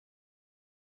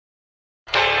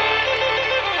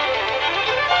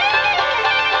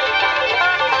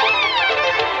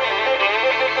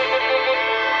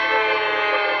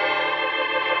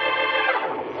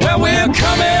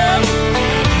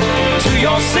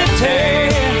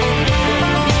city.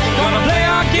 Gonna play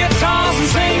our guitars and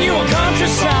sing you a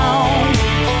country song.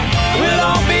 We'll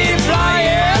all be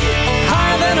flying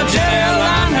higher than a jet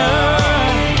airliner.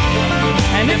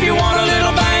 And if you want a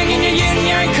little bang in your yin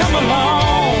yang, come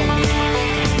along.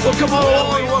 Well, come on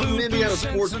along. Welcome to Indiana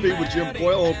Sports Beat with Jim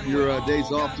Coyle. Hope your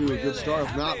day's off to a good start.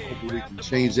 If not, hopefully we can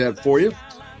change that for you.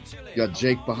 Got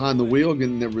Jake behind the wheel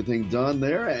getting everything done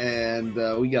there, and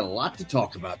we got a lot to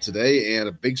talk about today and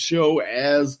a big show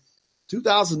as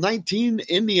 2019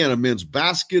 Indiana men's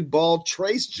basketball.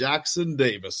 Trayce Jackson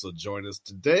Davis will join us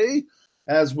today,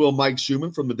 as will Mike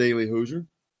Schumann from the Daily Hoosier.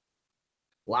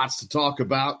 Lots to talk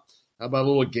about. How about a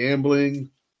little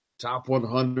gambling, top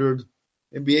 100,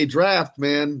 NBA draft,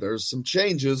 man. There's some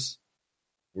changes.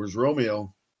 Where's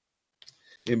Romeo?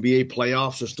 NBA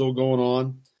playoffs are still going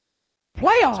on.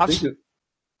 Playoffs?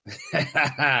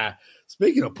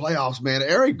 Speaking of playoffs, man,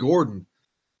 Eric Gordon,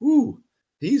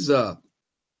 he's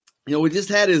we just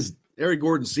had his Eric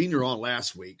Gordon Sr. on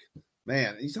last week.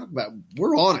 Man, he's talking about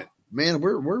we're on it, man.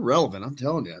 We're relevant. I'm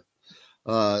telling you.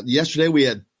 Yesterday we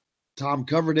had Tom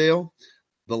Coverdale.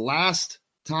 The last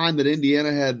time that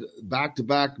Indiana had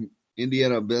back-to-back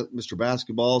Indiana Mr.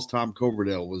 Basketballs, Tom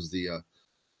Coverdale was the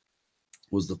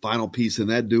final piece in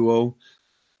that duo.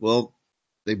 Well,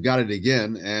 they've got it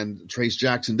again, and Trayce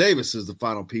Jackson Davis is the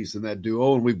final piece in that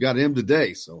duo, and we've got him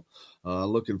today. So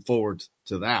looking forward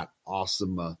to that.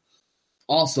 Awesome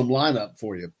lineup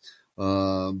for you.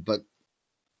 But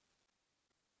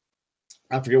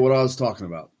I forget what I was talking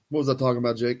about. What was I talking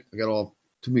about, Jake? I got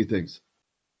too many things.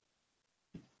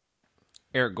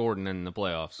 Eric Gordon in the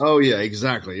playoffs. Oh, yeah,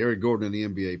 exactly. Eric Gordon in the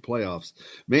NBA playoffs.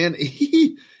 Man,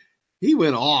 he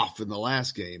went off in the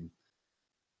last game.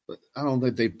 But I don't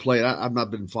think they played. I've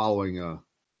not been following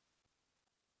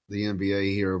the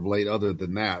NBA here of late other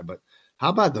than that. But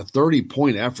how about the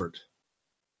 30-point effort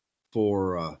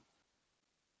for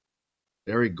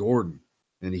Eric Gordon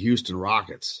and the Houston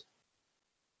Rockets?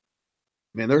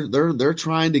 Man, they're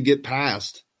trying to get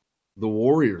past the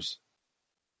Warriors.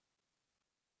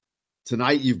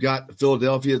 Tonight you've got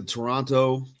Philadelphia,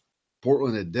 Toronto,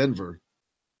 Portland, and Denver.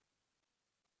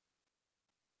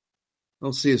 I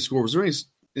don't see a score. Was there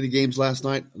any games last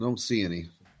night? I don't see any.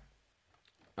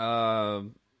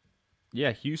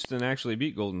 Yeah, Houston actually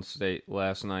beat Golden State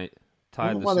last night.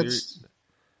 Tied the series.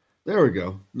 There we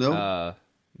go. No.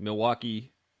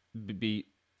 Milwaukee beat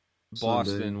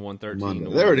Boston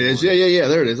 113. There it is. Yeah.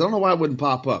 There it is. I don't know why it wouldn't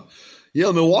pop up. Yeah,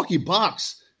 the Milwaukee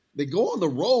Bucks, they go on the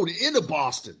road into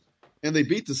Boston, and they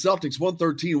beat the Celtics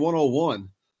 113-101.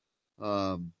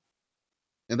 And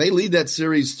they lead that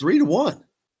series 3-1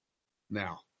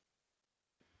 now.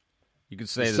 You could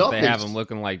say that they have them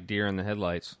looking like deer in the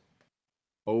headlights.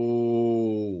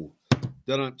 Oh,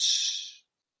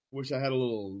 wish I had a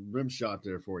little rim shot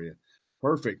there for you.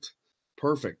 Perfect.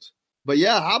 But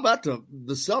yeah, how about the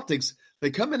Celtics?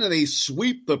 They come in and they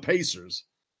sweep the Pacers,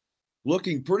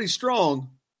 looking pretty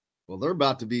strong. Well, they're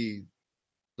about to be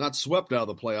not swept out of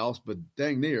the playoffs, but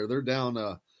dang near. They're down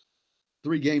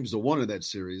 3-1 in that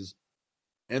series.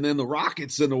 And then the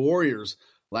Rockets and the Warriors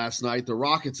last night. The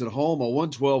Rockets at home, a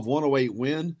 112-108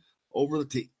 win over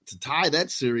to tie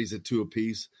that series at 2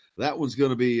 apiece. That one's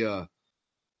going to be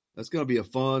that's going to be a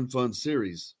fun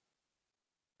series.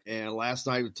 And last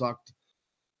night we talked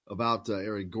about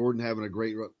Eric Gordon having a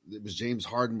great – it was James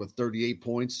Harden with 38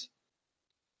 points,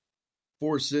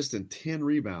 4 assists, and 10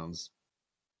 rebounds.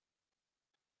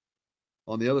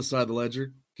 On the other side of the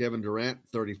ledger, Kevin Durant,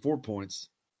 34 points.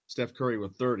 Steph Curry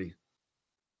with 30.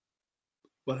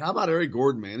 But how about Eric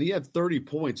Gordon, man? He had 30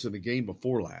 points in the game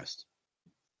before last.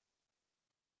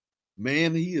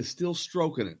 Man, he is still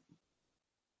stroking it.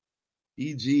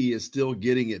 EG is still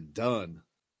getting it done.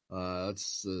 I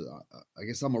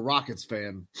guess I'm a Rockets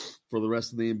fan for the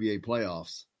rest of the NBA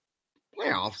playoffs.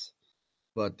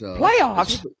 But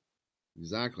Playoffs?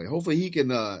 Exactly. Hopefully he can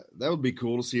that would be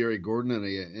cool to see Eric Gordon in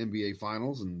the NBA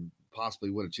finals and possibly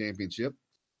win a championship.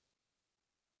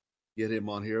 Get him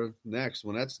on here next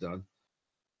when that's done.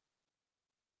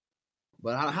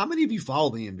 But how many of you follow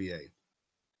the NBA?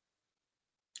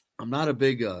 I'm not a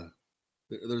big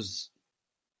there's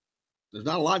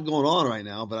not a lot going on right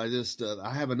now, but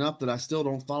I have enough that I still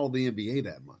don't follow the NBA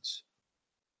that much.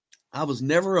 I was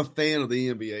never a fan of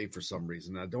the NBA for some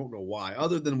reason. I don't know why,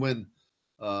 other than when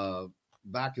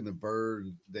back in the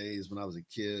Bird days when I was a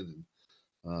kid,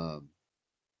 and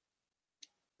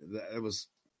it was,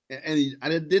 and I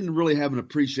didn't really have an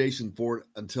appreciation for it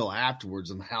until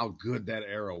afterwards and how good that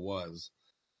era was.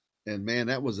 And man,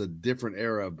 that was a different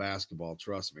era of basketball,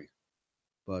 trust me.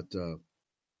 But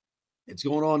it's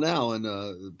going on now, and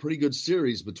a pretty good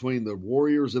series between the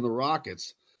Warriors and the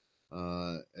Rockets.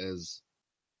 as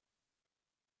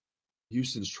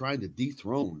Houston's trying to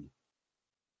dethrone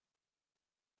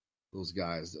those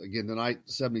guys. Again, tonight,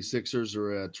 76ers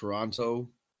are at Toronto.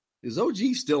 Is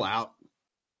OG still out?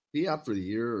 He out for the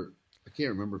year? I can't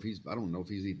remember if I don't know if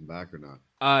he's even back or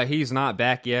not. He's not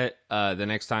back yet. The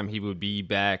next time he would be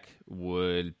back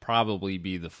would probably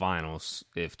be the finals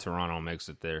if Toronto makes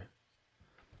it there.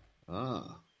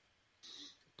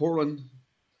 Portland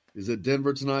is at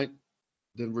Denver tonight.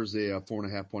 Denver's a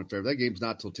 4.5-point favorite. That game's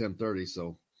not till 10:30,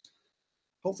 so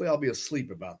hopefully I'll be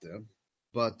asleep about them.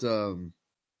 But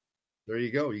there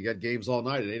you go. You got games all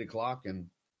night at 8 o'clock and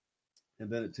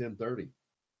then at 10:30.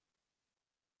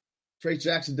 Trayce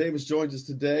Jackson Davis joins us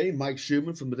today. Mike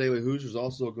Schumann from the Daily Hoosiers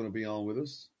also going to be on with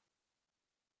us.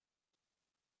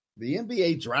 The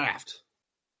NBA draft.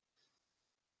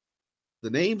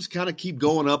 The names kind of keep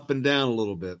going up and down a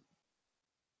little bit.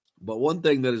 But one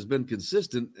thing that has been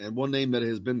consistent and one name that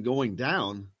has been going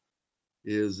down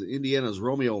is Indiana's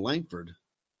Romeo Langford.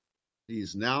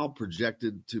 He's now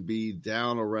projected to be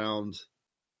down around,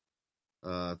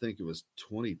 I think it was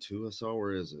 22 I saw.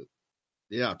 Where is it?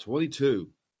 Yeah, 22.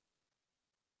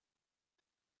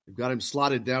 We've got him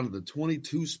slotted down to the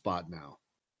 22 spot now.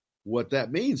 What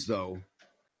that means, though,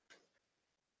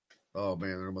 oh,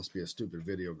 man, there must be a stupid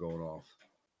video going off.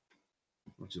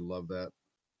 Don't you love that?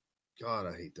 God,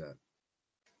 I hate that.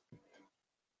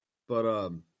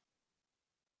 But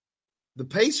the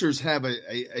Pacers have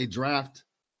a draft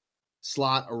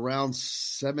slot around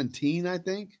 17, I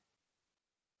think.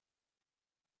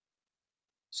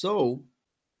 So,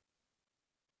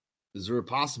 is there a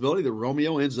possibility that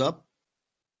Romeo ends up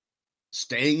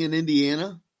staying in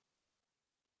Indiana?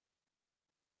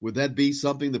 Would that be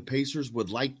something the Pacers would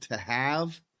like to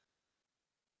have?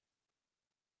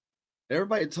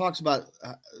 Everybody talks about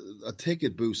a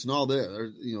ticket boost and all that,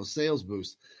 or sales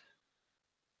boost.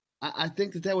 I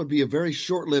think that would be a very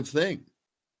short-lived thing.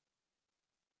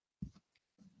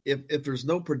 If there's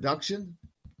no production,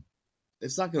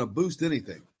 it's not going to boost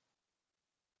anything.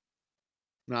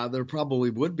 Now, there probably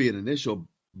would be an initial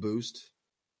boost.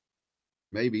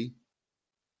 Maybe.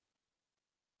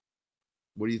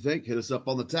 What do you think? Hit us up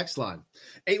on the text line.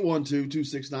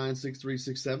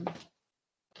 812-269-6367.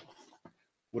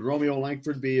 Would Romeo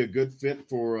Langford be a good fit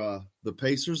for the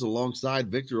Pacers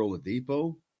alongside Victor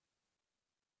Oladipo?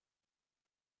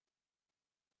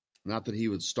 Not that he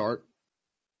would start,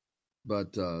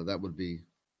 but that would be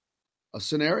a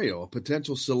scenario, a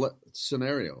potential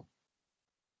scenario.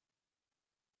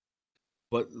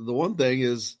 But the one thing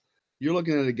is, you're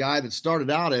looking at a guy that started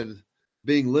out at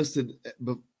being listed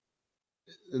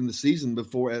in the season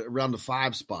before at around the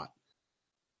 5 spot.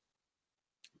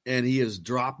 And he has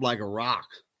dropped like a rock.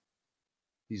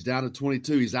 He's down to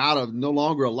 22. He's out of no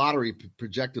longer a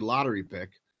projected lottery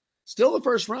pick. Still the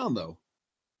first round, though.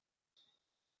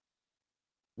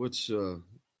 Which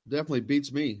definitely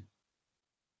beats me.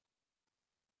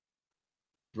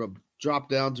 Drop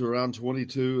down to around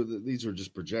 22. These are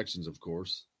just projections, of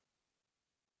course.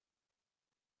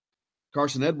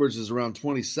 Carson Edwards is around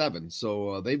 27,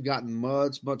 so they've gotten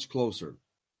much, much closer.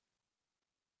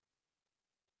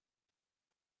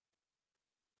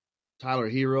 Tyler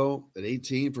Hero at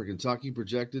 18 for Kentucky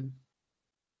projected.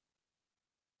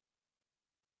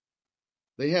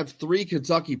 They have 3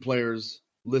 Kentucky players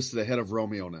listed ahead of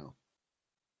Romeo now.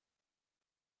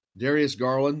 Darius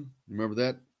Garland, remember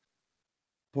that?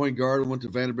 Point guard, went to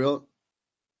Vanderbilt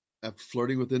after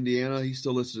flirting with Indiana. He's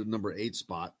still listed at number 8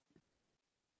 spot.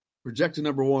 Projected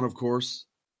number 1, of course,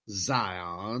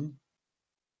 Zion.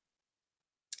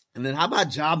 And then how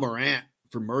about Ja Morant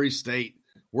for Murray State?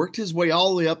 Worked his way all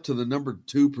the way up to the number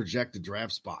 2 projected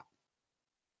draft spot.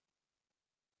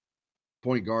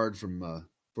 Point guard for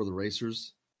the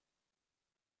Racers.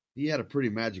 He had a pretty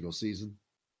magical season.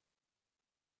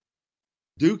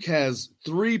 Duke has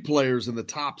 3 players in the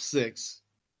top 6.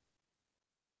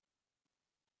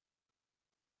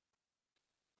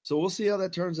 So we'll see how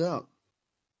that turns out.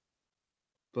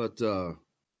 But what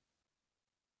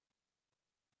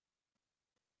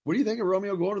do you think of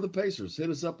Romeo going to the Pacers? Hit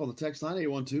us up on the text line,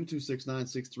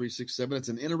 812-269-6367. It's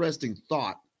an interesting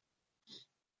thought.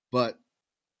 But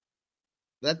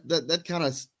that kind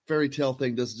of fairy tale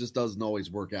thing just doesn't always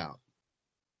work out.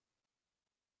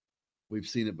 We've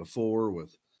seen it before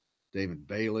with David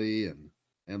Bailey and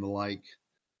the like.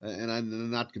 And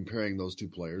I'm not comparing those 2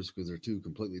 players because they're 2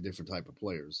 completely different type of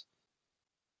players.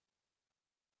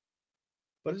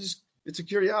 But it's a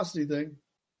curiosity thing.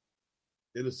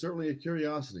 It is certainly a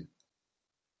curiosity.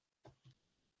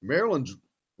 Maryland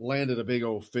landed a big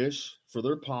old fish for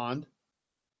their pond.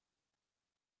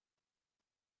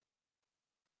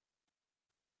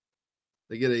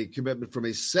 They get a commitment from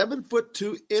a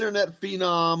 7'2" internet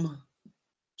phenom,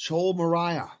 Chol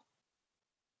Mariah.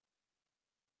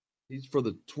 He's for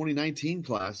the 2019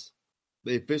 class.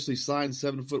 They officially signed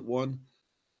 7'1"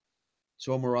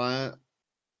 Chol Mariah.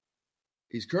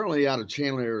 He's currently out of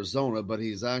Chandler, Arizona, but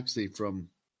he's actually from,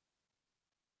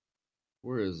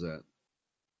 where is that?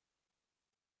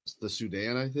 It's the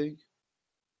Sudan, I think.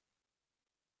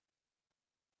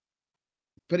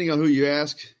 Depending on who you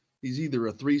ask, he's either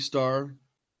a 3-star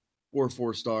or a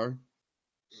 4-star.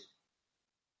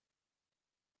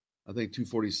 I think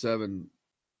 247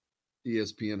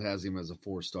 ESPN has him as a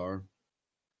 4-star.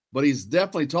 But he's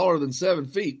definitely taller than 7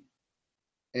 feet.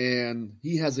 And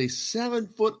he has a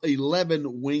 7'11"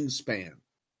 wingspan.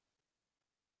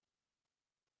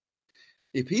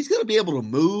 If he's going to be able to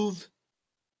move,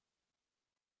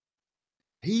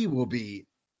 he will be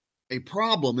a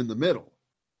problem in the middle.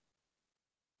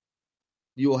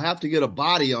 You will have to get a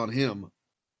body on him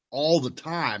all the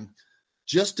time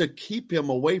just to keep him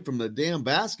away from the damn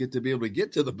basket to be able to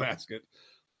get to the basket.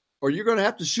 Or you're going to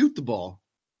have to shoot the ball,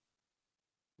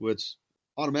 which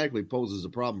automatically poses a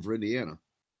problem for Indiana.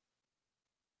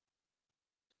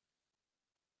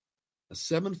 A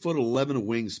 7'11"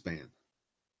 wingspan.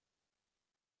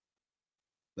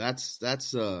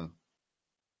 That's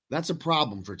a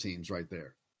problem for teams right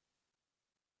there.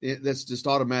 That's just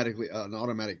automatically an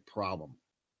automatic problem.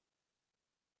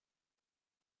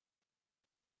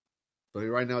 But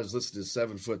right now he's listed as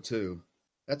 7'2".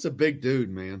 That's a big dude,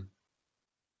 man.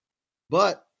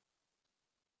 But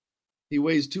he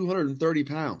weighs 230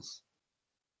 pounds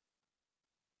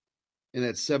in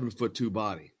that 7'2"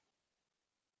 body.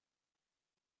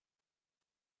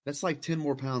 That's like 10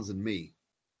 more pounds than me.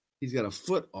 He's got a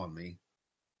foot on me,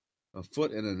 a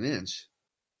foot and an inch,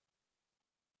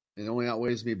 and only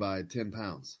outweighs me by 10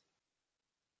 pounds.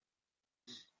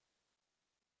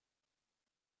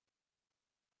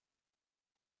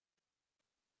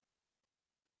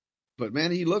 But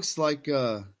man, he looks like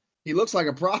a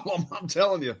problem. I'm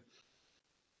telling you.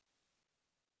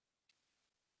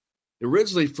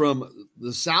 Originally from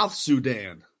the South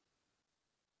Sudan,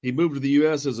 he moved to the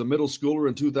U.S. as a middle schooler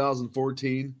in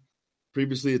 2014.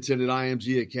 Previously attended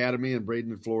IMG Academy in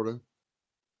Bradenton, Florida.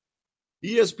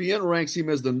 ESPN ranks him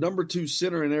as the number 2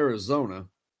 center in Arizona.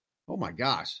 Oh my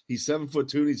gosh, he's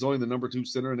 7'2" and he's only the number 2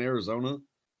 center in Arizona.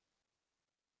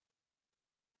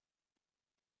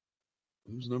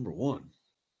 Who's number 1?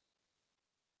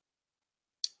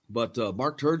 But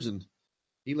Mark Turgeon,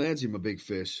 he lands him a big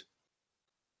fish.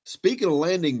 Speaking of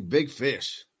landing big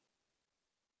fish,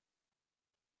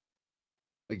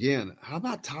 again, how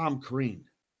about Tom Crean?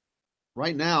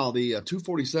 Right now, the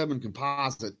 247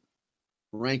 composite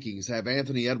rankings have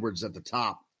Anthony Edwards at the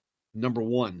top, number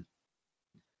 1.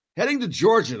 Heading to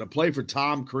Georgia to play for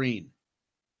Tom Crean.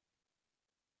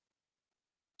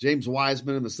 James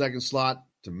Wiseman in the second slot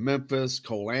to Memphis.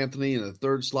 Cole Anthony in the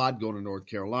third slot going to North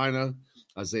Carolina.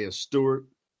 Isaiah Stewart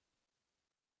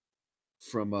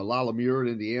from Lallemure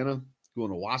in Indiana going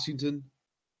to Washington.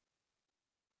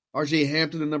 RJ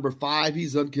Hampton at number 5.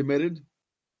 He's uncommitted.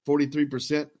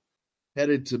 43%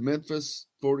 headed to Memphis.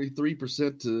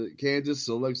 43% to Kansas.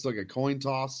 So it looks like a coin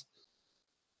toss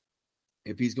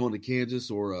if he's going to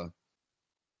Kansas or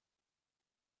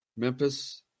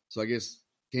Memphis. So I guess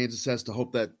Kansas has to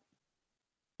hope that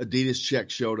Adidas check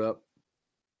showed up.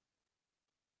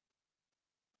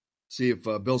 See if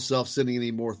Bill Self sending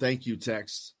any more thank you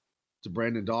texts to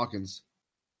Brandon Dawkins.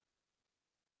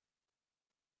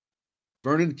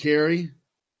 Vernon Carey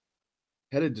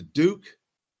headed to Duke.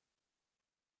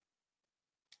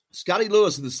 Scotty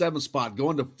Lewis in the 7th spot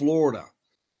going to Florida.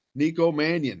 Nico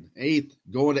Mannion, 8th,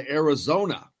 going to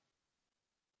Arizona.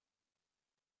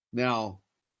 Now,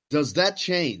 does that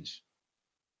change?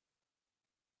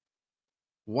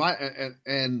 Why?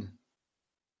 And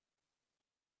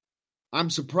I'm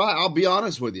surprised. I'll be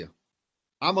honest with you.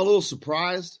 I'm a little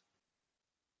surprised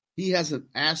he hasn't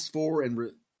asked for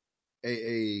and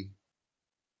to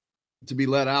be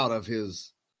let out of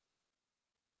his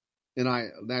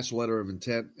national letter of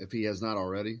intent if he has not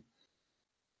already.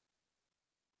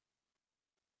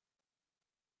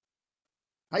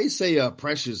 How you say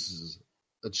Precious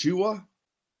Achua?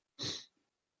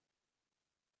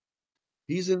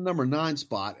 He's in the number 9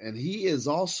 spot, and he is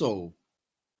also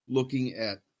looking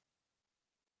at,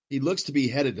 he looks to be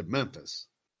headed to Memphis,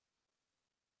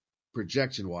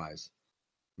 projection-wise.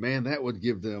 Man, that would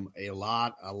give them a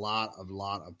lot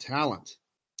of talent.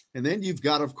 And then you've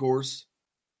got, of course,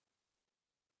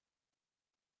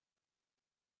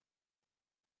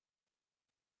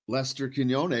 Lester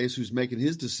Quinones, who's making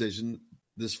his decision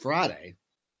this Friday.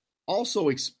 Also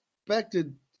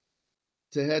expected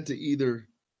to head to either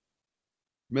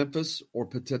Memphis or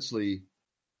potentially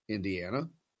Indiana.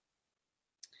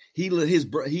 He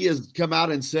has come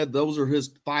out and said those are his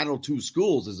final two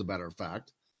schools, as a matter of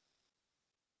fact.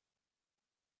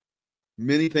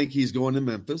 Many think he's going to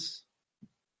Memphis.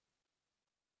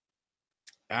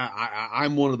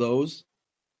 I'm one of those.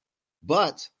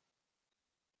 But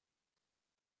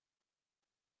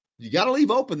you got to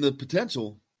leave open the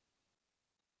potential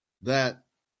that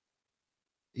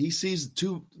he sees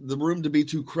the room to be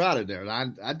too crowded there.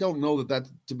 And I don't know that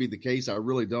to be the case. I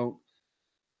really don't.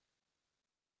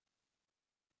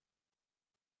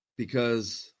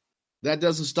 Because that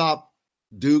doesn't stop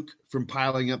Duke from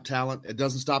piling up talent. It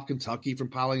doesn't stop Kentucky from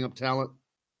piling up talent.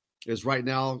 As right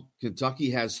now,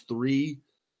 Kentucky has 3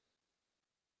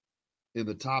 in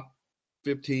the top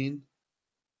 15.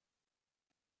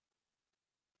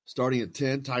 Starting at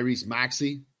 10, Tyrese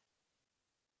Maxey.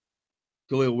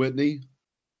 Khalil Whitney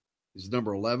is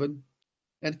number 11.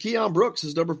 And Keon Brooks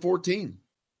is number 14.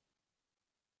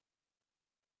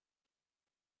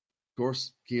 Of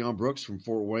course, Keon Brooks from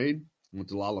Fort Wayne went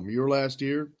to La Muir last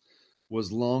year,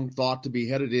 was long thought to be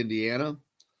headed to Indiana,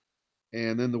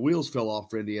 and then the wheels fell off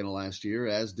for Indiana last year,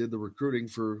 as did the recruiting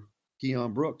for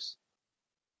Keon Brooks.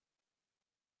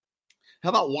 How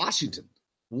about Washington?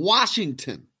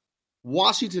 Washington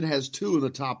has 2 in the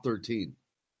top 13.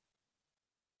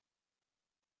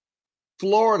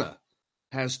 Florida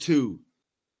has 2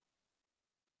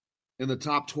 in the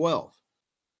top 12.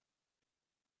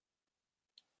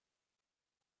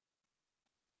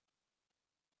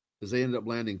 As they ended up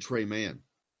landing Trey Mann.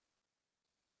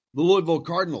 The Louisville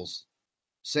Cardinals,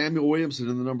 Samuel Williamson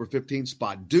in the number 15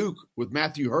 spot. Duke with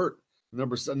Matthew Hurt,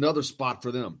 another spot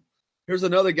for them. Here's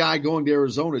another guy going to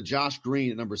Arizona, Josh Green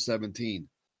at number 17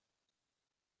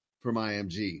 from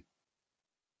IMG.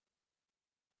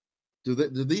 Do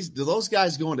those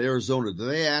guys going to Arizona, do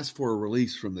they ask for a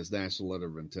release from this national letter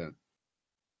of intent?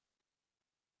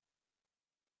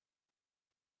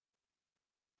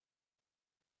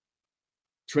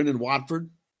 Trendon Watford.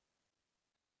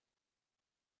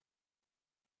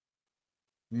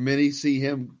 Many see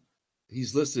him.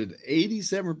 He's listed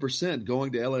 87%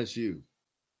 going to LSU.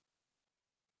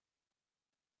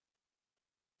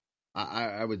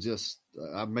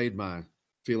 I've made my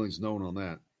feelings known on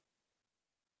that.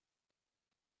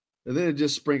 And then it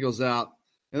just sprinkles out.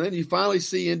 And then you finally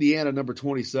see Indiana number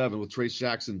 27 with Trayce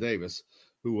Jackson Davis,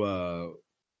 who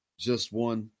just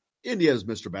won Indiana's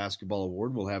Mr. Basketball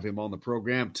Award. We'll have him on the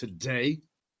program today.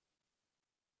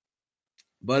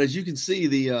 But as you can see,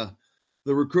 the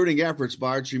recruiting efforts by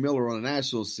Archie Miller on a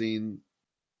national scene,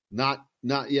 not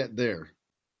yet there.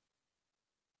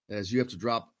 As you have to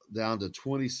drop down to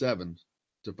 27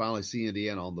 to finally see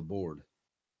Indiana on the board.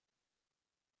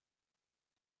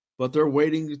 But they're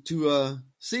waiting to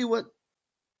see what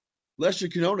Lester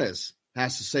Quinones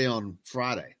has to say on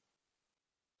Friday.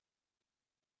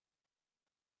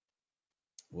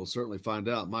 We'll certainly find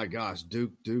out. My gosh,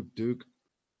 Duke.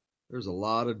 There's a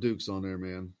lot of Dukes on there,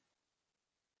 man.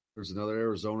 There's another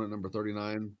Arizona at number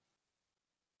 39.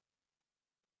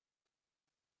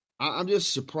 I'm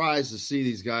just surprised to see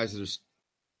these guys that are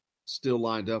still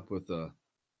lined up with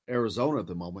Arizona at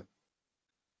the moment,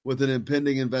 with an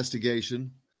impending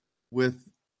investigation.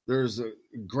 There's a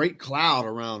great cloud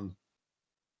around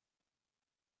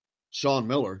Sean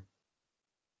Miller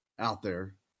out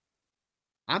there.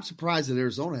 I'm surprised that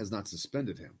Arizona has not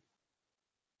suspended him.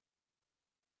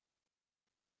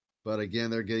 But again,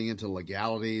 they're getting into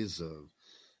legalities of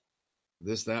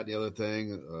this, that, and the other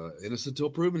thing. Innocent until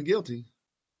proven guilty.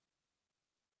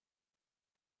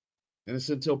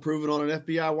 Innocent until proven on an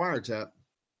FBI wiretap.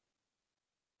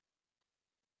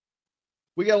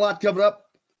 We got a lot coming up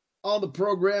on the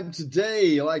program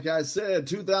today. Like I said,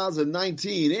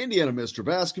 2019 Indiana Mr.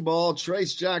 Basketball.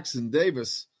 Trayce Jackson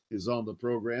Davis is on the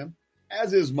program,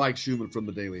 as is Mike Schumann from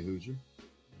the Daily Hoosier.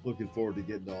 Looking forward to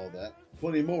getting to all that.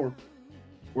 Plenty more.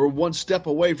 We're one step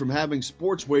away from having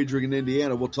sports wagering in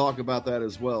Indiana. We'll talk about that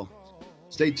as well.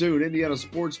 Stay tuned. Indiana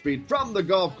Sports Beat from the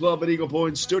Golf Club at Eagle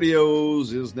Point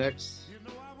Studios is next. You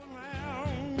know I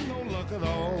wouldn't have no luck at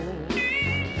all.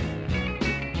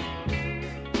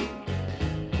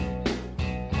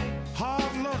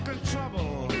 Hard luck and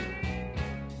trouble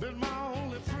been my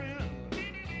only friend.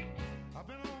 I've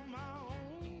been on my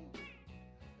own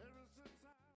ever since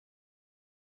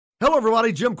Hello,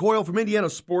 everybody. Jim Coyle from Indiana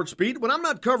Sports Beat. When I'm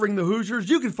not covering the Hoosiers,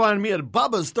 you can find me at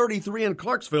Bubba's 33 in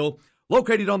Clarksville,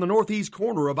 located on the northeast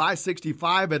corner of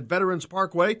I-65 at Veterans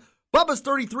Parkway. Bubba's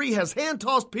 33 has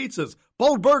hand-tossed pizzas,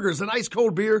 bold burgers, and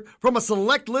ice-cold beer from a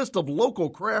select list of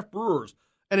local craft brewers.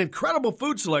 An incredible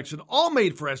food selection, all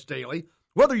made fresh daily.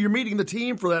 Whether you're meeting the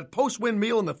team for that post-win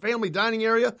meal in the family dining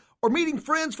area or meeting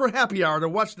friends for happy hour to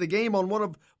watch the game on one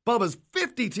of Bubba's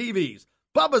 50 TVs,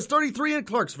 Bubba's 33 in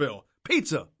Clarksville.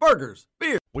 Pizza, burgers,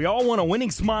 beer. We all want a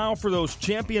winning smile for those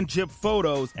championship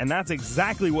photos, and that's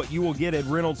exactly what you will get at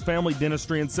Reynolds Family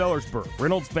Dentistry in Sellersburg.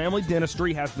 Reynolds Family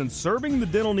Dentistry has been serving the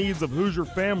dental needs of Hoosier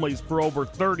families for over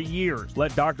 30 years.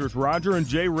 Let Doctors Roger and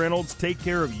Jay Reynolds take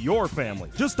care of your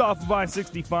family. Just off of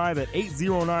I-65 at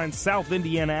 809 South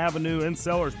Indiana Avenue in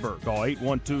Sellersburg. Call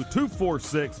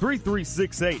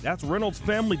 812-246-3368. That's Reynolds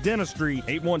Family Dentistry,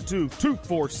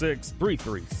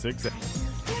 812-246-3368.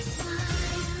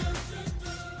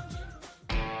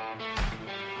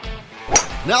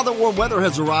 Now that warm weather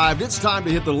has arrived, it's time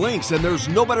to hit the links, and there's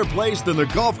no better place than the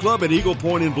Golf Club at Eagle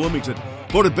Point in Bloomington.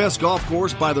 Voted best golf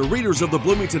course by the readers of the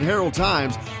Bloomington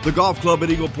Herald-Times, the Golf Club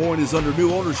at Eagle Point is under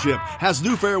new ownership, has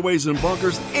new fairways and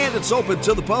bunkers, and it's open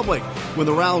to the public. When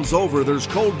the round's over, there's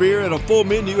cold beer and a full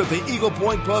menu at the Eagle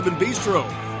Point Pub and Bistro.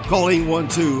 Call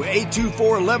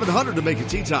 812-824-1100 to make a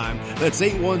tee time. That's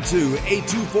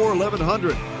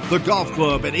 812-824-1100. The Golf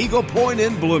Club at Eagle Point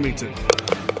in Bloomington.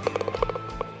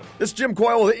 It's Jim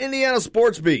Coyle with the Indiana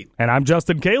Sports Beat. And I'm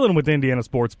Justin Kalen with Indiana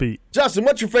Sports Beat. Justin,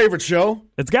 what's your favorite show?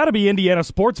 It's got to be Indiana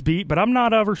Sports Beat, but I'm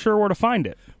not ever sure where to find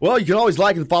it. Well, you can always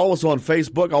like and follow us on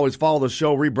Facebook. Always follow the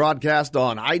show rebroadcast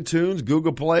on iTunes,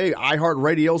 Google Play,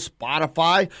 iHeartRadio,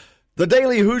 Spotify.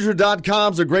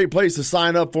 TheDailyHoosier.com is a great place to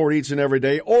sign up for it each and every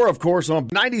day. Or, of course, on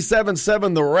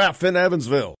 97.7 The Ref in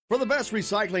Evansville. For the best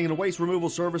recycling and waste removal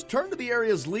service, turn to the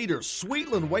area's leader,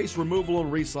 Sweetland Waste Removal and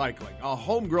Recycling, a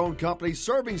homegrown company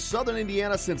serving southern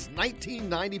Indiana since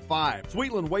 1995.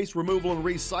 Sweetland Waste Removal and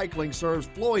Recycling serves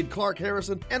Floyd, Clark,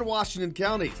 Harrison, and Washington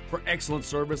counties. For excellent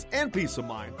service and peace of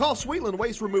mind, call Sweetland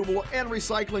Waste Removal and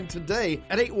Recycling today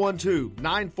at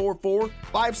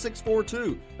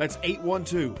 812-944-5642. That's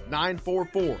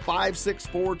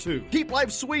 812-944-5642. Keep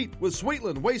life sweet with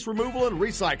Sweetland Waste Removal and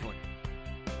Recycling.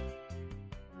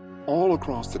 All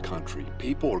across the country,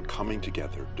 people are coming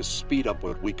together to speed up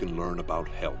what we can learn about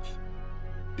health.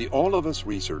 The All of Us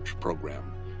Research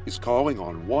Program is calling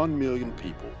on 1 million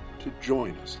people to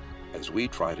join us as we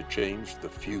try to change the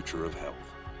future of health.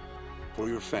 For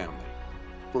your family,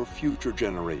 for future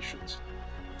generations,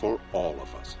 for all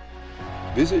of us.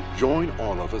 Visit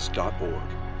joinallofus.org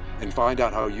and find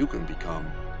out how you can become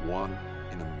one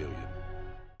in a million.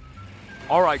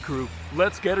 All right, crew,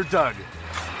 let's get her dug.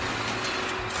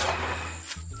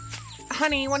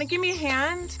 Honey, you want to give me a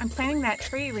hand? I'm planting that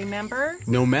tree, remember?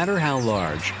 No matter how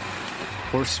large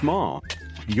or small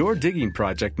your digging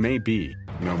project may be,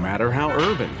 no matter how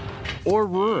urban or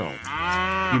rural,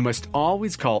 you must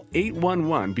always call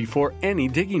 811 before any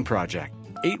digging project.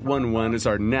 811 is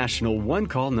our national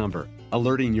one-call number,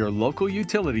 alerting your local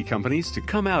utility companies to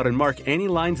come out and mark any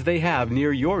lines they have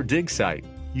near your dig site.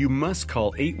 You must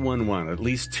call 811 at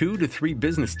least 2 to 3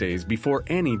 business days before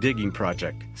any digging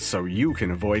project, so you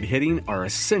can avoid hitting our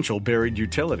essential buried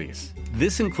utilities.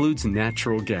 This includes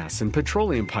natural gas and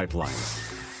petroleum pipelines,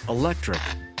 electric,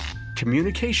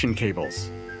 communication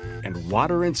cables, and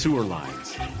water and sewer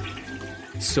lines.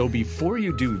 So before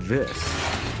you do this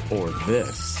or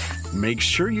this, make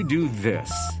sure you do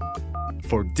this.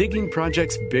 For digging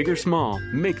projects big or small,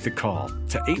 make the call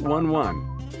to 811.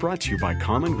 Brought to you by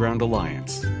Common Ground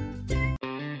Alliance.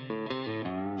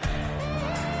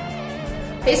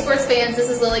 Hey sports fans, this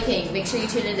is Lily King. Make sure you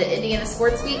tune into Indiana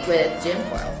Sports Beat with Jim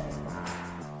Coyle.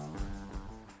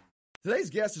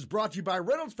 Today's guest is brought to you by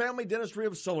Reynolds Family Dentistry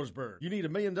of Sellersburg. You need $1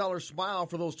 million smile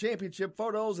for those championship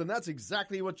photos, and that's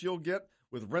exactly what you'll get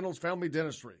with Reynolds Family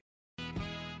Dentistry.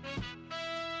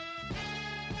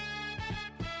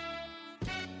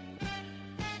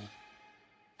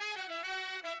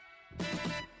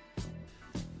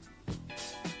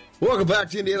 Welcome back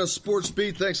to Indiana Sports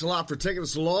Beat. Thanks a lot for taking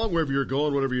us along wherever you're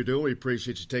going, whatever you're doing. We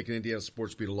appreciate you taking Indiana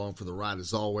Sports Beat along for the ride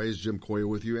as always. Jim Coyle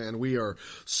with you, and we are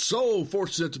so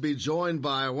fortunate to be joined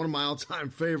by one of my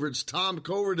all-time favorites, Tom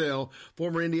Coverdale,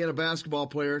 former Indiana basketball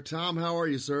player. Tom, how are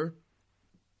you, sir?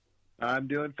 I'm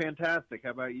doing fantastic. How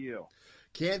about you?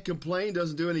 Can't complain.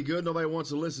 Doesn't do any good. Nobody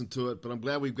wants to listen to it, but I'm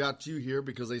glad we've got you here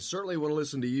because they certainly want to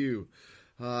listen to you.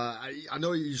 I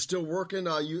know you're still working.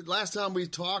 Last time we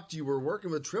talked, you were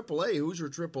working with AAA. Who's your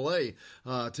AAA?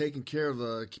 Taking care of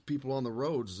the people on the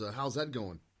roads. How's that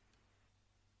going?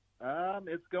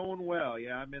 It's going well.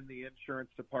 Yeah, I'm in the insurance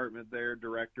department there,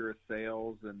 director of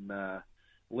sales, and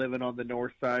living on the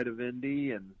north side of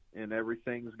Indy, and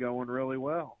everything's going really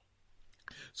well.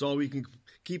 So we can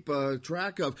keep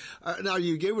track of. Now,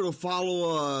 you able to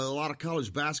follow a lot of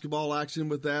college basketball action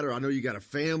with that, or I know you got a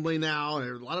family now,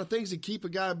 and a lot of things that keep a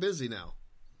guy busy now.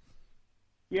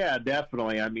 Yeah,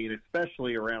 definitely. I mean,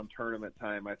 especially around tournament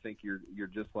time, I think you're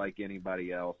just like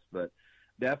anybody else. But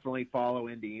definitely follow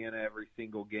Indiana every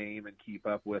single game and keep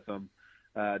up with them.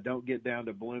 Don't get down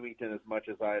to Bloomington as much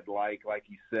as I'd like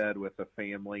you said, with a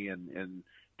family and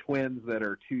twins that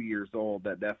are 2 years old.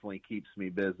 That definitely keeps me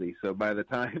busy. So by the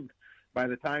time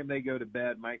they go to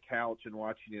bed, my couch and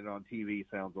watching it on TV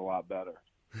sounds a lot better.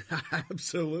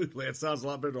 Absolutely. It sounds a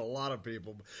lot better to a lot of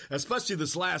people, especially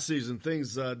this last season.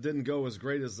 Things didn't go as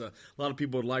great as a lot of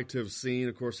people would like to have seen.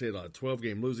 Of course, they had a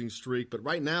 12-game losing streak, but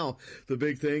right now the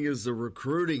big thing is the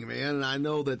recruiting, man. And I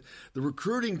know that the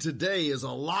recruiting today is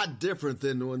a lot different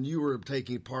than when you were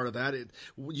taking part of that.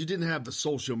 You didn't have the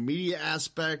social media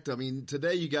aspect. I mean,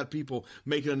 today you got people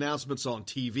making announcements on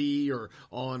TV or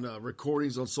on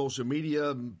recordings on social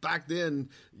media. Back then,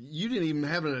 you didn't even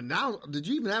have an announcement. Did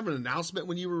you even have an announcement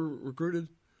when you were recruited?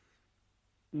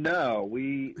 No,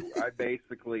 I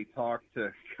basically talked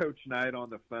to Coach Knight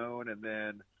on the phone, and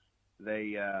then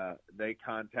they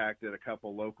contacted a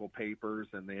couple local papers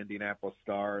and the Indianapolis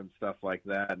Star and stuff like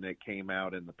that, and it came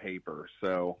out in the paper.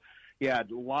 So, yeah,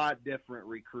 a lot different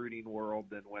recruiting world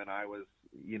than when I was,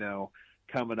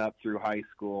 coming up through high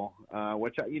school,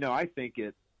 which, I think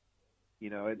it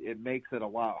makes it a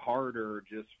lot harder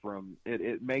just from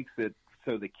it makes it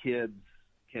so the kids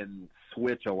can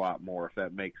switch a lot more, if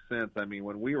that makes sense. I mean,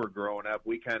 when we were growing up,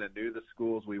 we kind of knew the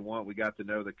schools we want. We got to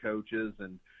know the coaches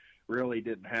and really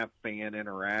didn't have fan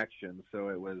interaction. So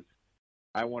it was,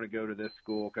 I want to go to this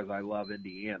school because I love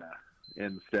Indiana,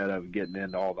 instead of getting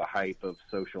into all the hype of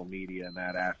social media and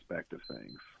that aspect of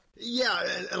things. Yeah,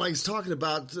 and like he's talking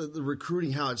about the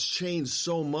recruiting, how it's changed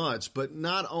so much, but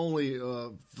not only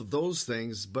for those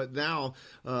things, but now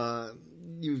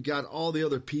you've got all the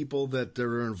other people that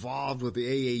are involved with the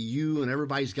AAU, and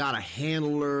everybody's got a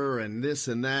handler and this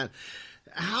and that.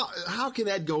 How can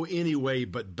that go any way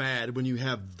but bad when you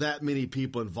have that many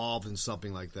people involved in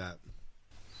something like that?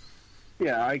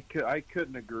 Yeah, I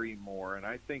couldn't agree more, and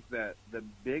I think that the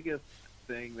biggest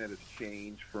thing that has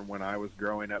changed from when I was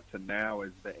growing up to now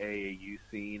is the AAU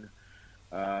scene,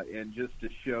 and just to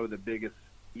show the biggest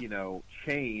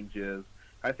change is,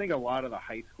 I think a lot of the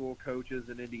high school coaches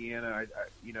in Indiana,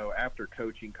 after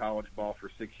coaching college ball for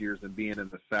 6 years and being in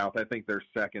the South, I think they're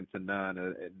second to none,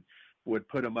 and would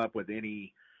put them up with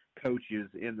any coaches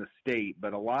in the state.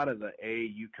 But a lot of the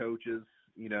AAU coaches,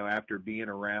 after being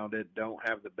around it, don't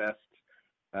have the best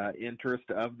interest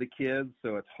of the kids,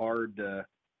 so it's hard to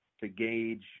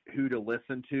gauge who to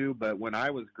listen to. But when I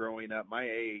was growing up, my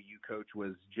AAU coach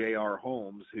was J.R.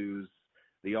 Holmes, who's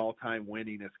the all-time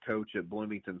winningest coach at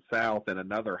Bloomington South and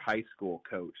another high school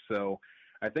coach. So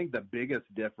I think the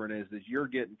biggest difference is you're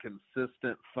getting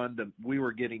we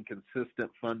were getting consistent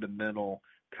fundamental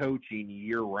coaching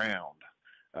year-round.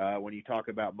 When you talk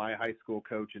about my high school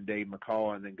coach and Dave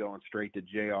McCall and then going straight to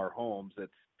J.R. Holmes,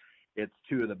 it's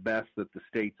two of the best that the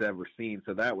state's ever seen.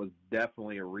 So that was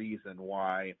definitely a reason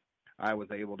why I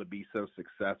was able to be so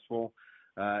successful.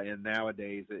 And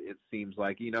nowadays it seems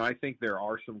like, I think there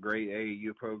are some great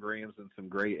AAU programs and some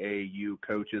great AAU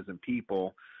coaches and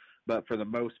people, but for the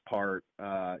most part,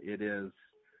 it is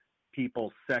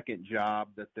people's second job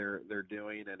that they're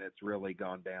doing, and it's really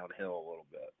gone downhill a little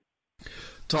bit.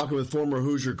 Talking with former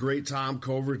Hoosier great Tom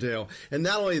Coverdale. And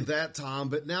not only that, Tom,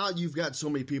 but now you've got so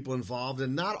many people involved,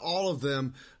 and not all of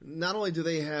them, not only do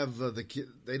they have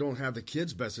they don't have the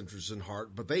kids' best interests in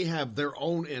heart, but they have their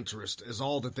own interest is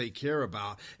all that they care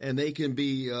about, and they can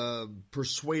be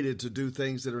persuaded to do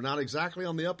things that are not exactly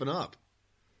on the up and up.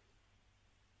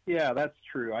 Yeah, that's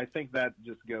true. I think that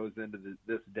just goes into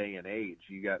this day and age.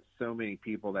 You got so many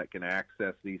people that can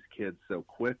access these kids so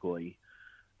quickly,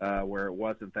 where it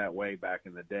wasn't that way back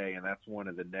in the day. And that's one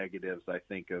of the negatives, I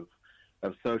think, of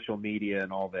social media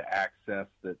and all the access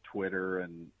that Twitter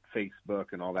and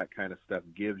Facebook and all that kind of stuff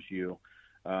gives you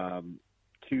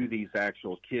to these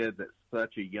actual kids at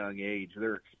such a young age.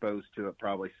 They're exposed to it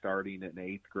probably starting in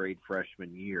 8th grade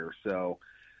freshman year. So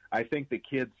I think the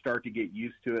kids start to get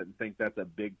used to it and think that's a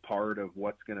big part of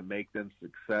what's going to make them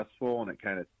successful. And it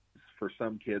kind of, for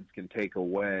some kids, can take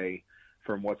away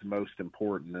from what's most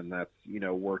important, and that's,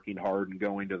 working hard and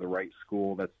going to the right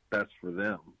school that's best for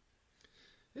them.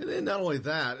 And then not only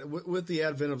that, with the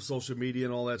advent of social media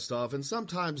and all that stuff, and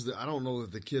sometimes, I don't know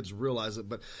that the kids realize it,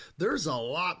 but there's a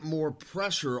lot more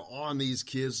pressure on these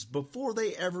kids before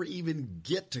they ever even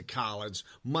get to college,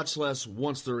 much less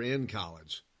once they're in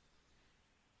college.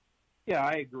 Yeah,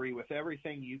 I agree with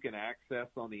everything you can access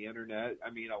on the internet.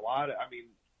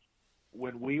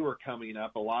 When we were coming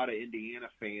up, a lot of Indiana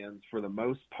fans, for the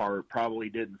most part, probably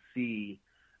didn't see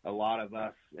a lot of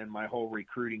us in my whole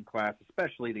recruiting class,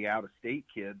 especially the out-of-state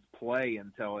kids, play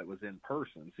until it was in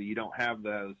person. So you don't have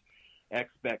those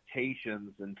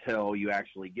expectations until you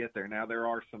actually get there. Now, there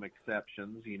are some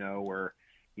exceptions, where,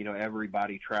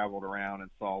 everybody traveled around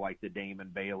and saw like the Damon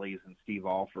Baileys and Steve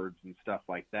Alfords and stuff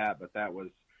like that, but that was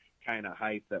kind of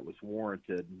hype that was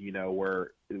warranted,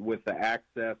 where with the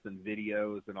access and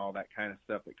videos and all that kind of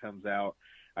stuff that comes out,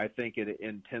 I think it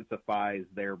intensifies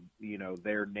their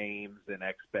names and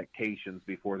expectations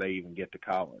before they even get to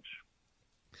college.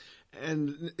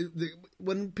 And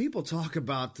when people talk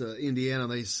about Indiana,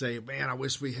 they say, man, I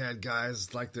wish we had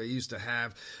guys like they used to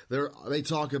have. They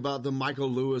talk about the Michael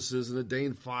Lewises and the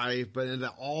Dane Fife, but they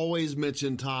always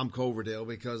mention Tom Coverdale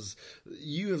because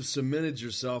you have cemented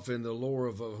yourself in the lore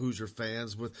of Hoosier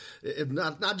fans with, if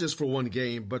not just for one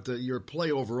game, but your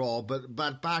play overall. But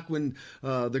back when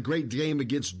the great game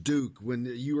against Duke, when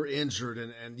you were injured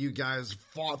and you guys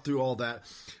fought through all that.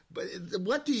 But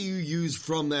what do you use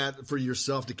from that for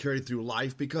yourself to carry through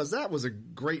life? Because that was a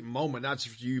great moment, not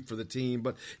just for you, for the team,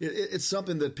 but it's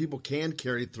something that people can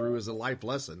carry through as a life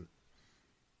lesson.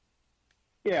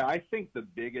 Yeah, I think the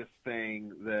biggest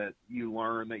thing that you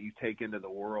learn that you take into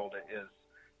the world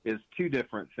is two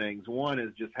different things. One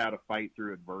is just how to fight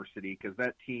through adversity, because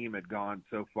that team had gone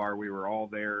so far. We were all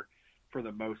there for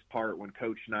the most part when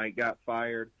Coach Knight got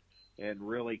fired, and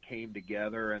really came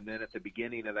together. And then at the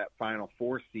beginning of that Final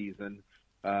Four season,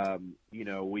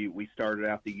 we started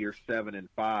out the year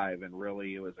 7-5, and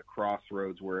really it was a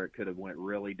crossroads where it could have went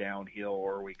really downhill,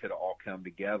 or we could have all come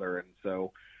together. And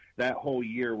so that whole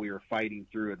year we were fighting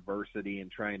through adversity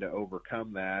and trying to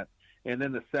overcome that. And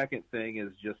then the second thing is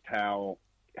just how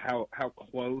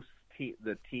close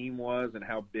the team was, and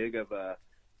how big of a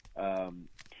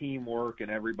teamwork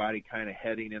and everybody kind of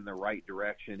heading in the right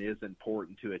direction is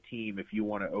important to a team if you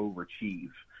want to overachieve.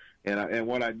 And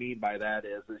what I mean by that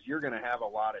is you're going to have a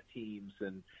lot of teams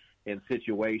and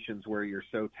situations where you're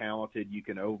so talented you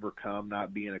can overcome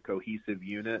not being a cohesive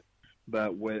unit.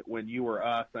 But when you were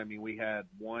us, I mean, we had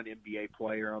one NBA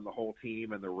player on the whole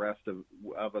team, and the rest of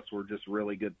us were just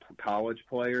really good college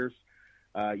players.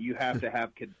 You have to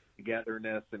have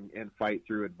togetherness and fight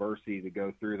through adversity to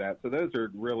go through that. So those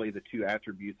are really the two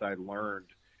attributes I learned,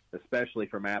 especially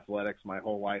from athletics my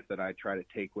whole life, that I try to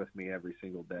take with me every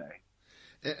single day.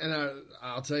 And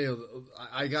I'll tell you,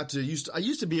 I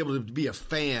used to be able to be a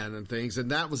fan and things, and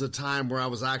that was a time where I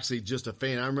was actually just a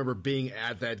fan. I remember being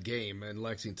at that game in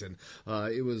Lexington.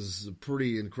 It was a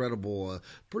pretty incredible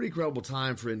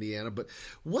time for Indiana. But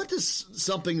what is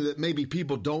something that maybe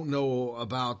people don't know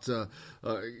about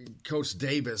Coach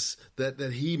Davis that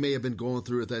he may have been going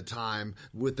through at that time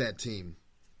with that team?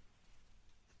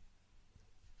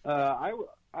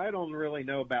 I don't really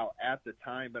know about at the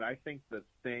time, but I think the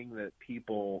thing that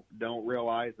people don't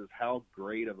realize is how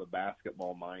great of a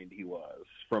basketball mind he was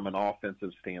from an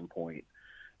offensive standpoint.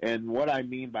 And what I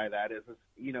mean by that is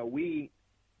the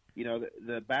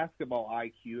basketball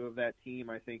IQ of that team,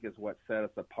 I think, is what set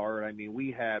us apart. I mean,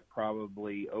 we had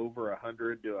probably over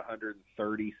 100 to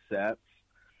 130 sets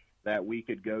that we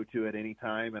could go to at any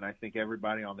time, and I think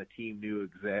everybody on the team knew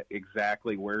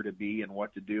exactly where to be and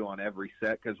what to do on every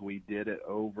set, because we did it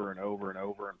over and over and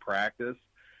over in practice.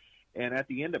 And at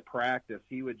the end of practice,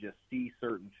 he would just see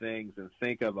certain things and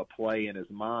think of a play in his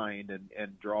mind and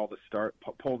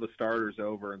pull the starters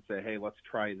over and say, hey, let's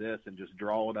try this, and just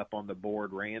draw it up on the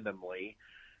board randomly.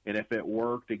 And if it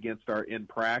worked against in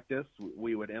practice,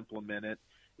 we would implement it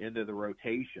into the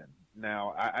rotation.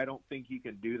 Now, I don't think you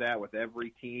can do that with every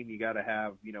team. You got to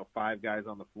have, 5 guys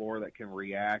on the floor that can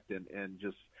react and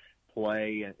just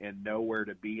play and know where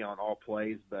to be on all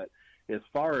plays. But as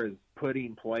far as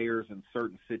putting players in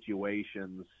certain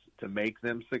situations to make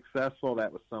them successful,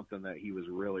 that was something that he was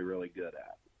really, really good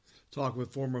at. Talking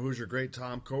with former Hoosier great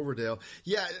Tom Coverdale.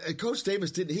 Yeah, Coach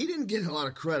Davis didn't get a lot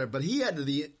of credit, but he had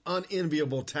the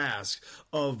unenviable task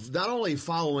of not only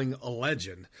following a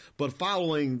legend, but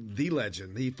following the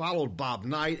legend. He followed Bob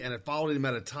Knight, and it followed him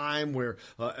at a time where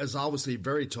is obviously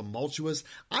very tumultuous.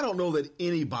 I don't know that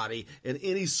anybody in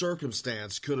any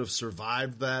circumstance could have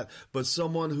survived that, but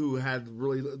someone who had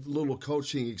really little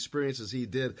coaching experience as he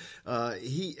did,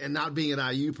 and not being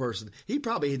an IU person, he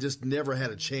probably just never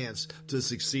had a chance to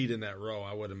succeed in that role,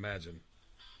 I would imagine.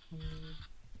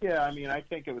 Yeah, I mean, I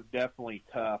think it was definitely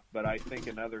tough, but I think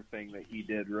another thing that he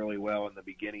did really well in the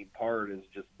beginning part is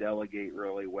just delegate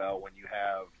really well when you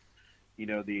have,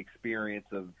 the experience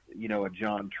of, a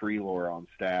John Treelor on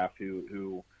staff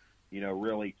who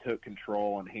really took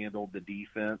control and handled the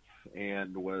defense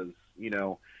and was,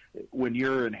 when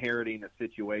you're inheriting a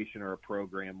situation or a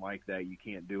program like that, you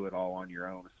can't do it all on your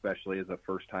own, especially as a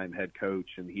first-time head coach,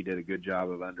 and he did a good job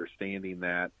of understanding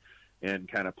that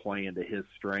and kind of playing to his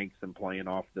strengths and playing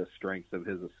off the strengths of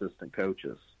his assistant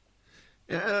coaches.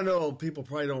 And I know people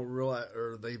probably don't realize,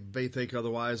 or they may think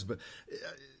otherwise, but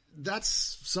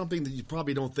that's something that you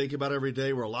probably don't think about every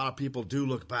day, where a lot of people do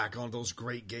look back on those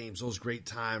great games, those great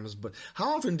times. But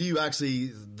how often do you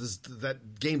actually,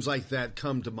 that games like that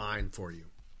come to mind for you?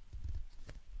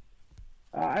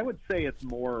 I would say it's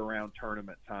more around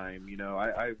tournament time. You know,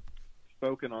 I've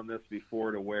spoken on this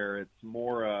before, to where it's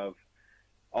more of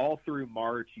all through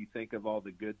March, you think of all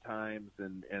the good times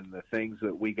and the things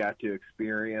that we got to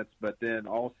experience. But then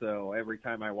also every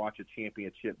time I watch a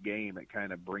championship game, it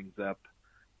kind of brings up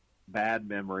bad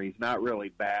memories. Not really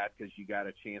bad because you got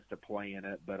a chance to play in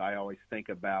it, but I always think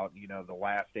about, you know, the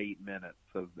last 8 minutes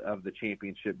of the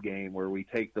championship game, where we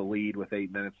take the lead with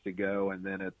 8 minutes to go, and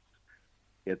then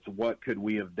it's what could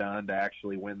we have done to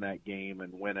actually win that game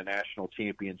and win a national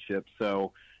championship.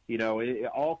 So, you know,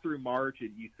 all through March,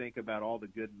 you think about all the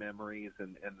good memories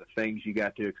and the things you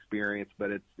got to experience,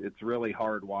 but it's really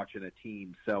hard watching a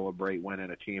team celebrate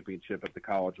winning a championship at the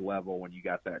college level when you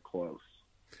got that close.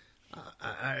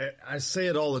 I say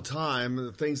it all the time,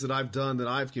 the things that I've done, that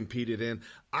I've competed in,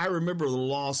 I remember the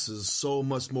losses so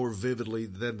much more vividly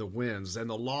than the wins, and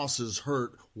the losses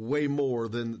hurt way more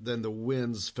than the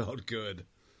wins felt good.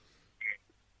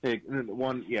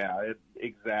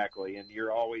 Exactly, and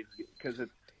you're always, because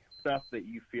it's stuff that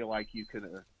you feel like you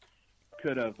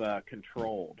could have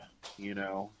controlled, you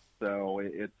know. So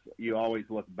it's, you always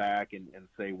look back and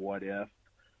say, what if?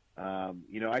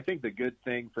 You know, I think the good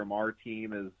thing from our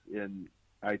team is,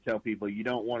 I tell people, you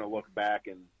don't want to look back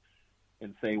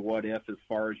and say what if as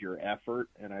far as your effort,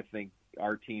 and I think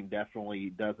our team definitely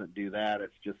doesn't do that.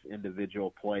 It's just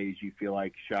individual plays you feel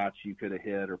like, shots you could have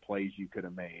hit or plays you could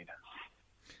have made.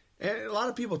 And a lot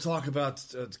of people talk about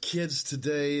kids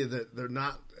today that they're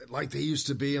not like they used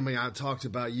to be. I mean, I talked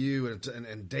about you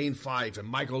and Dane Fife and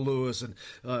Michael Lewis and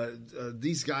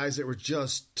these guys that were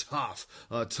just tough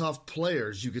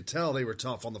players. You could tell they were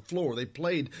tough on the floor. They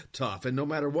played tough, and no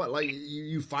matter what, like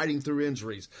you fighting through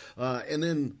injuries. And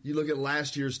then you look at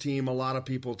last year's team. A lot of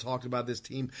people talked about this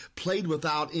team played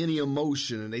without any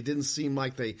emotion, and they didn't seem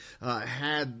like they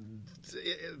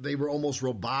they were almost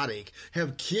robotic.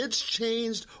 Have kids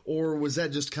changed, or was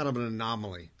that just kind of an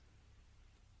anomaly?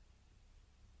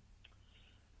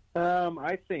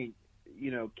 I think,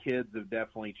 you know, kids have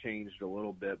definitely changed a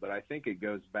little bit, but I think it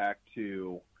goes back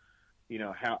to, you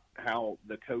know, how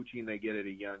the coaching they get at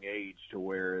a young age, to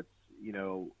where it's, you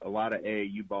know, a lot of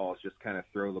AAU balls just kind of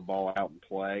throw the ball out and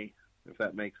play, if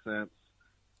that makes sense.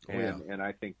 And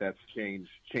I think that's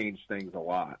changed things a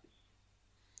lot.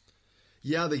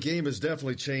 Yeah, the game has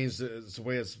definitely changed the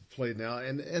way it's played now.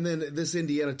 And then this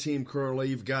Indiana team currently,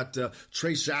 you've got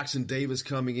Trayce Jackson Davis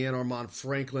coming in, Armand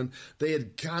Franklin. They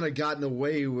had kind of gotten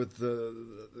away with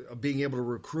being able to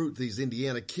recruit these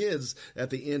Indiana kids at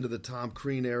the end of the Tom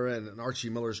Crean era, and Archie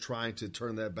Miller's trying to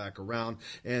turn that back around.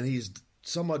 And he's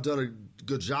somewhat done a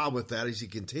good job with that as he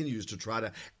continues to try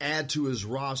to add to his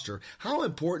roster. How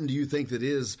important do you think that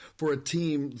is for a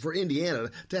team, for Indiana,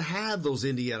 to have those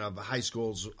Indiana high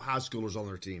schoolers on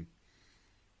their team?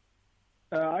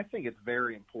 I think it's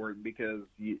very important, because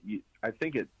I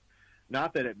think it,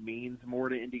 not that it means more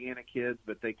to Indiana kids,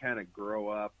 but they kind of grow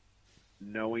up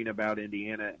knowing about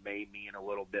Indiana. It may mean a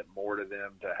little bit more to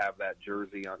them to have that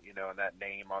jersey on, you know, and that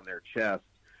name on their chest.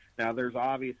 Now, there's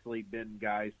obviously been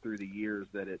guys through the years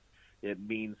that it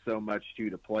means so much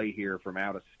to play here from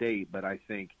out of state, but I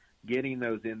think getting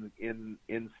those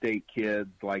in-state kids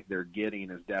like they're getting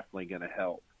is definitely going to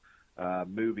help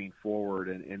moving forward,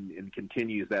 and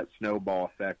continues that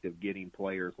snowball effect of getting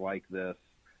players like this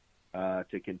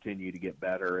to continue to get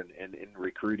better and in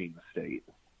recruiting the state.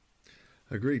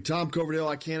 Agreed. Tom Coverdale,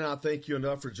 I cannot thank you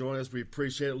enough for joining us. We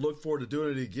appreciate it. Look forward to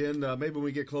doing it again, maybe when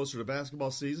we get closer to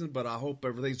basketball season, but I hope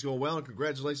everything's going well, and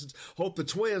congratulations. Hope the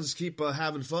Twins keep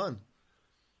having fun.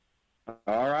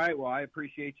 All right. Well, I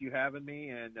appreciate you having me,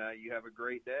 and you have a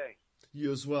great day.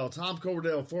 You as well. Tom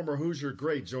Coverdale, former Hoosier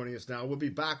great, joining us now. We'll be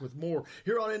back with more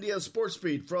here on Indiana Sports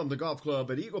Beat from the Golf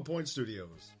Club at Eagle Point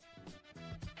Studios.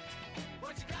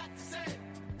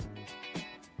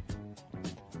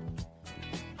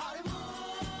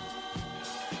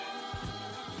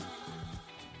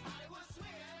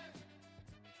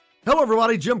 Hello,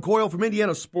 everybody. Jim Coyle from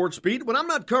Indiana Sports Beat. When I'm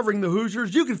not covering the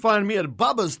Hoosiers, you can find me at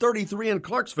Bubba's 33 in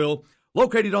Clarksville,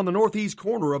 located on the northeast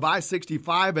corner of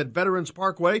I-65 at Veterans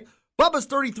Parkway. Bubba's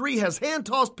 33 has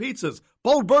hand-tossed pizzas,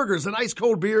 bold burgers, and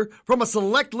ice-cold beer from a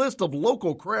select list of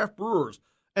local craft brewers.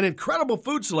 An incredible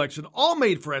food selection, all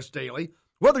made fresh daily.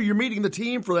 Whether you're meeting the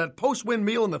team for that post-win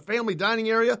meal in the family dining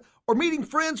area or meeting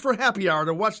friends for happy hour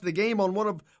to watch the game on one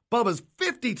of Bubba's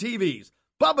 50 TVs,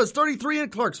 Bubba's 33 in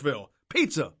Clarksville.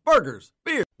 Pizza, burgers,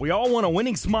 beer. We all want a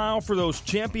winning smile for those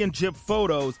championship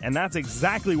photos, and that's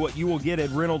exactly what you will get at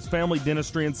Reynolds Family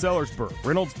Dentistry in Sellersburg.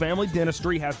 Reynolds Family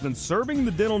Dentistry has been serving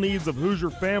the dental needs of Hoosier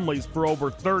families for over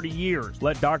 30 years.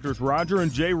 Let Doctors Roger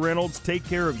and Jay Reynolds take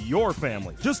care of your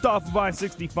family. Just off of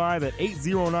I-65 at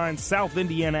 809 South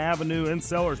Indiana Avenue in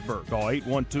Sellersburg. Call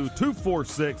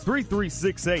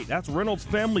 812-246-3368. That's Reynolds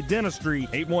Family Dentistry,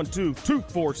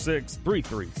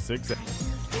 812-246-3368.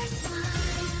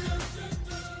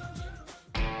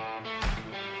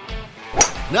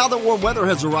 Now that warm weather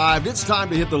has arrived, it's time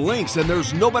to hit the links, and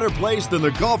there's no better place than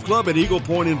the golf club at Eagle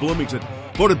Point in Bloomington.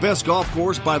 Voted best golf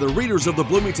course by the readers of the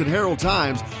Bloomington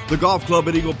Herald-Times, the golf club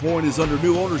at Eagle Point is under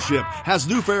new ownership, has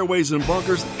new fairways and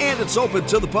bunkers, and it's open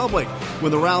to the public.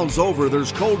 When the round's over,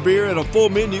 there's cold beer and a full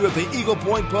menu at the Eagle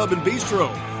Point Pub and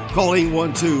Bistro. Call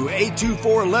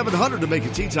 812-824-1100 to make a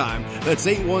tee time. That's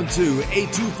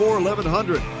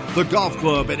 812-824-1100. The golf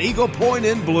club at Eagle Point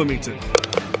in Bloomington.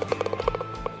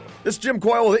 This is Jim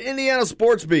Coyle with Indiana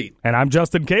Sports Beat. And I'm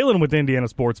Justin Kalen with Indiana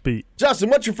Sports Beat. Justin,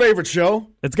 what's your favorite show?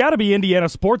 It's got to be Indiana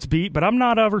Sports Beat, but I'm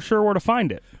not ever sure where to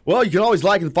find it. Well, you can always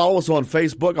like and follow us on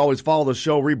Facebook. Always follow the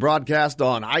show rebroadcast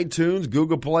on iTunes,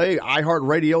 Google Play,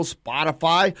 iHeartRadio,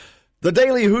 Spotify.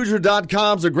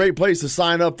 TheDailyHoosier.com is a great place to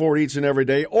sign up for it each and every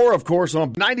day. Or, of course,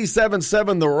 on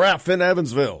 97.7 The Ref in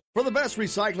Evansville. For the best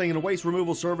recycling and waste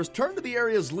removal service, turn to the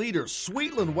area's leader,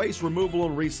 Sweetland Waste Removal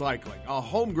and Recycling, a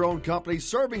homegrown company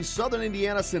serving southern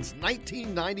Indiana since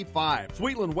 1995.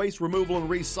 Sweetland Waste Removal and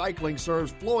Recycling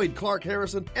serves Floyd, Clark,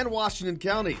 Harrison, and Washington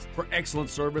counties. For excellent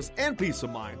service and peace of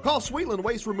mind, call Sweetland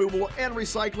Waste Removal and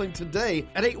Recycling today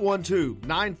at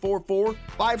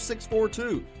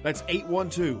 812-944-5642. That's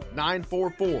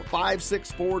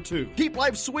 812-944-5642. Keep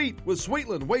life sweet with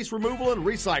Sweetland Waste Removal and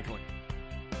Recycling.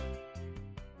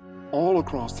 All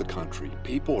across the country,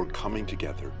 people are coming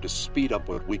together to speed up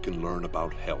what we can learn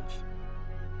about health.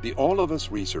 The All of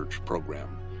Us Research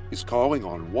Program is calling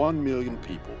on 1 million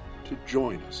people to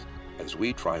join us as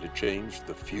we try to change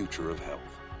the future of health.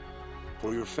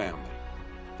 For your family,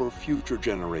 for future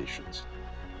generations,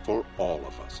 for all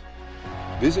of us.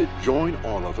 Visit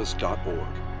joinallofus.org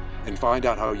and find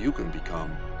out how you can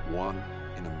become 1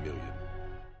 in a million.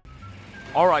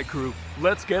 All right, crew,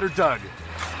 let's get her dug.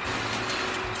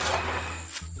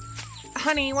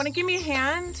 Honey, want to give me a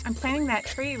hand? I'm planting that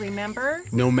tree, remember?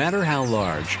 No matter how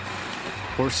large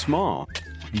or small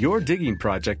your digging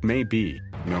project may be,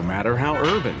 no matter how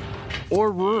urban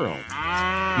or rural,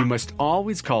 you must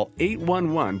always call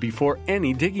 811 before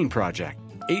any digging project.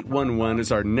 811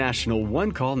 is our national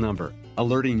one-call number,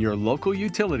 alerting your local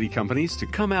utility companies to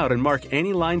come out and mark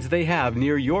any lines they have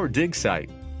near your dig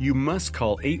site. You must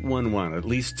call 811 at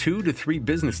least 2 to 3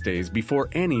 business days before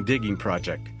any digging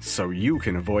project, so you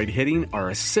can avoid hitting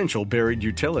our essential buried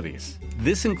utilities.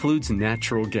 This includes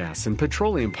natural gas and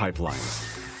petroleum pipelines,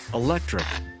 electric,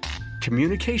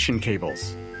 communication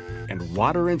cables, and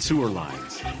water and sewer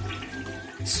lines.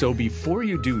 So before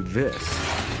you do this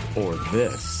or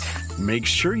this, make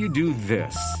sure you do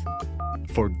this.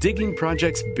 For digging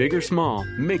projects big or small,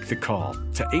 make the call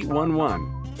to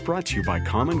 811. Brought to you by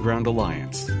Common Ground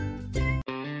Alliance.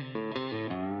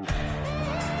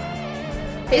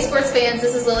 Hey sports fans,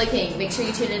 this is Lily King. Make sure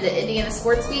you tune in to Indiana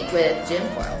Sports Beat with Jim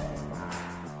Coyle.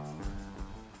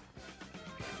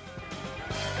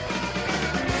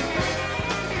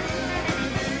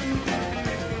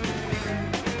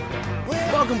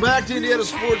 Welcome back to Indiana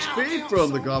Sports Beat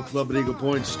from the Golf Club at Eagle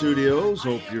Point Studios.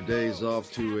 Hope your day's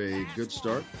off to a good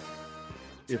start.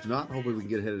 If not, hopefully we can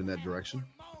get headed in that direction.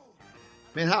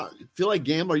 Man, how feel like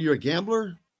gambler? You're a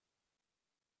gambler?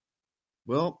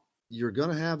 Well, you're going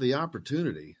to have the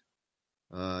opportunity.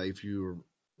 If you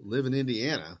live in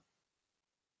Indiana,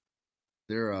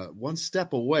 they're one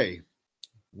step away,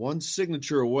 one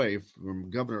signature away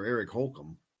from Governor Eric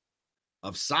Holcomb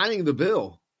of signing the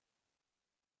bill.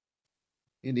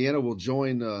 Indiana will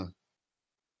join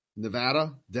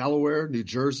Nevada, Delaware, New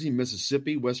Jersey,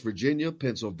 Mississippi, West Virginia,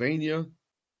 Pennsylvania,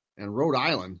 and Rhode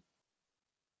Island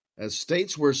as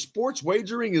states where sports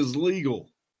wagering is legal.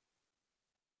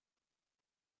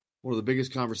 One of the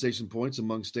biggest conversation points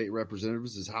among state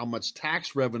representatives is how much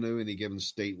tax revenue any given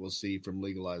state will see from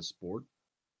legalized sport.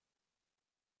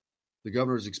 The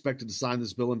governor is expected to sign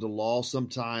this bill into law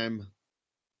sometime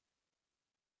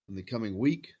in the coming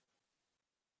week.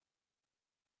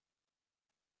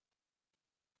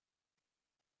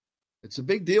 It's a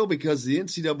big deal because the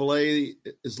NCAA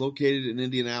is located in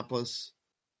Indianapolis.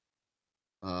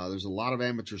 There's a lot of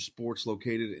amateur sports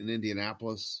located in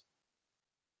Indianapolis.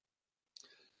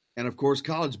 And, of course,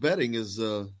 college betting is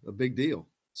a big deal.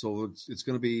 So it's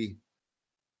going to be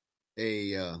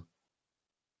a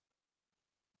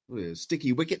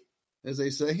sticky wicket, as they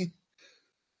say.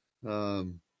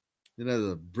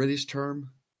 The British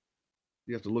term.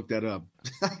 You have to look that up.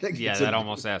 That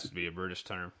almost has to be a British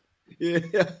term. Yeah.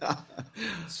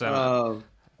 So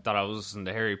I thought I was listening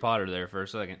to Harry Potter there for a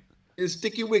second. It's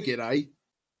sticky wicket,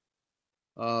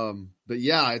 but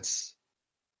yeah, it's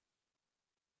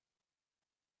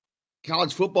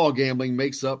college football gambling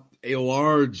makes up a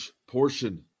large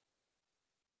portion.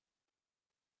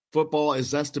 Football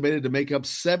is estimated to make up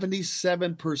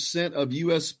 77% of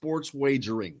U.S. sports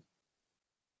wagering.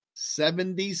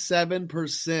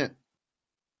 77%.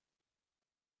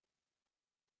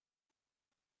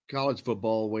 College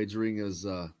football wagering is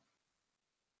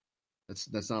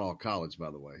that's not all college, by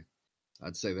the way.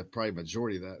 I'd say that probably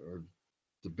majority of that, or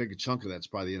the big chunk of that's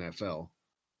probably the NFL.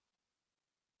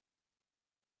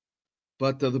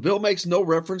 But the bill makes no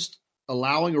reference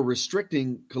allowing or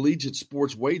restricting collegiate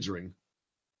sports wagering,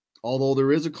 although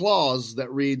there is a clause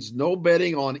that reads no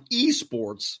betting on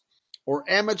esports or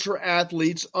amateur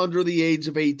athletes under the age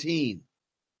of 18.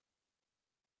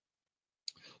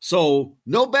 So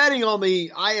no betting on the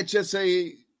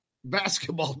IHSA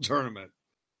basketball tournament.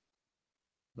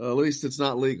 At least it's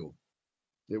not legal.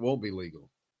 It won't be legal.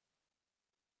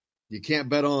 You can't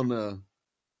bet on the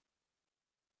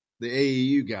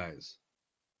AAU guys.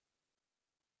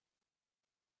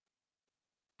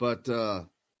 But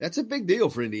that's a big deal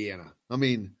for Indiana. I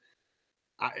mean,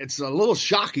 it's a little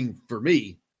shocking for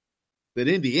me that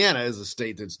Indiana is a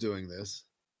state that's doing this.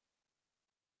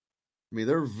 I mean,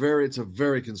 it's a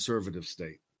very conservative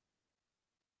state.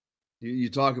 You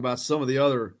talk about some of the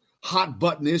other hot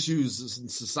button issues in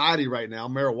society right now.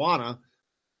 Marijuana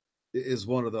is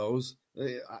one of those.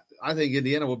 I think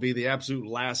Indiana will be the absolute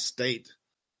last state.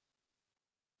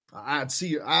 I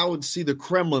would see the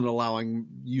Kremlin allowing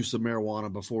use of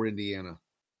marijuana before Indiana.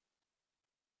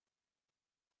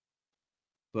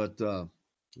 But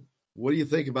what do you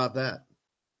think about that?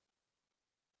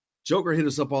 Joker hit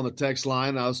us up on the text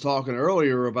line. I was talking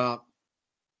earlier about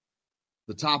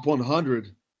the top 100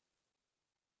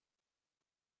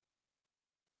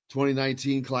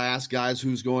 2019 class, guys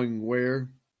who's going where.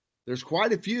 There's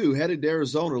quite a few headed to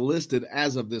Arizona listed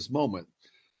as of this moment.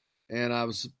 And I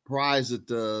was surprised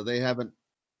that they haven't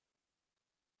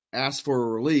asked for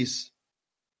a release.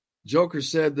 Joker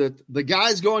said that the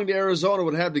guys going to Arizona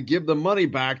would have to give the money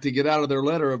back to get out of their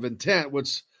letter of intent,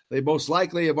 which they most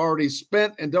likely have already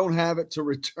spent and don't have it to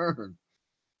return.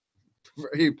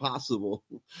 Very possible.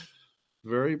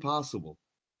 Very possible.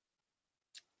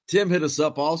 Tim hit us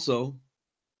up also.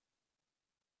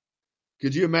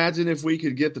 Could you imagine if we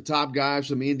could get the top guys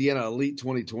from the Indiana Elite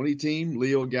 2020 team?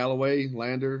 Leo, Galloway,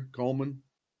 Lander, Coleman.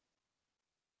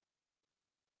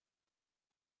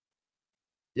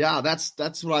 Yeah,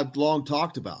 that's what I've long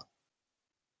talked about.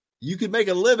 You could make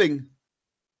a living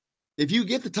if you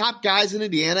get the top guys in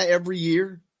Indiana every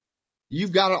year.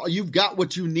 You've got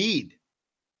what you need.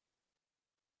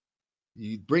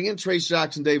 You bring in Trayce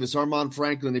Jackson Davis, Armand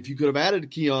Franklin. If you could have added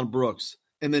Keon Brooks,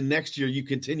 and then next year you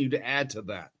continue to add to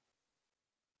that.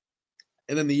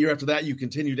 And then the year after that, you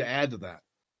continue to add to that.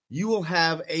 You will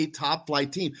have a top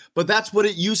flight team. But that's what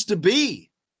it used to be.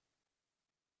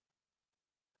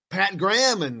 Pat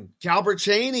Graham and Calbert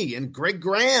Chaney and Greg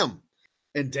Graham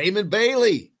and Damon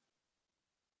Bailey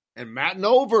and Matt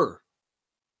Nover.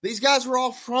 These guys were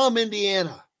all from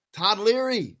Indiana. Todd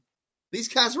Leary. These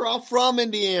guys were all from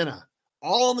Indiana.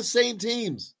 All on the same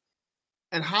teams.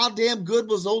 And how damn good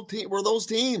were those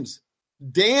teams?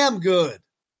 Damn good.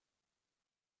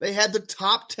 They had the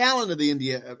top talent of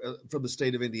from the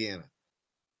state of Indiana.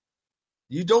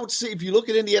 You don't see, if you look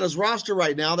at Indiana's roster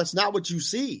right now, that's not what you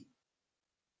see.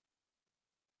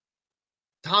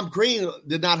 Tom Crean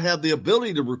did not have the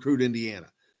ability to recruit Indiana.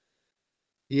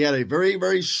 He had a very,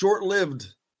 very short-lived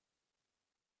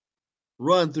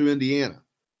run through Indiana.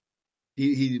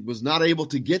 He was not able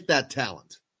to get that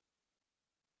talent.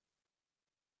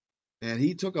 And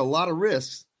he took a lot of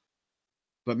risks.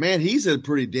 But, man, he's in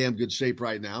pretty damn good shape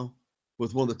right now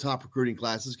with one of the top recruiting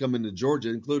classes coming to Georgia,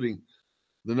 including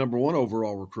the number 1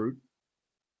 overall recruit.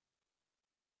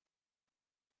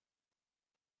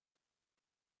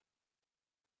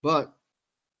 But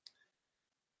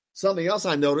something else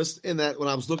I noticed in that when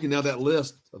I was looking at that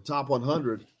list of top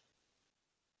 100,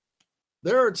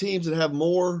 there are teams that have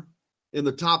more in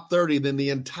the top 30 than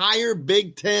the entire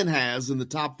Big Ten has in the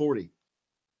top 40.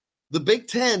 The Big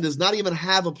Ten does not even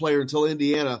have a player until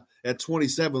Indiana at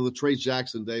 27 with Trayce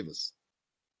Jackson Davis.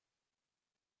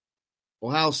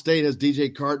 Ohio State has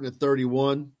DJ Carton at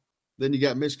 31. Then you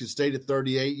got Michigan State at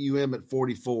 38, at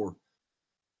 44.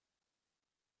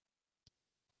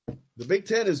 The Big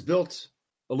Ten is built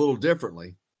a little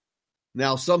differently.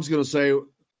 Now, some's going to say,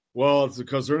 well, it's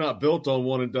because they're not built on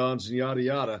one and dones and yada,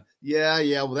 yada.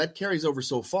 Yeah, well, that carries over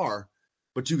so far.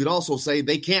 But you could also say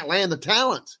they can't land the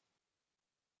talent.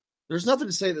 There's nothing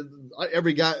to say that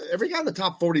every guy in the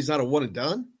top 40 is not a one and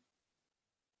done.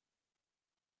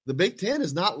 The Big Ten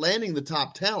is not landing the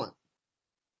top talent.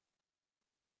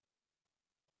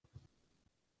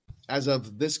 As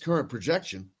of this current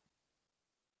projection,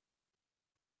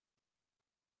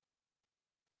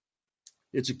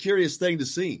 it's a curious thing to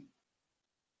see.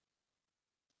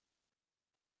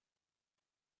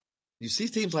 You see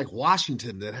teams like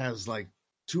Washington that has like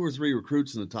 2 or 3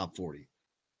 recruits in the top 40.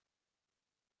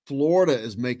 Florida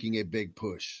is making a big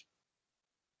push.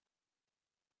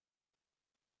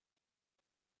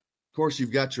 Of course,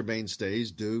 you've got your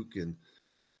mainstays, Duke and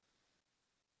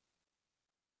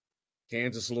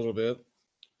Kansas a little bit.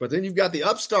 But then you've got the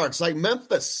upstarts like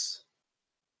Memphis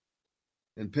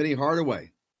and Penny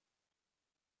Hardaway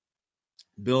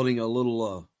building a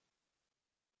little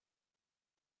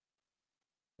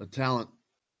a talent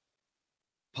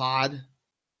pod.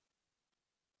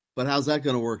 But how's that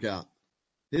going to work out?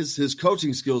 His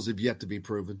coaching skills have yet to be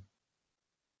proven.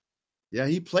 Yeah,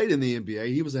 he played in the NBA.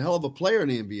 He was a hell of a player in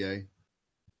the NBA.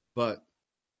 But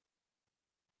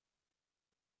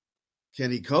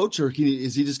can he coach, or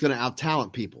is he just going to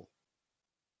out-talent people?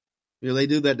 You know, they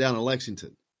do that down in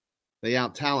Lexington. They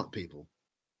out-talent people.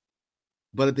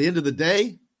 But at the end of the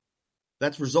day,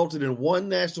 that's resulted in one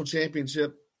national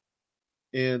championship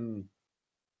in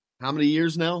how many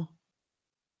years now?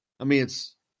 I mean,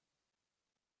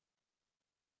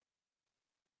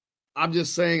 I'm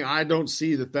just saying I don't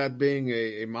see that being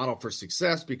a model for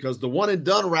success, because the one and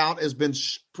done route has been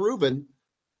proven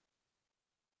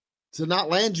to not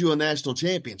land you a national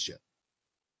championship.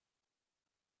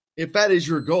 If that is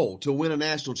your goal, to win a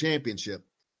national championship,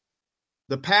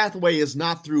 the pathway is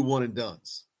not through one and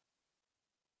dones.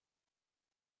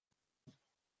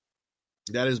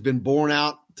 That has been borne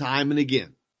out time and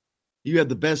again. You had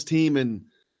the best team in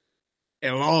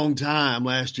a long time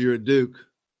last year at Duke.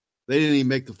 They didn't even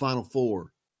make the Final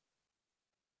Four.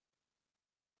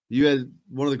 You had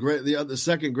one of the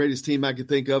second greatest team I could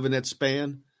think of in that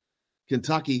span,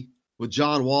 Kentucky, with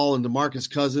John Wall and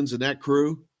DeMarcus Cousins and that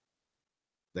crew.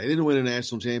 They didn't win a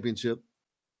national championship.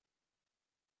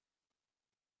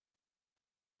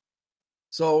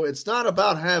 So it's not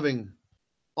about having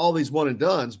all these one and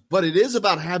dones, but it is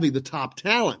about having the top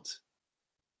talent.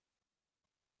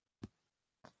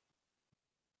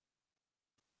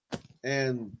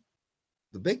 And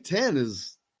the Big Ten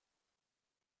is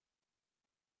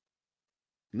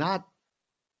not,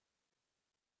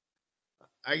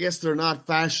 I guess they're not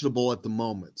fashionable at the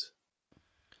moment.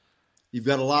 You've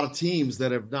got a lot of teams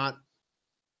that have not,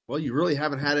 well, you really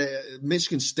haven't had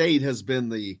Michigan State has been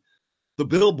the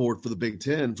billboard for the Big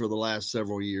Ten for the last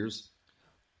several years.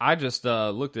 I just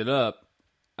looked it up.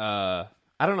 I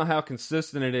don't know how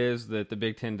consistent it is that the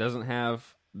Big Ten doesn't have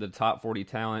the top 40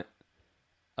 talent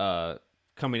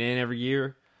coming in every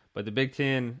year, but the Big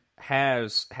Ten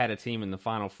has had a team in the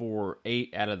Final Four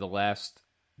 8 out of the last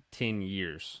 10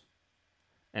 years,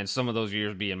 and some of those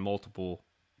years being multiple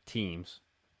teams.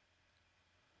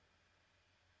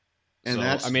 And so,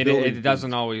 that's, I mean, it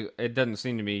doesn't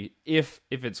seem to me, if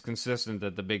it's consistent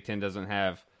that the Big Ten doesn't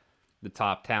have the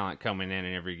top talent coming in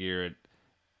every year, it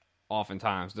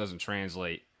oftentimes doesn't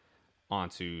translate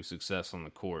onto success on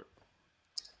the court.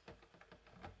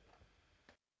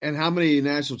 And how many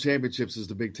national championships has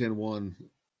the Big Ten won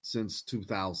since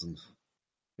 2000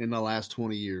 in the last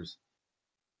 20 years?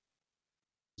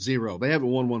 0. They haven't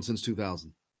won one since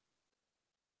 2000.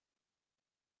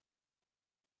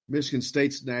 Michigan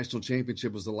State's national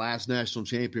championship was the last national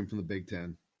champion from the Big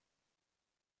Ten.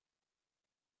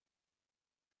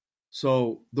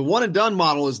 So the one and done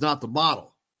model is not the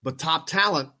model, but top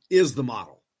talent is the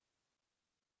model.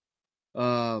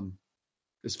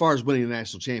 As far as winning a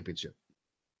national championship.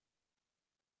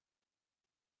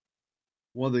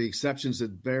 One of the exceptions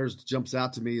that jumps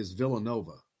out to me is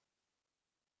Villanova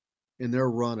in their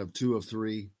run of 2 of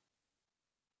 3.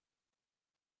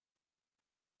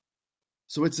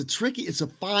 So it's a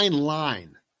fine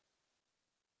line.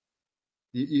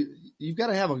 You've got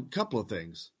to have a couple of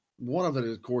things. One of it,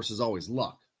 of course, is always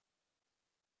luck.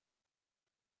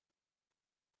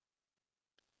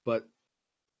 But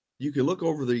you can look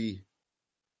over the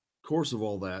course of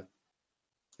all that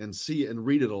and see and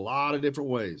read it a lot of different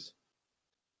ways.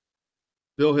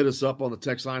 Bill hit us up on the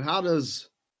text line. How does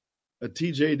a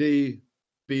TJD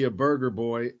be a burger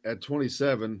boy at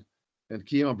 27 and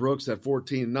Keon Brooks at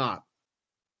 14 not.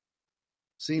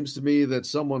 Seems to me that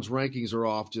someone's rankings are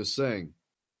off, just saying.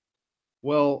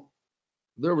 Well,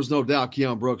 there was no doubt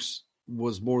Keon Brooks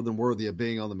was more than worthy of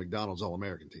being on the McDonald's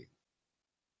All-American team.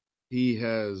 He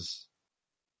has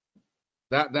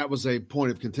that was a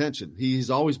point of contention. He's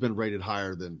always been rated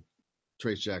higher than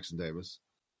Trayce Jackson Davis.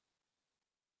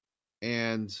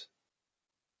 And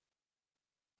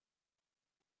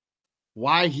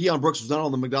why Keon Brooks was not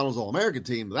on the McDonald's All-American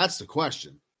team, that's the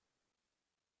question.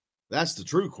 That's the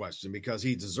true question, because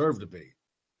he deserved to be.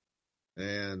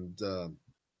 And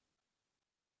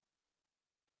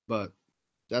but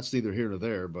that's neither here nor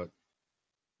there. But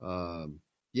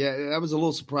yeah, that was a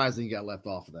little surprising he got left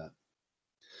off of that.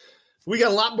 We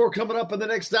got a lot more coming up in the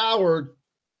next hour.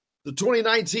 The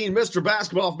 2019 Mr.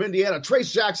 Basketball from Indiana,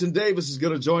 Trayce Jackson Davis, is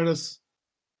going to join us.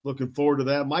 Looking forward to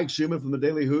that. Mike Schumann from the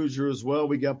Daily Hoosier as well.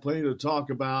 We got plenty to talk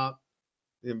about,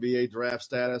 the NBA draft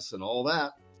status and all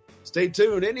that. Stay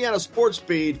tuned. Indiana Sports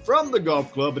Speed from the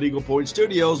Golf Club at Eagle Point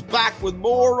Studios. Back with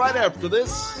more right after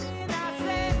this.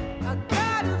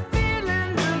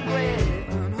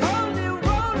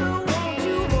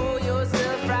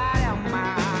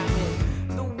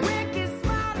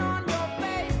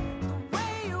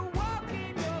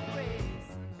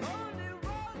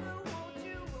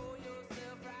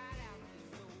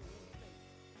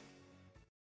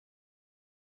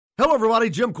 Hello, everybody.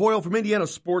 Jim Coyle from Indiana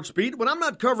Sports Beat. When I'm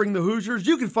not covering the Hoosiers,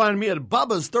 you can find me at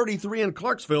Bubba's 33 in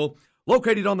Clarksville,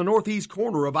 located on the northeast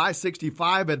corner of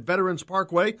I-65 at Veterans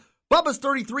Parkway. Bubba's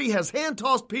 33 has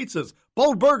hand-tossed pizzas,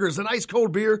 bold burgers, and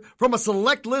ice-cold beer from a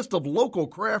select list of local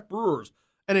craft brewers.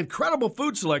 An incredible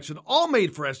food selection, all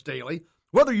made fresh daily.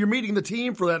 Whether you're meeting the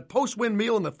team for that post-win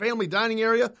meal in the family dining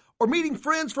area or meeting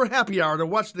friends for happy hour to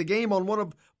watch the game on one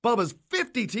of Bubba's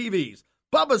 50 TVs.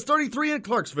 Bubba's 33 in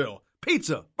Clarksville.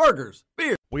 Pizza, burgers,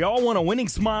 beer. We all want a winning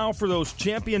smile for those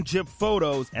championship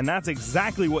photos, and that's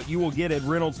exactly what you will get at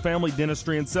Reynolds Family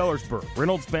Dentistry in Sellersburg.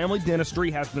 Reynolds Family Dentistry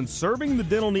has been serving the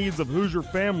dental needs of Hoosier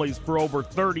families for over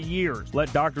 30 years.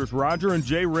 Let Doctors Roger and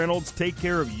Jay Reynolds take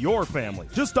care of your family.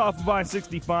 Just off of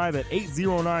I-65 at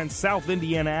 809 South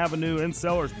Indiana Avenue in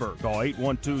Sellersburg. Call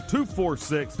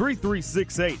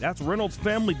 812-246-3368. That's Reynolds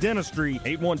Family Dentistry,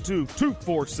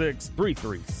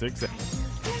 812-246-3368.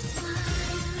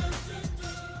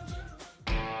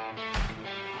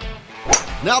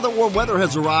 Now that warm weather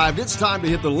has arrived, it's time to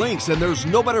hit the links, and there's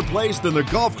no better place than the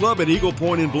Golf Club at Eagle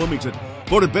Point in Bloomington.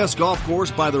 Voted best golf course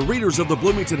by the readers of the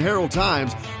Bloomington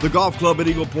Herald-Times, the Golf Club at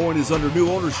Eagle Point is under new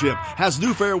ownership, has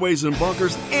new fairways and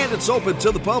bunkers, and it's open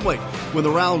to the public. When the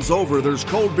round's over, there's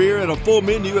cold beer and a full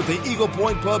menu at the Eagle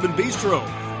Point Pub and Bistro.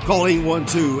 Call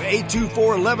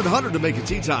 812-824-1100 to make a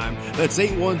tee time. That's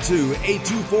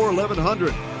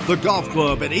 812-824-1100. The Golf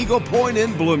Club at Eagle Point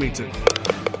in Bloomington.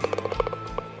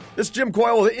 This is Jim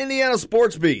Coyle with the Indiana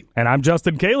Sports Beat. And I'm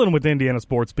Justin Kalen with Indiana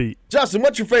Sports Beat. Justin,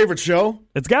 what's your favorite show?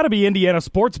 It's got to be Indiana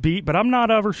Sports Beat, but I'm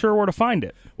not ever sure where to find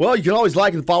it. Well, you can always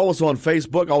like and follow us on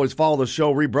Facebook. Always follow the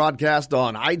show rebroadcast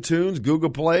on iTunes, Google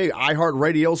Play,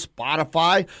 iHeartRadio,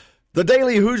 Spotify.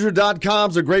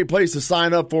 TheDailyHoosier.com is a great place to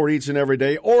sign up for each and every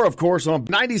day. Or, of course, on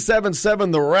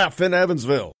 97.7 The Ref in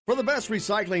Evansville. For the best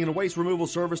recycling and waste removal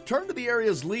service, turn to the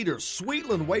area's leader,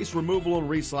 Sweetland Waste Removal and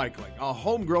Recycling, a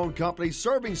homegrown company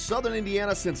serving southern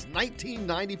Indiana since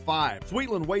 1995.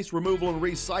 Sweetland Waste Removal and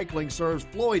Recycling serves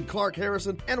Floyd, Clark,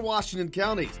 Harrison, and Washington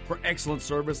counties. For excellent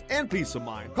service and peace of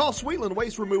mind, call Sweetland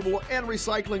Waste Removal and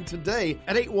Recycling today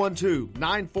at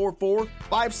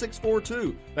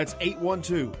 812-944-5642. That's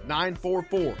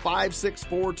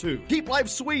 812-944-5642. Keep life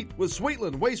sweet with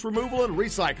Sweetland Waste Removal and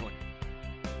Recycling.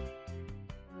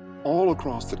 All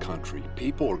across the country,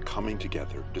 people are coming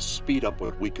together to speed up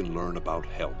what we can learn about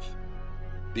health.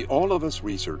 The All of Us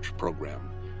Research Program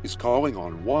is calling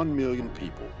on 1 million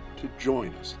people to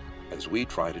join us as we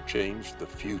try to change the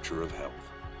future of health.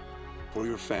 For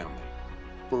your family,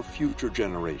 for future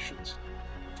generations,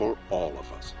 for all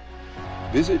of us.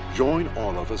 Visit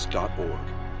joinallofus.org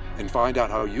and find out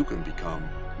how you can become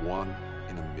 1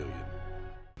 in a million.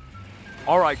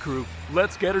 All right, crew,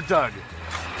 let's get her dug.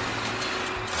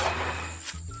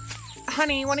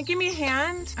 Honey, want to give me a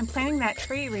hand? I'm planting that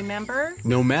tree, remember?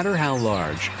 No matter how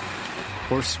large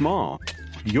or small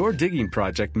your digging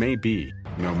project may be,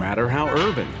 no matter how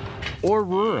urban or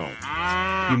rural,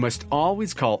 you must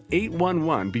always call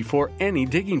 811 before any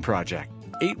digging project.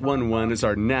 811 is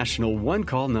our national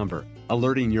one-call number,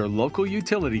 alerting your local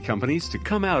utility companies to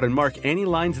come out and mark any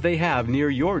lines they have near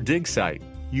your dig site.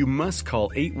 You must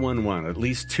call 811 at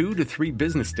least 2 to 3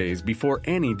 business days before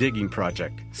any digging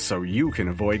project, so you can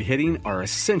avoid hitting our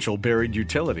essential buried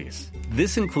utilities.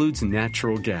 This includes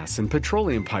natural gas and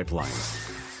petroleum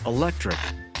pipelines, electric,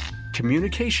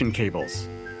 communication cables,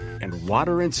 and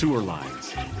water and sewer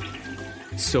lines.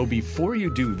 So before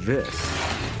you do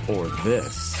this or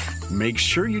this, make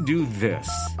sure you do this.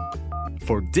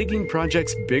 For digging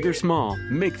projects big or small,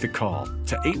 make the call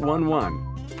to 811.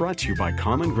 Brought to you by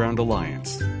Common Ground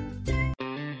Alliance.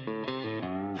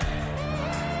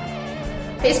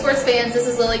 Hey sports fans, this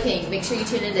is Lily King. Make sure you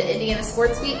tune into Indiana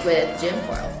Sports Beat with Jim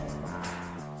Coyle.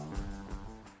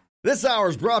 This hour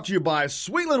is brought to you by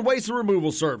Sweetland Waste and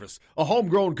Removal Service, a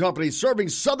homegrown company serving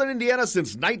Southern Indiana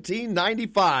since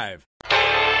 1995.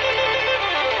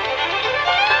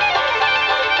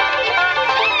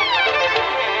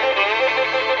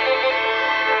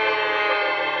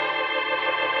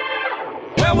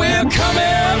 Well, we're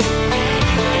coming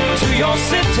to your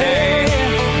city.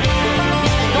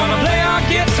 Gonna play our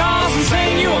guitars and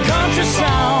sing you a country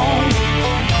song.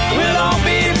 We'll all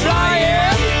be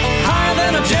flying higher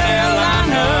than a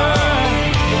jetliner.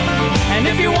 And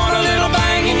if you want a little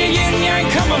bang in your yin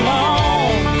yang, come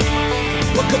along.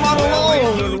 Well, come on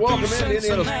along and welcome into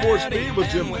Indiana Sports Beat with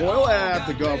Jim Coyle at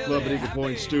the Golf Club at Eagle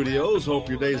Point Studios. Hope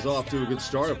your day's off to a good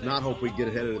start. If not, hope we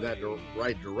get headed in that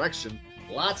right direction.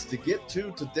 Lots to get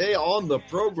to today on the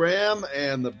program,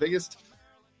 and the biggest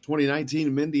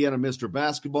 2019 Indiana Mr.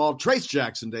 Basketball, Trayce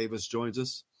Jackson Davis joins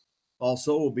us.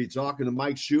 Also, we'll be talking to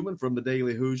Mike Schumann from the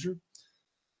Daily Hoosier.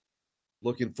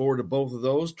 Looking forward to both of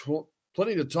those.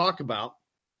 Plenty to talk about.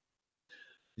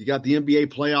 You got the NBA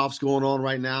playoffs going on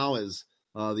right now as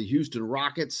the Houston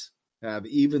Rockets have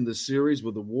evened the series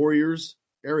with the Warriors.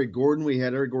 Eric Gordon, we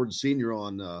had Eric Gordon Sr.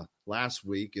 on last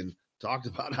week and talked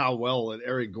about how well that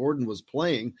Eric Gordon was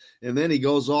playing. And then he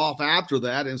goes off after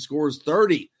that and scores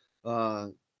 30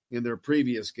 in their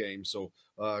previous game. So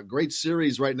great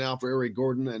series right now for Eric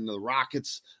Gordon and the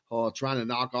Rockets trying to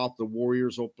knock off the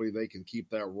Warriors. Hopefully they can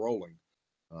keep that rolling.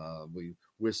 We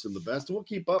wish them the best, and we'll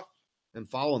keep up and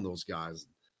following those guys,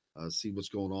 see what's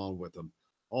going on with them.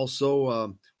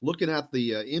 Also, looking at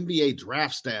the NBA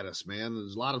draft status, man,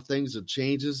 there's a lot of things that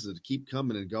changes that keep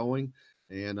coming and going.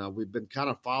 And we've been kind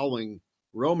of following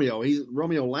Romeo. He's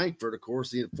Romeo Langford, of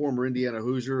course, the former Indiana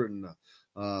Hoosier and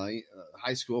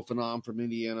high school phenom from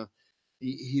Indiana.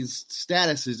 His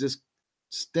status has just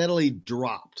steadily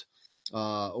dropped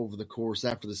over the course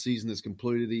after the season is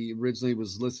completed. He originally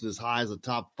was listed as high as a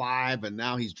top 5, and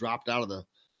now he's dropped out of the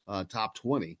top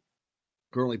 20.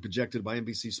 Currently projected by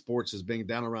NBC Sports as being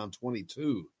down around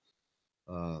 22,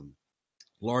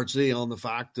 largely on the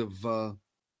fact of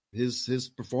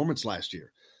his performance last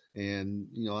year. And,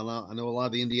 you know, I know a lot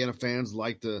of the Indiana fans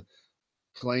like to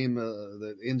claim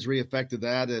that injury affected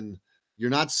that, and you're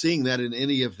not seeing that in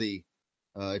any of the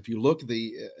if you look at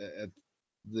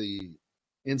the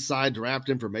inside draft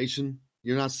information,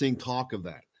 you're not seeing talk of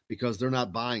that because they're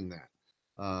not buying that.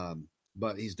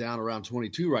 But he's down around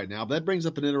 22 right now. But that brings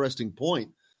up an interesting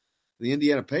point. The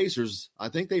Indiana Pacers, I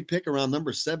think they pick around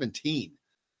number 17.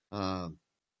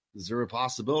 Is there a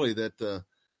possibility that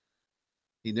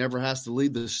he never has to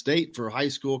leave the state for high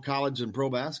school, college, and pro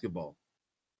basketball?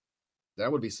 That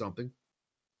would be something.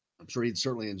 I'm sure he'd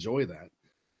certainly enjoy that.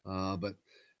 But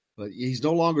he's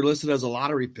no longer listed as a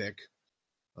lottery pick.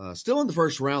 Still in the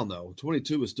first round, though.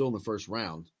 22 is still in the first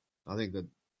round. I think that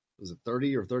was it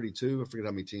 30 or 32? I forget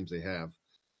how many teams they have.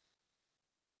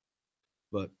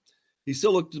 But he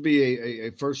still looked to be a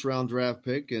first-round draft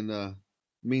pick, and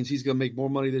means he's going to make more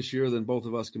money this year than both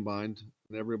of us combined,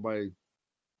 and everybody,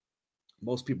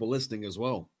 most people listening as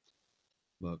well.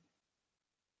 But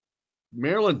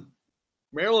Maryland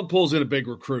pulls in a big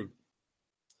recruit.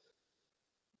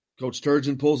 Coach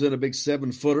Turgeon pulls in a big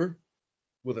 7-footer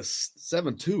with a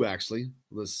 7'2", actually,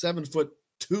 with a 7'11"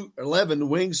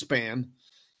 wingspan.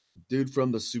 Dude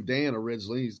from the Sudan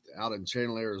originally. He's out in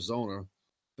Chandler, Arizona,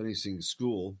 finishing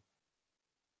school.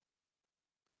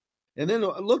 And then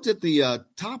I looked at the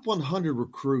top 100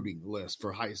 recruiting list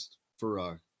for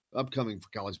upcoming for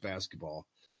college basketball.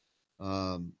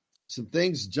 Some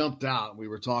things jumped out. We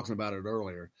were talking about it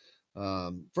earlier.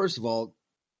 First of all,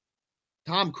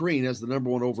 Tom Crean has the number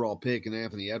 1 overall pick in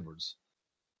Anthony Edwards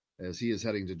as he is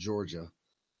heading to Georgia.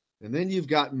 And then you've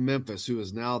got Memphis, who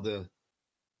is now the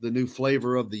new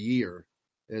flavor of the year,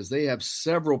 as they have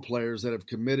several players that have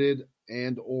committed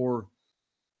and or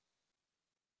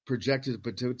projected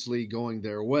potentially going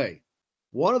their way.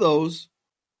 One of those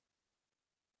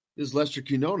is Lester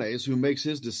Quinones, who makes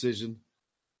his decision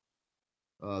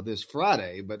this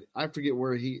Friday, but I forget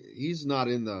where he's not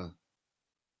in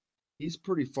he's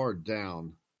pretty far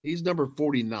down. He's number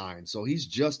 49, so he's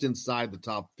just inside the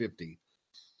top 50.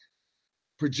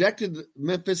 Projected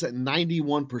Memphis at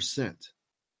 91%.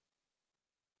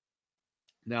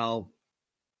 Now,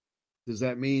 does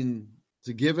that mean it's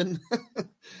a given?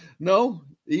 No,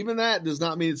 even that does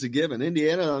not mean it's a given.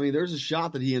 Indiana, I mean, there's a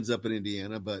shot that he ends up in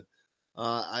Indiana, but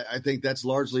I think that's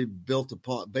largely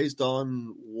based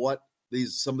on what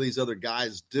some of these other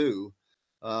guys do.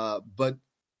 But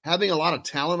having a lot of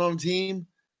talent on a team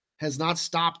has not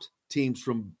stopped teams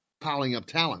from piling up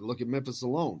talent. Look at Memphis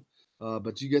alone.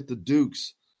 But you get the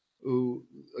Dukes, who,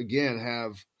 again,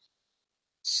 have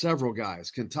several guys.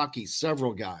 Kentucky,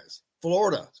 several guys.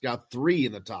 Florida's got 3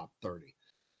 in the top 30.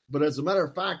 But as a matter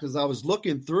of fact, as I was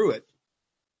looking through it,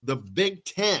 the Big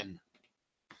Ten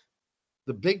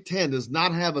does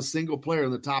not have a single player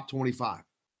in the top 25.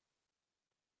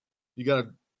 You got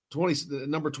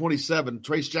number 27,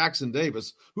 Trayce Jackson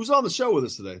Davis, who's on the show with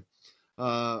us today.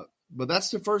 But that's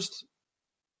the first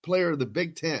player of the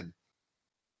Big Ten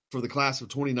for the class of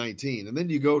 2019. And then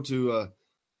you go to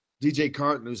DJ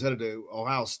Carton, who's headed to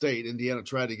Ohio State. Indiana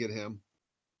tried to get him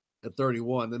at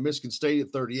 31. Then Michigan State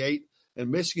at 38 and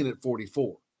Michigan at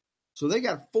 44. So they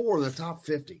got 4 in the top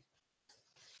 50.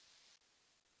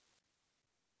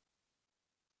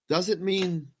 Doesn't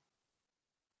mean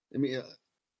 –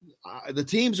 the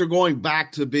teams are going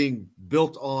back to being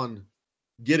built on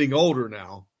getting older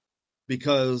now,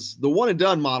 because the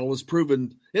one-and-done model is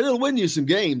proven – it'll win you some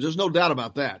games. There's no doubt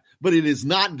about that. But it is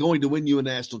not going to win you a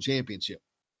national championship.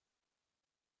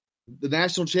 The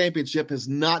national championship has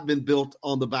not been built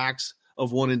on the backs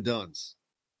of one-and-dones.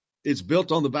 It's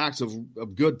built on the backs of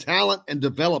good talent and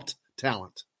developed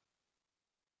talent.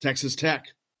 Texas Tech,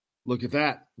 look at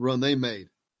that run they made.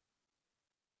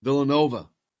 Villanova,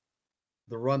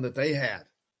 the run that they had.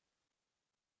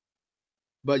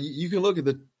 But you can look at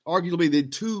arguably the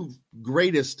 2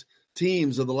 greatest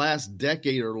teams of the last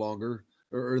decade or longer,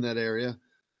 or in that area,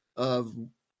 of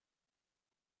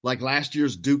like last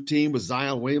year's Duke team with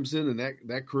Zion Williamson and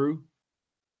that crew.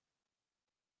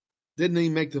 Didn't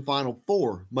even make the Final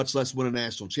Four, much less win a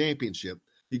national championship.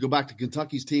 You go back to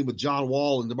Kentucky's team with John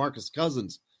Wall and DeMarcus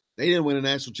Cousins. They didn't win a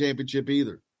national championship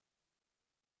either.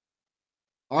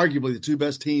 Arguably the 2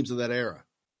 best teams of that era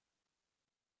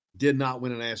did not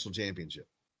win a national championship.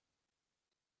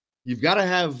 You've got to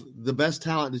have the best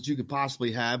talent that you could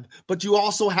possibly have, but you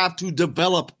also have to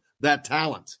develop that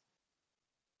talent.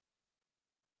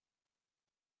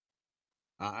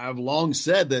 I've long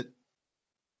said that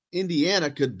Indiana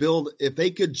could build, if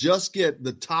they could just get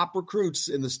the top recruits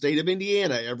in the state of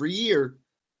Indiana every year,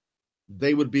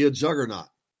 they would be a juggernaut.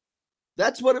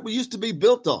 That's what it used to be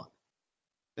built on.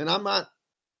 And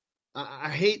I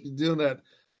hate doing that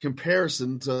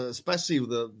comparison to, especially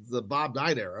the Bob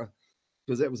Knight era,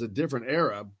 because that was a different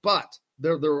era. But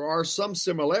there are some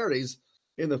similarities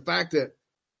in the fact that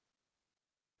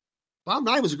Bob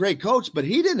Knight was a great coach, but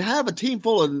he didn't have a team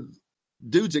full of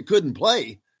dudes that couldn't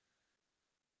play.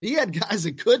 He had guys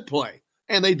that could play,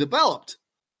 and they developed.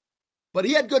 But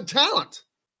he had good talent.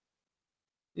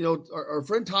 You know, our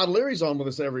friend Todd Leary's on with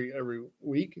us every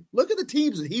week. Look at the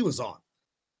teams that he was on.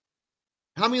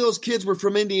 How many of those kids were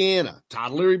from Indiana?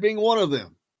 Todd Leary being one of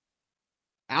them.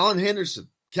 Alan Henderson,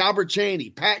 Calbert Chaney,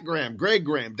 Pat Graham, Greg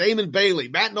Graham, Damon Bailey,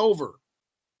 Matt Nover.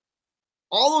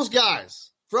 All those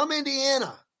guys from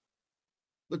Indiana.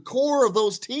 The core of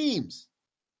those teams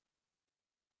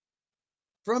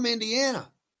from Indiana.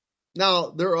 Now,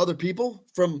 there are other people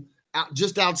from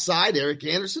just outside. Eric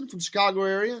Anderson from Chicago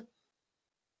area.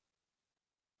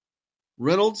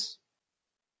 Reynolds.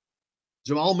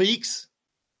 Jamal Meeks.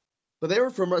 But they were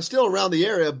from still around the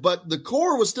area, but the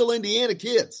core was still Indiana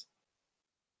kids.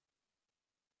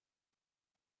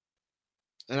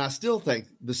 And I still think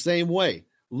the same way.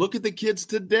 Look at the kids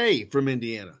today from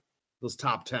Indiana, those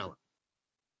top talent.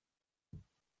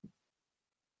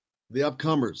 The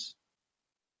upcomers.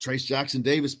 Trayce Jackson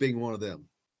Davis being one of them.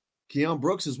 Keon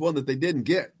Brooks is one that they didn't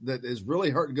get, that is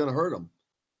really going to hurt them,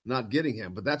 not getting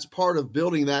him. But that's part of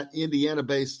building that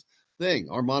Indiana-based thing.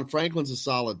 Armand Franklin's a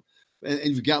solid, and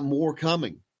you've got more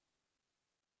coming.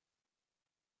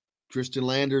 Christian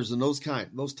Landers and those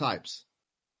types.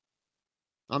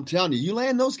 I'm telling you, you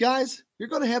land those guys, you're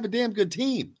going to have a damn good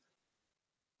team.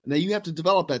 Now, you have to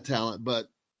develop that talent, but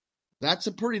that's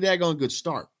a pretty daggone good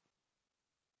start.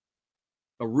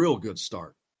 A real good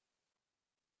start.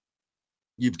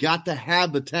 You've got to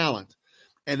have the talent.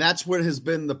 And that's what has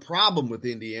been the problem with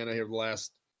Indiana here the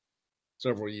last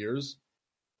several years.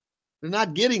 They're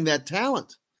not getting that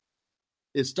talent.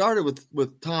 It started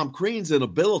with Tom Crean's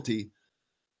inability,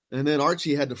 and then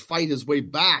Archie had to fight his way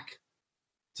back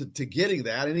to getting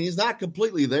that, and he's not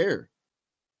completely there.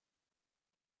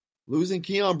 Losing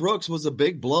Keon Brooks was a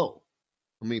big blow.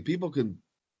 I mean, people can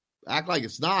act like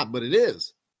it's not, but it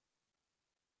is.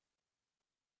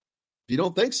 If you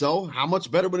don't think so, how much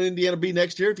better would Indiana be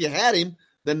next year if you had him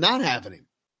than not having him?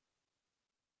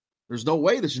 There's no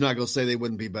way that you're not going to say they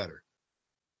wouldn't be better,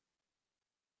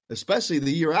 especially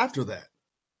the year after that.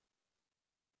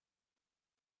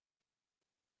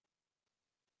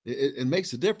 It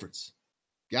makes a difference.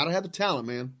 Got to have the talent,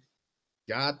 man.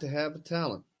 Got to have the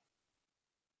talent.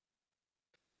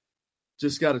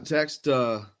 Just got a text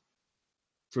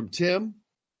from Tim.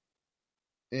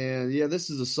 And, yeah,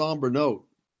 this is a somber note.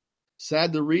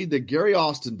 Sad to read that Gary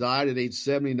Austin died at age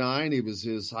 79. He was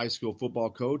his high school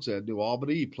football coach at New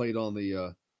Albany. He played on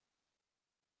the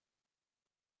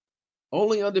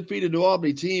only undefeated New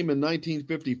Albany team in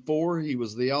 1954. He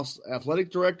was the athletic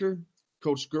director,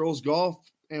 coached girls golf,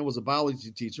 and was a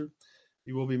biology teacher.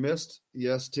 He will be missed.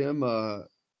 Yes, Tim, I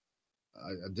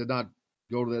did not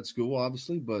go to that school,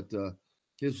 obviously, but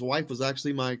his wife was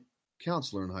actually my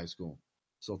counselor in high school.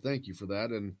 So thank you for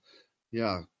that. And,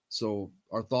 yeah, so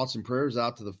our thoughts and prayers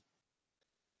out to the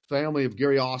family of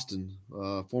Gary Austin,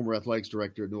 former athletics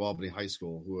director at New Albany High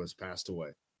School, who has passed away.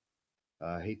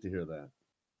 I hate to hear that.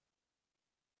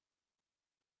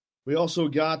 We also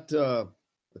got a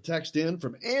text in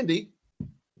from Andy.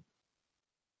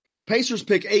 Pacers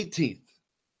pick 18th,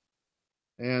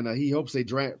 and he hopes they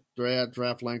draft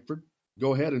Langford.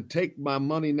 Go ahead and take my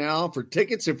money now for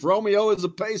tickets if Romeo is a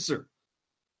Pacer.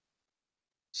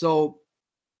 So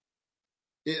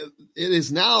it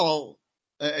is now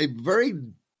a very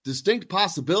distinct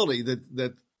possibility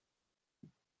that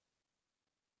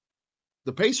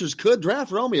the Pacers could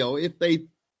draft Romeo if they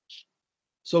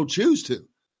so choose to,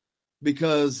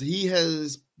 because he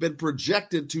has been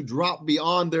projected to drop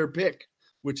beyond their pick,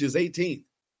 which is 18th.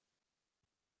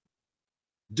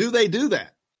 Do they do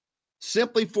that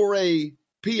simply for a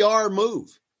PR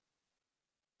move?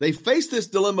 They faced this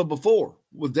dilemma before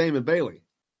with Damon Bailey.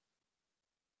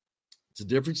 It's a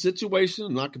different situation.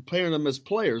 I'm not comparing them as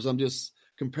players. I'm just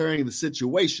comparing the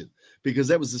situation because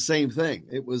that was the same thing.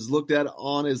 It was looked at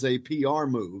on as a PR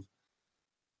move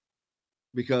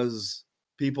because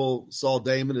people saw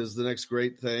Damon as the next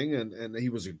great thing, and he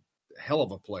was a hell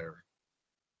of a player.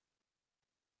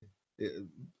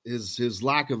 His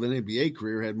lack of an NBA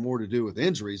career had more to do with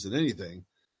injuries than anything.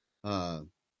 But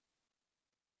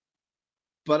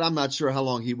I'm not sure how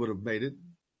long he would have made it.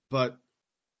 But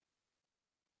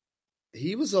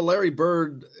he was a Larry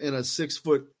Bird in a 6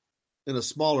 foot, he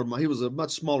was a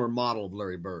much smaller model of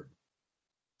Larry Bird.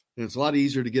 And it's a lot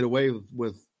easier to get away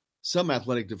with some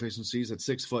athletic deficiencies at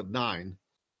 6'9".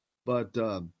 But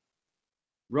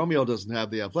Romeo doesn't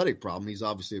have the athletic problem. He's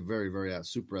obviously a very, very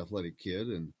super athletic kid,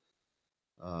 and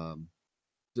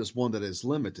just one that is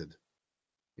limited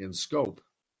in scope.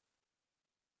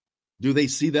 Do they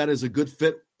see that as a good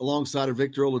fit alongside of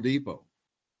Victor Oladipo?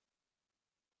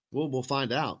 Well, we'll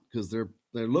find out, because they're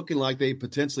looking like they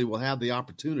potentially will have the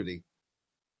opportunity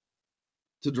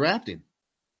to draft him.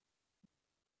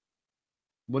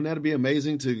 Wouldn't that be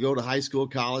amazing to go to high school,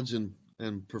 college, and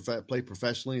play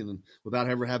professionally, and without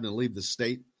ever having to leave the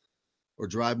state or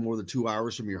drive more than 2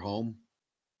 hours from your home?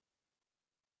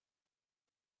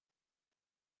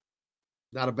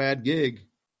 Not a bad gig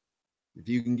if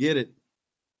you can get it.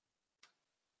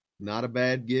 Not a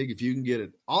bad gig if you can get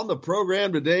it. On the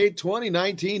program today,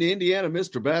 2019 Indiana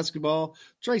Mr. Basketball,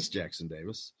 Trayce Jackson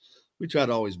Davis. We try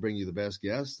to always bring you the best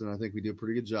guests, and I think we do a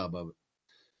pretty good job of it.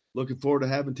 Looking forward to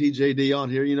having TJD on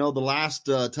here. You know, the last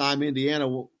time Indiana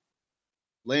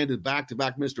landed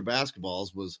back-to-back Mr.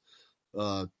 Basketballs was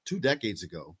 2 decades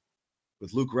ago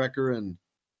with Luke Recker and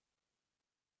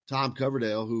Tom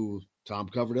Coverdale, Tom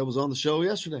Coverdale was on the show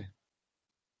yesterday.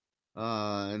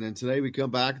 And then today we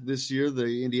come back this year.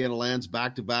 The Indiana lands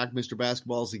back-to-back Mr.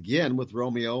 Basketballs again with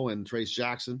Romeo and Trayce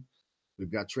Jackson.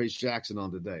 We've got Trayce Jackson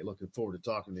on today. Looking forward to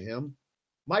talking to him.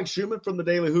 Mike Schumann from the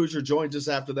Daily Hoosier joins us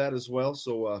after that as well.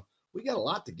 So we got a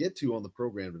lot to get to on the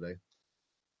program today.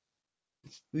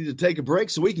 We need to take a break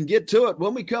so we can get to it.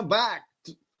 When we come back,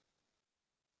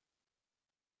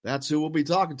 that's who we'll be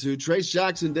talking to. Trayce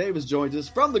Jackson Davis joins us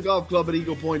from the Golf Club at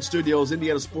Eagle Point Studios,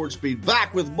 Indiana Sports Beat.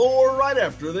 Back with more right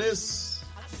after this.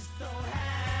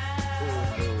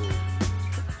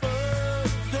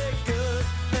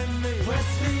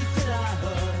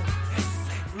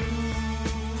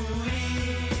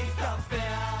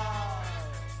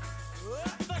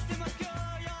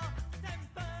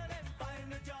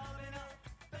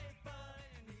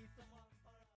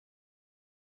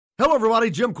 Hello, everybody.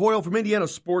 Jim Coyle from Indiana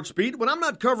Sports Beat. When I'm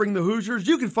not covering the Hoosiers,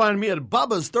 you can find me at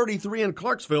Bubba's 33 in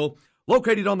Clarksville,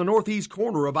 located on the northeast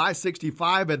corner of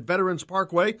I-65 at Veterans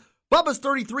Parkway. Bubba's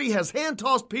 33 has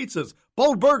hand-tossed pizzas,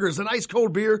 bold burgers, and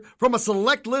ice-cold beer from a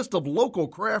select list of local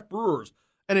craft brewers.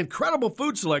 An incredible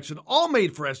food selection, all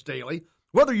made fresh daily.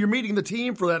 Whether you're meeting the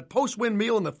team for that post-win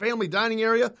meal in the family dining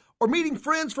area or meeting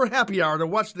friends for happy hour to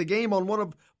watch the game on one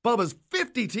of Bubba's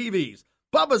 50 TVs.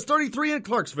 Bubba's 33 in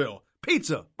Clarksville.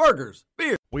 Pizza, burgers,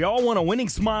 beer. We all want a winning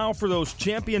smile for those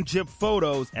championship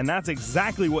photos, and that's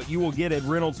exactly what you will get at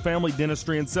Reynolds Family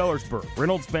Dentistry in Sellersburg.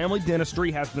 Reynolds Family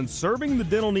Dentistry has been serving the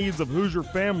dental needs of Hoosier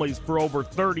families for over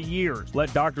 30 years.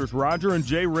 Let Doctors Roger and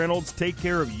Jay Reynolds take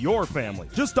care of your family.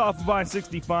 Just off of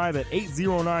I-65 at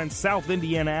 809 South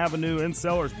Indiana Avenue in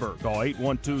Sellersburg. Call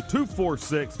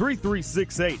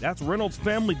 812-246-3368. That's Reynolds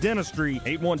Family Dentistry,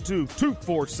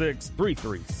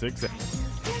 812-246-3368.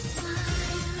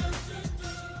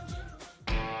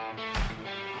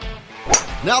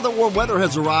 Now that warm weather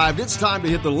has arrived, it's time to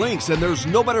hit the links, and there's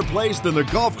no better place than the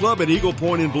golf club at Eagle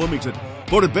Point in Bloomington.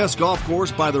 Voted best golf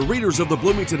course by the readers of the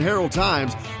Bloomington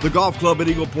Herald-Times, the golf club at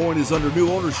Eagle Point is under new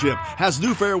ownership, has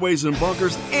new fairways and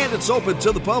bunkers, and it's open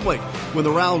to the public. When the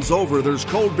round's over, there's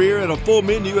cold beer and a full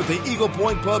menu at the Eagle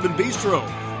Point Pub and Bistro.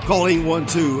 Call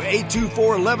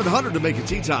 812-824-1100 to make a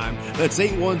tee time. That's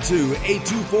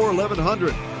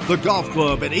 812-824-1100. The golf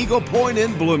club at Eagle Point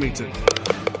in Bloomington.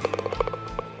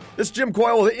 This is Jim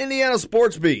Coyle with the Indiana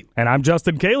Sports Beat. And I'm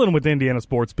Justin Kalen with Indiana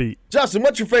Sports Beat. Justin,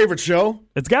 what's your favorite show?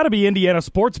 It's got to be Indiana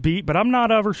Sports Beat, but I'm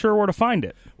not ever sure where to find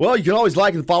it. Well, you can always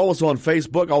like and follow us on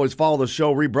Facebook. Always follow the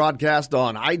show rebroadcast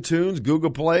on iTunes,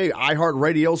 Google Play,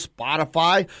 iHeartRadio,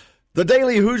 Spotify.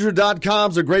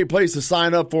 TheDailyHoosier.com is a great place to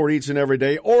sign up for each and every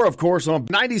day. Or, of course, on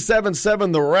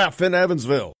 97.7 The Ref in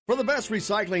Evansville. For the best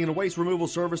recycling and waste removal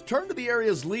service, turn to the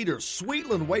area's leader,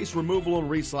 Sweetland Waste Removal and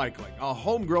Recycling, a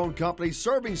homegrown company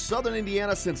serving southern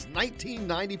Indiana since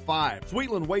 1995.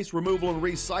 Sweetland Waste Removal and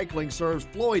Recycling serves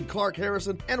Floyd, Clark,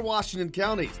 Harrison, and Washington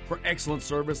counties. For excellent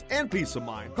service and peace of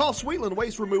mind, call Sweetland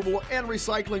Waste Removal and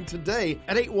Recycling today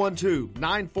at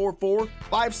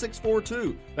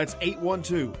 812-944-5642. That's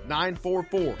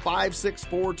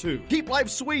 812-944-5642. Keep life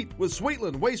sweet with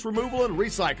Sweetland Waste Removal and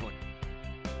Recycling.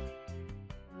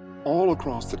 All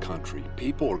across the country,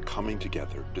 people are coming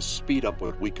together to speed up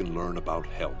what we can learn about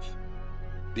health.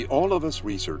 The All of Us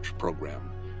Research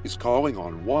Program is calling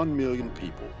on 1 million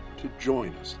people to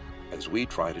join us as we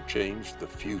try to change the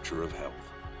future of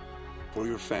health. For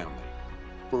your family,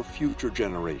 for future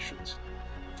generations,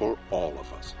 for all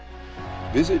of us.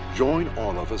 Visit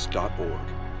joinallofus.org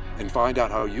and find out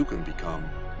how you can become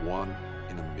 1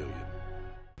 in a million.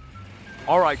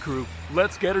 All right, crew,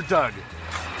 let's get her dug.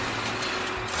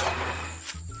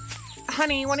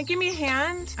 Honey, want to give me a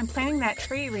hand? I'm planting that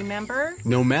tree, remember?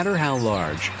 No matter how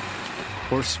large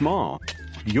or small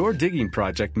your digging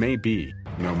project may be,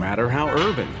 no matter how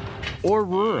urban or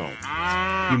rural,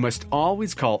 you must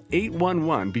always call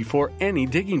 811 before any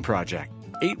digging project.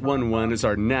 811 is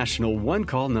our national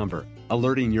one-call number,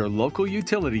 alerting your local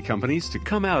utility companies to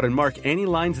come out and mark any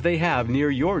lines they have near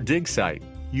your dig site.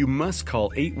 You must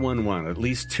call 811 at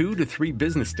least 2 to 3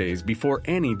 business days before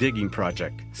any digging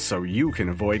project, so you can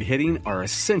avoid hitting our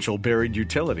essential buried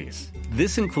utilities.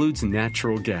 This includes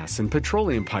natural gas and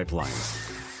petroleum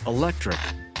pipelines, electric,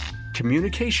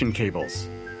 communication cables,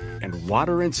 and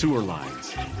water and sewer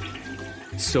lines.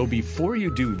 So before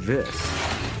you do this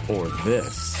or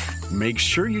this, make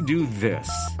sure you do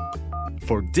this.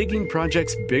 For digging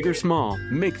projects big or small,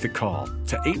 make the call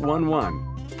to 811.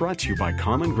 Brought to you by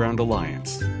Common Ground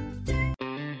Alliance.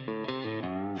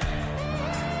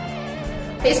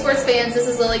 Hey sports fans, this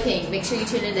is Lily King. Make sure you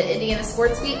tune into Indiana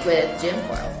Sports Beat with Jim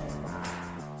Coyle.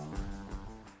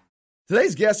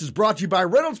 Today's guest is brought to you by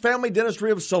Reynolds Family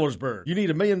Dentistry of Sellersburg. You need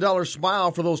 $1 million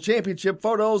smile for those championship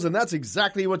photos, and that's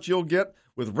exactly what you'll get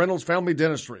with Reynolds Family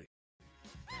Dentistry.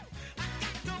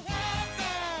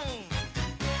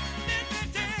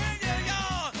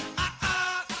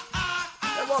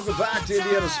 Welcome back to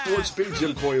Indiana Sports Beat.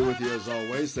 Jim Coyle with you as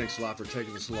always. Thanks a lot for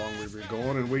taking us along where we're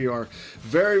going. And we are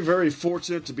very, very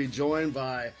fortunate to be joined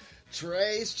by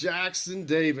Trayce Jackson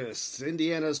Davis,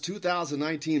 Indiana's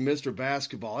 2019 Mr.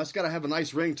 Basketball. That's got to have a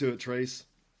nice ring to it, Trayce.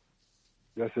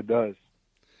 Yes, it does.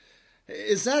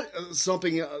 Is that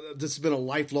something that's been a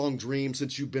lifelong dream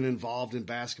since you've been involved in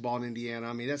basketball in Indiana?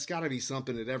 I mean, that's got to be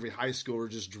something that every high schooler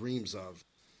just dreams of.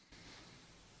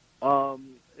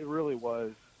 It really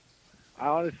was. I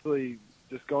honestly,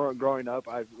 just growing up,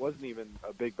 I wasn't even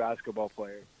a big basketball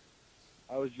player.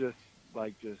 I was just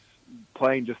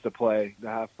playing just to play, to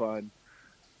have fun.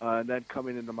 And then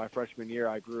coming into my freshman year,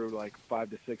 I grew like 5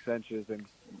 to 6 inches, and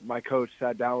my coach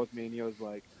sat down with me and he was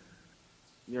like,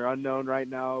 "You're unknown right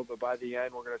now, but by the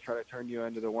end, we're going to try to turn you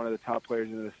into one of the top players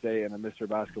in the state and a Mr.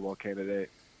 Basketball candidate."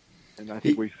 and I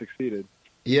think we succeeded.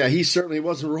 Yeah, he certainly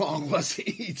wasn't wrong, was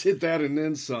he? He did that and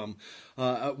then some.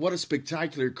 What a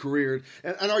spectacular career.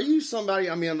 And are you somebody,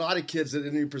 I mean, a lot of kids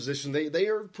in your position, they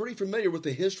are pretty familiar with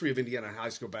the history of Indiana high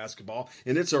school basketball,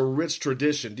 and it's a rich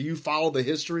tradition. Do you follow the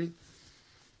history?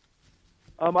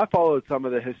 I followed some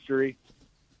of the history.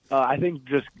 I think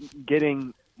just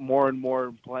getting more and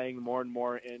more, playing more and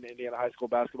more in Indiana high school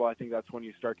basketball, I think that's when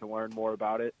you start to learn more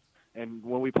about it. And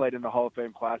when we played in the Hall of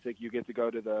Fame Classic, you get to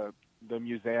go to the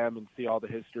museum and see all the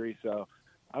history. So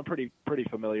I'm pretty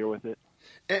familiar with it.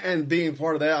 And being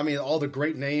part of that, I mean, all the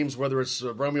great names, whether it's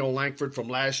Romeo Langford from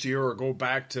last year or go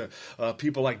back to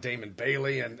people like Damon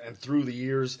Bailey and through the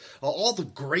years, all the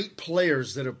great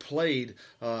players that have played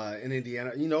in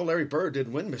Indiana. You know, Larry Bird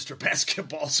didn't win Mr.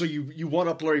 Basketball, so you won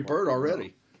up Larry Bird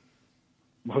already.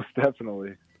 Most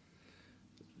definitely.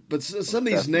 But some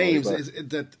of these names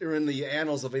that are in the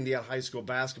annals of Indiana high school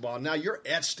basketball, now you're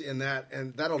etched in that,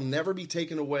 and that'll never be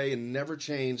taken away and never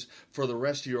change for the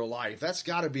rest of your life. That's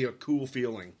got to be a cool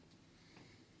feeling.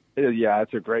 Yeah,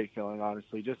 it's a great feeling,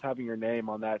 honestly. Just having your name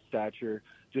on that stature,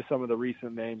 just some of the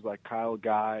recent names like Kyle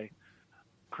Guy,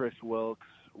 Chris Wilkes,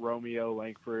 Romeo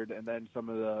Langford, and then some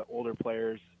of the older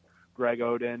players, Greg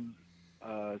Oden,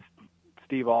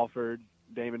 Steve Alford,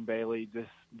 Damon Bailey,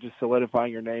 just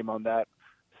solidifying your name on that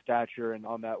stature and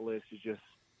on that list is just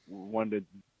one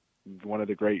of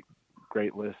the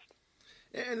great lists.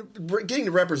 And getting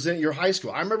to represent your high school.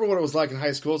 I remember what it was like in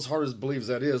high school. As hard as believe as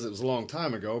that is, it was a long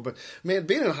time ago. But, man,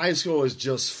 being in high school is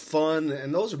just fun,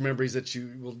 and those are memories that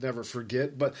you will never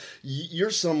forget. But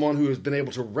you're someone who has been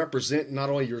able to represent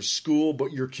not only your school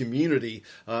but your community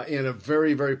in a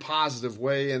very, very positive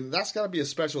way, and that's got to be a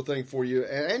special thing for you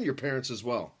and your parents as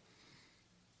well.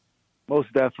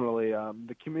 Most definitely.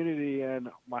 The community and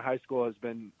my high school has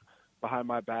been behind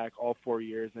my back all 4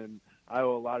 years, and I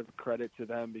owe a lot of credit to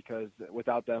them because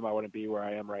without them, I wouldn't be where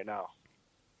I am right now.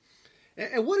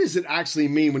 And what does it actually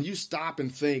mean when you stop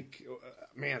and think,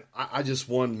 man, I just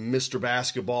won Mr.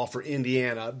 Basketball for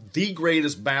Indiana, the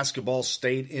greatest basketball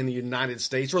state in the United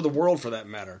States, or the world for that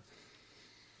matter?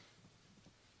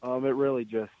 It really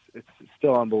it's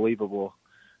still unbelievable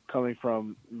coming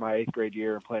from my 8th grade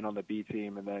year and playing on the B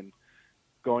team and then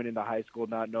going into high school,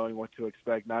 not knowing what to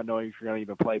expect, not knowing if you're going to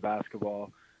even play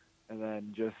basketball, and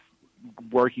then just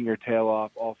working your tail off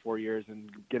all 4 years and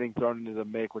getting thrown into the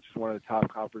MIC, which is one of the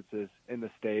top conferences in the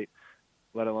state,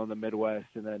 let alone the Midwest,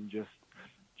 and then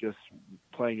just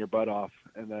playing your butt off.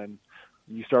 And then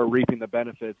you start reaping the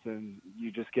benefits and you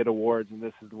just get awards. And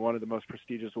this is one of the most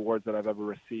prestigious awards that I've ever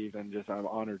received. And I'm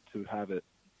honored to have it.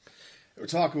 We're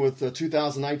talking with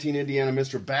 2019 Indiana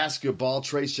Mr. Basketball,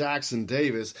 Trayce Jackson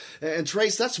Davis. And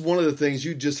Trayce, that's one of the things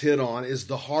you just hit on is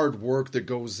the hard work that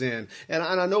goes in. And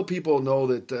I know people know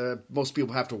that most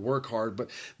people have to work hard, but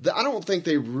I don't think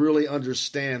they really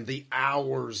understand the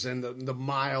hours and the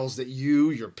miles that you,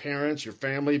 your parents, your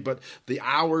family, but the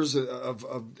hours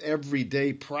of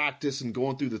everyday practice and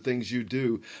going through the things you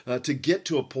do to get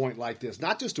to a point like this.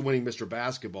 Not just to winning Mr.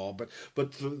 Basketball,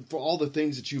 but for all the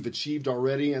things that you've achieved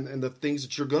already and the things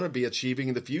that you're going to be achieving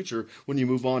in the future when you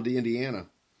move on to Indiana.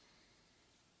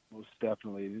 Most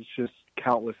definitely. It's just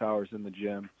countless hours in the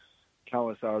gym,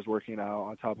 countless hours working out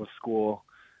on top of school,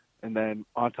 and then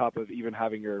on top of even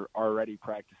having your already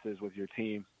practices with your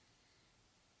team.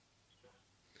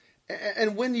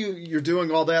 And when you're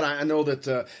doing all that, I know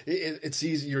that it's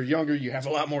easy. You're younger, you have a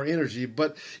lot more energy,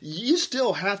 but you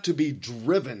still have to be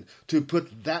driven to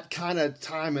put that kind of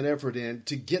time and effort in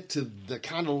to get to the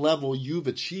kind of level you've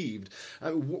achieved.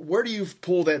 Where do you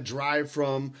pull that drive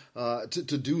from to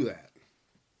do that?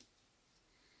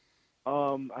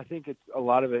 I think a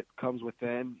lot of it comes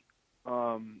within.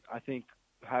 I think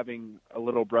having a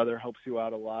little brother helps you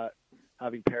out a lot.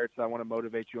 Having parents that want to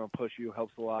motivate you and push you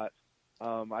helps a lot.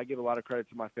 I give a lot of credit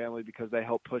to my family because they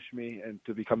help push me and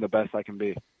to become the best I can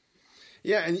be.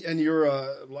 Yeah, and you're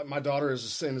my daughter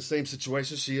is in the same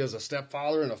situation. She has a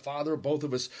stepfather and a father. Both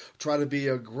of us try to be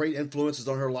great influences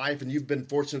on her life, and you've been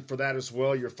fortunate for that as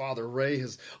well. Your father, Ray,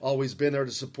 has always been there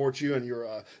to support you, and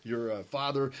your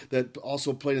father that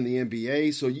also played in the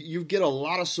NBA. So you get a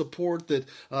lot of support that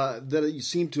you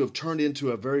seem to have turned into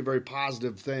a very, very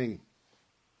positive thing.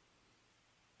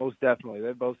 Most definitely.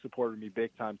 They both supported me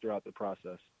big time throughout the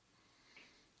process.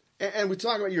 And we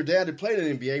talk about your dad who played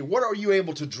in the NBA. What are you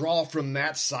able to draw from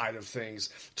that side of things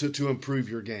to improve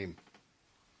your game?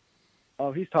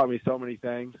 He's taught me so many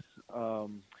things.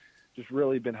 Just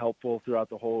really been helpful throughout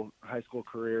the whole high school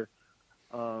career.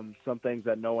 Some things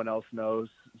that no one else knows.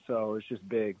 So it's just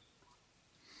big.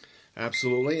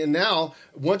 Absolutely. And now,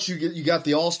 once you got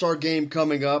the All-Star game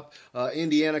coming up,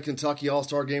 Indiana-Kentucky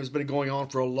All-Star game has been going on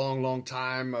for a long, long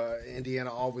time.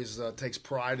 Indiana always takes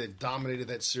pride. It dominated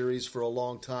that series for a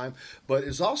long time. But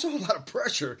there's also a lot of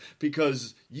pressure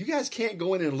because you guys can't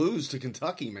go in and lose to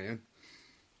Kentucky, man.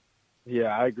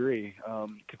 Yeah, I agree.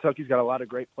 Kentucky's got a lot of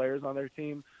great players on their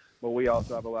team, but we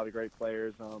also have a lot of great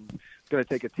players. It's going to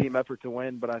take a team effort to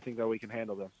win, but I think that we can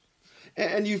handle them.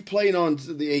 And you've played on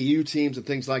the AU teams and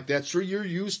things like that. Sure, you're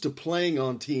used to playing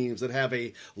on teams that have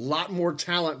a lot more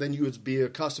talent than you would be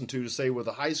accustomed to say, with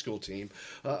a high school team.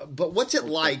 But what's it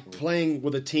like playing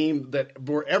with a team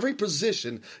where every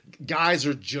position, guys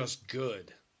are just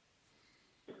good?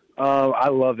 I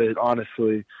love it,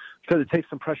 honestly, because it takes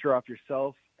some pressure off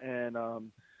yourself. And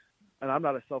I'm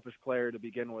not a selfish player to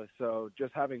begin with, so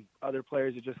just having other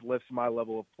players, it just lifts my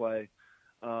level of play.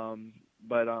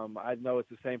 But I know it's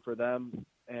the same for them,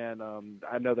 and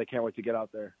I know they can't wait to get out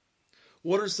there.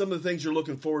 What are some of the things you're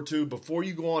looking forward to before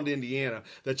you go on to Indiana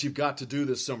that you've got to do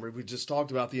this summer? We just talked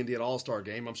about the Indiana All-Star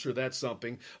game. I'm sure that's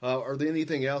something. Are there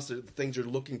anything else, things you're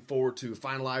looking forward to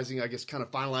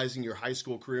finalizing your high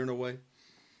school career in a way?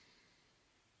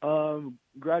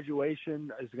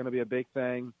 Graduation is going to be a big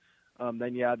thing. Then,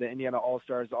 the Indiana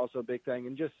All-Star is also a big thing.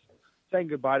 And just saying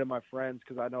goodbye to my friends,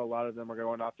 because I know a lot of them are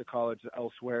going off to college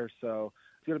elsewhere. So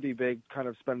it's going to be big, kind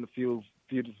of spend a few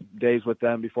days with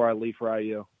them before I leave for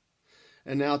IU.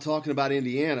 And now talking about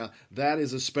Indiana, that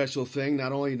is a special thing.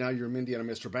 Not only now you're Indiana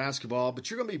Mr. Basketball, but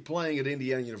you're going to be playing at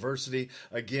Indiana University.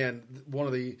 Again, one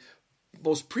of the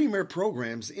most premier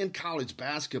programs in college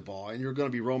basketball, and you're going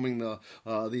to be roaming the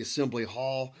Assembly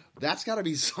Hall. That's got to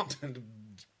be something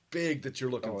big that you're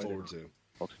looking forward to.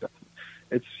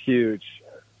 It's huge.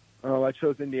 I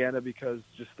chose Indiana because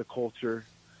just the culture,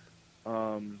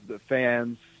 the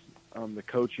fans, the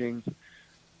coaching.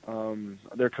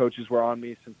 Their coaches were on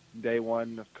me since day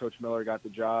one. Coach Miller got the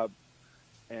job,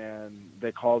 and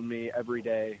they called me every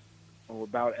day, or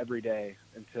about every day,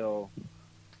 until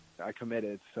I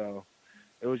committed. So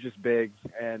it was just big,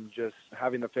 and just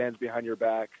having the fans behind your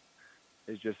back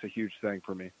is just a huge thing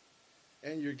for me.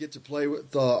 And you get to play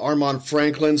with Armand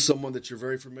Franklin, someone that you're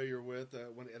very familiar with.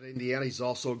 When at Indiana, he's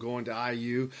also going to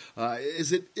IU.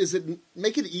 Is it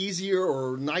make it easier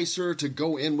or nicer to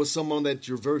go in with someone that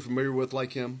you're very familiar with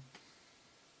like him?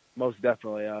 Most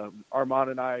definitely.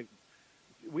 Armand and I,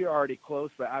 we are already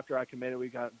close, but after I committed,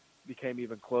 became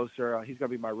even closer. He's going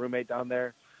to be my roommate down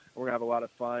there. We're going to have a lot of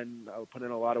fun, put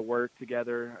in a lot of work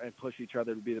together, and push each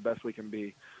other to be the best we can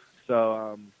be.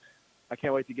 So I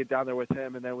can't wait to get down there with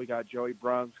him. And then we got Joey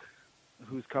Brunk,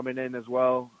 who's coming in as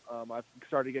well. I've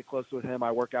started to get close with him.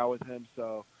 I work out with him,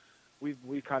 so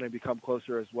we've kind of become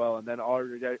closer as well. And then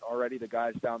already the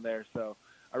guys down there, so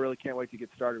I really can't wait to get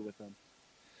started with them.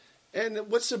 And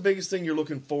what's the biggest thing you're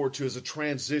looking forward to as a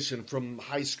transition from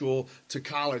high school to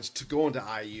college to going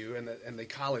to IU and the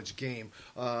college game?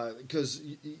 Because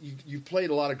you've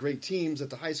played a lot of great teams at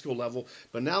the high school level,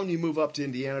 but now when you move up to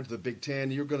Indiana to the Big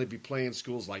Ten, you're going to be playing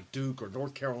schools like Duke or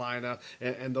North Carolina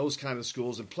and those kind of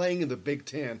schools, and playing in the Big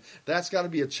Ten. That's got to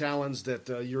be a challenge that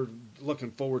you're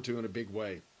looking forward to in a big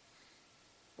way.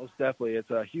 Most definitely.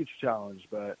 It's a huge challenge,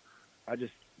 but I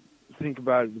just think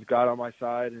about it with God on my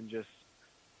side and just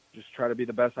try to be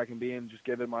the best I can be and just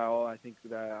give it my all. I think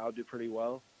that I'll do pretty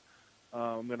well.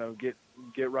 I'm going to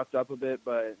get roughed up a bit,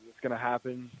 but it's going to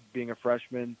happen. Being a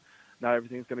freshman, not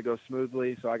everything's going to go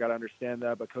smoothly, so I got to understand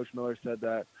that. But Coach Miller said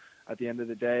that at the end of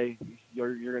the day,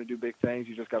 you're going to do big things.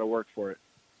 You just got to work for it.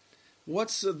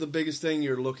 What's the biggest thing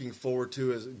you're looking forward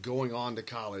to as going on to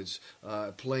college,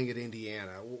 playing at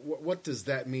Indiana? What does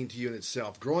that mean to you in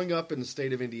itself? Growing up in the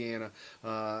state of Indiana,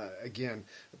 again,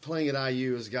 playing at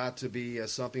IU has got to be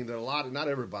something that not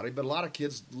everybody, but a lot of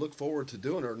kids look forward to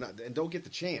doing and don't get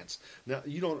the chance. Now,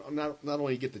 you don't not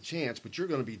only get the chance, but you're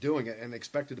going to be doing it and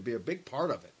expected to be a big part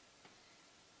of it.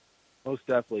 Most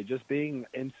definitely. Just being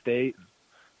in state,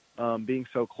 being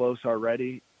so close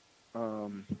already,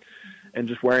 and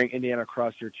just wearing Indiana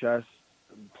across your chest,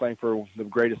 playing for the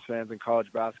greatest fans in college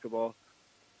basketball.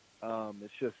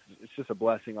 It's just a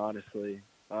blessing, honestly.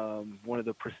 One of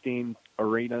the pristine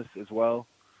arenas as well,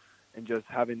 and just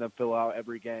having them fill out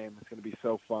every game, it's going to be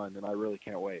so fun, and I really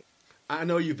can't wait. I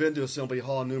know you've been to Assembly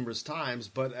Hall numerous times,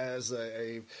 but as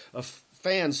a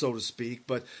fan, so to speak.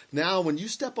 But now when you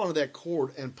step onto that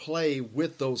court and play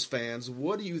with those fans,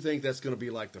 what do you think that's going to be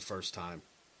like the first time?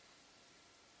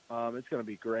 It's going to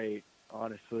be great,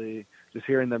 honestly. Just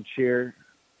hearing them cheer,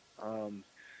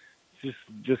 it's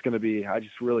just going to be, I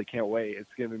just really can't wait. It's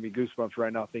giving me goosebumps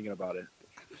right now thinking about it.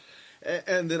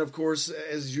 And then, of course,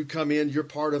 as you come in, you're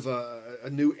part of a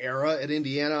new era at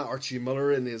Indiana. Archie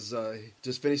Miller and his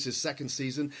just finished his second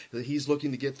season. He's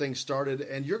looking to get things started,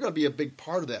 and you're going to be a big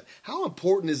part of that. How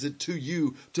important is it to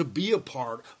you to be a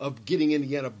part of getting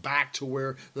Indiana back to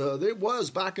where it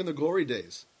was back in the glory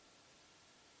days?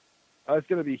 It's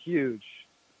going to be huge.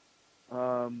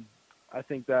 I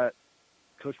think that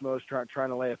Coach Miller's trying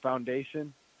to lay a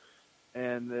foundation,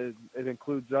 and it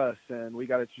includes us, and we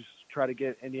got to just try to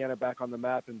get Indiana back on the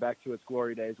map and back to its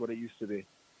glory days, what it used to be.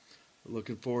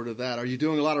 Looking forward to that. Are you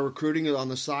doing a lot of recruiting on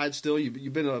the side still?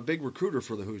 You've been a big recruiter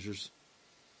for the Hoosiers.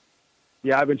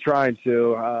 Yeah, I've been trying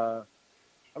to.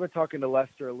 I've been talking to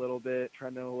Lester a little bit,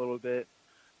 Trendon a little bit,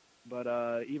 but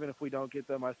even if we don't get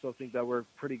them, I still think that we're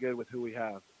pretty good with who we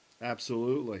have.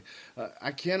 Absolutely.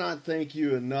 I cannot thank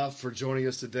you enough for joining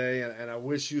us today, and I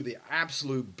wish you the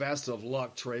absolute best of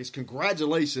luck, Trayce.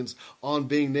 Congratulations on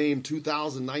being named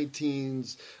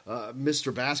 2019's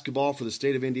Mr. Basketball for the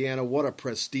state of Indiana. What a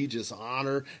prestigious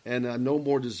honor, and no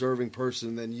more deserving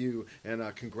person than you,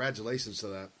 and congratulations to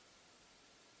that.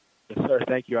 Yes, sir.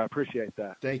 Thank you. I appreciate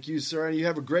that. Thank you, sir, and you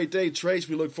have a great day, Trayce.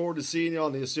 We look forward to seeing you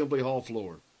on the Assembly Hall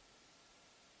floor.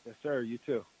 Yes, sir. You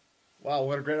too. Wow,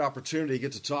 what a great opportunity to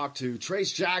get to talk to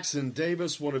Trayce Jackson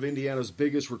Davis, one of Indiana's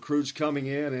biggest recruits coming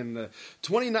in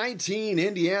 2019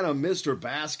 Indiana Mr.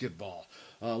 Basketball.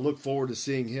 Look forward to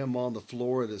seeing him on the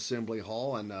floor at Assembly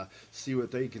Hall and see what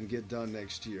they can get done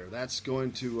next year. That's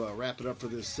going to wrap it up for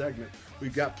this segment.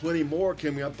 We've got plenty more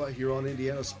coming up here on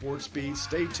Indiana Sports Beat.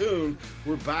 Stay tuned.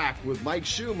 We're back with Mike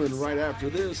Schumann right after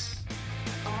this.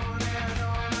 On and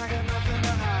on, I got nothing to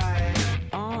hide.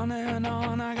 On and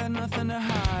on, I got nothing to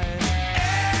hide.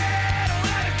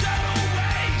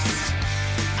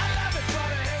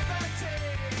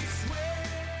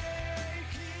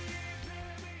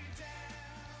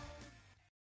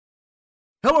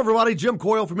 Hello, everybody. Jim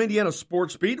Coyle from Indiana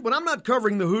Sports Beat. When I'm not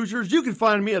covering the Hoosiers, you can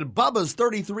find me at Bubba's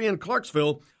 33 in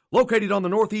Clarksville, located on the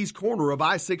northeast corner of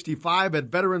I-65 at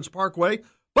Veterans Parkway.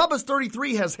 Bubba's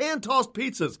 33 has hand-tossed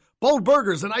pizzas, bold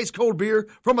burgers, and ice-cold beer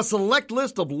from a select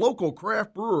list of local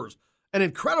craft brewers. An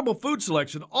incredible food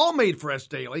selection, all made fresh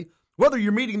daily. Whether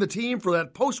you're meeting the team for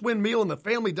that post-win meal in the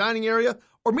family dining area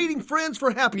or meeting friends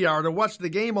for happy hour to watch the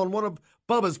game on one of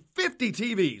Bubba's 50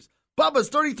 TVs. Bubba's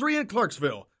 33 in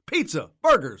Clarksville. Pizza,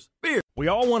 burgers, beer. We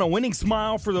all want a winning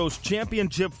smile for those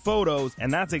championship photos,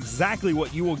 and that's exactly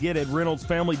what you will get at Reynolds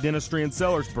Family Dentistry in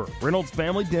Sellersburg. Reynolds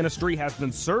Family Dentistry has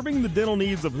been serving the dental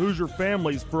needs of Hoosier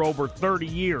families for over 30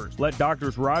 years. Let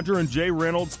Doctors Roger and Jay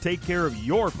Reynolds take care of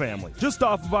your family. Just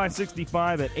off of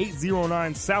I-65 at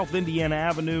 809 South Indiana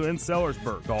Avenue in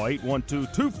Sellersburg. Call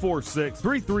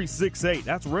 812-246-3368.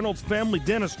 That's Reynolds Family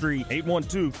Dentistry,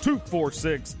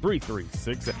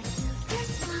 812-246-3368.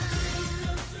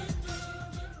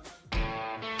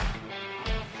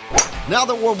 Now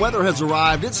that warm weather has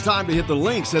arrived, it's time to hit the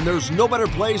links, and there's no better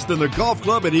place than the golf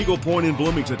club at Eagle Point in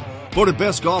Bloomington. Voted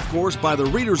best golf course by the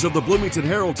readers of the Bloomington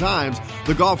Herald-Times,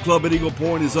 the golf club at Eagle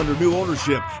Point is under new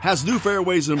ownership, has new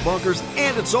fairways and bunkers,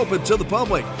 and it's open to the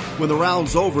public. When the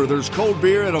round's over, there's cold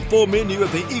beer and a full menu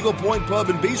at the Eagle Point Pub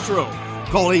and Bistro.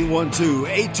 Call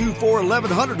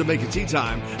 812-824-1100 to make a tee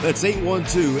time. That's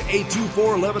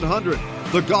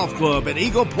 812-824-1100. The golf club at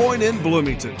Eagle Point in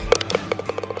Bloomington.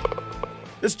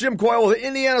 This is Jim Coyle with the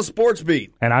Indiana Sports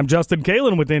Beat. And I'm Justin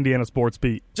Kalen with Indiana Sports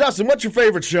Beat. Justin, what's your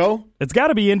favorite show? It's got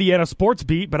to be Indiana Sports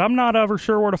Beat, but I'm not ever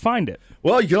sure where to find it.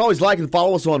 Well, you can always like and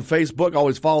follow us on Facebook.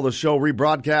 Always follow the show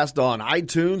rebroadcast on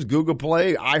iTunes, Google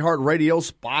Play,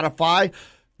 iHeartRadio, Spotify.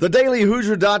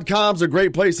 TheDailyHoosier.com is a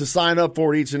great place to sign up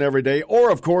for each and every day.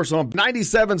 Or, of course, on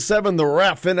 97.7 The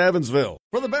Ref in Evansville.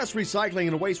 For the best recycling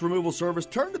and waste removal service,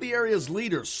 turn to the area's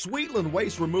leader, Sweetland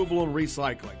Waste Removal and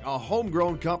Recycling, a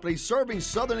homegrown company serving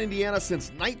southern Indiana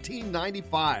since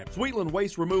 1995. Sweetland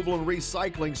Waste Removal and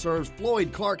Recycling serves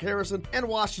Floyd, Clark, Harrison, and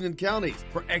Washington counties.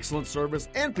 For excellent service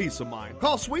and peace of mind,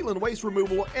 call Sweetland Waste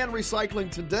Removal and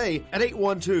Recycling today at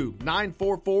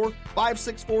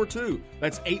 812-944-5642.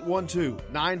 That's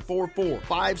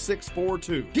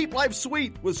 812-944-5642. Keep life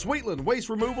sweet with Sweetland Waste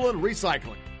Removal and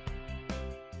Recycling.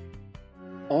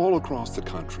 All across the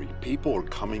country, people are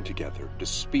coming together to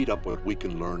speed up what we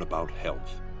can learn about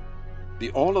health. The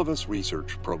All of Us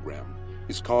Research Program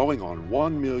is calling on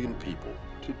 1 million people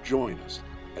to join us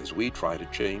as we try to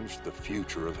change the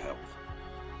future of health.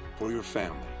 For your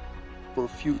family, for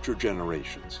future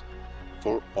generations,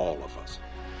 for all of us.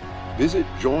 Visit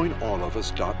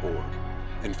joinallofus.org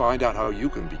and find out how you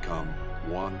can become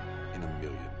 1 in a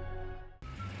million.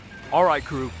 All right,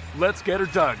 crew, let's get her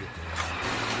dug.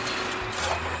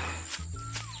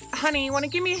 Honey, want to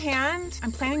give me a hand?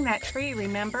 I'm planting that tree,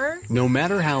 remember? No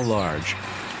matter how large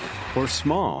or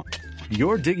small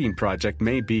your digging project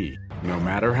may be, no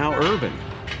matter how urban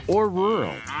or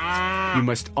rural, you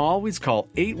must always call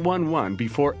 811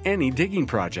 before any digging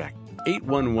project.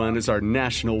 811 is our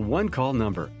national one-call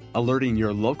number, alerting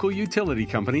your local utility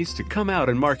companies to come out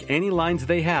and mark any lines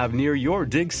they have near your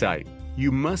dig site.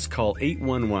 You must call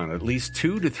 811 at least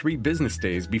 2 to 3 business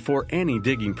days before any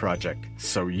digging project,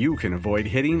 so you can avoid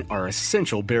hitting our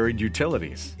essential buried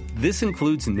utilities. This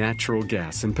includes natural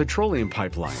gas and petroleum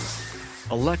pipelines,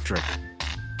 electric,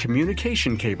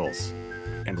 communication cables,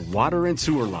 and water and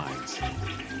sewer lines.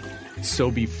 So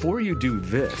before you do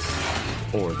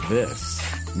this or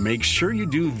this, make sure you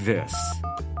do this.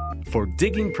 For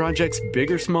digging projects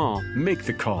big or small, make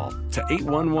the call to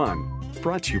 811.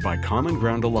 Brought to you by Common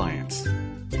Ground Alliance.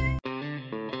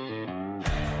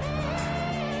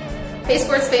 Hey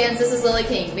sports fans, this is Lily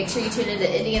King. Make sure you tune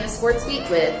into Indiana Sports Beat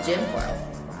with Jim Coyle.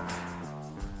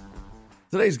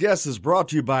 Today's guest is brought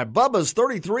to you by Bubba's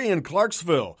 33 in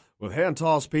Clarksville with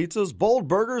hand-tossed pizzas, bold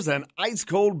burgers, and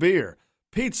ice-cold beer.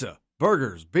 Pizza,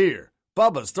 burgers, beer.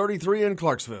 Bubba's 33 in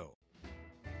Clarksville.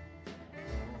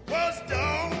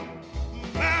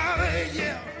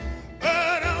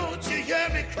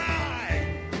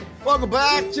 Welcome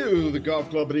back to the Golf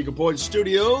Club at Eagle Point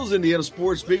Studios, Indiana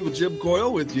Sports Beat with Jim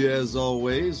Coyle with you as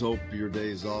always. Hope your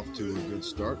day's off to a good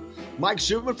start. Mike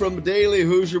Schumann from the Daily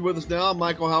Hoosier with us now.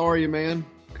 Michael, how are you, man?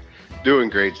 Doing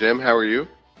great, Jim. How are you?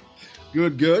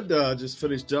 Good. Just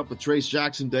finished up with Trayce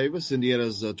Jackson Davis,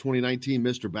 Indiana's 2019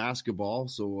 Mr. Basketball.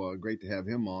 So great to have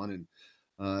him on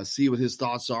and see what his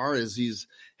thoughts are as he's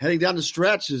heading down the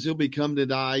stretch, as he'll be coming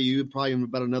to IU probably in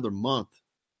about another month.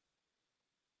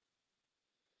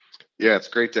 Yeah, it's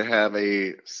great to have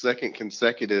a second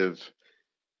consecutive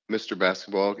Mr.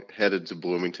 Basketball headed to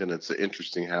Bloomington. It's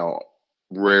interesting how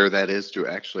rare that is to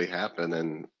actually happen,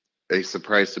 and a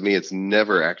surprise to me, it's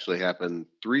never actually happened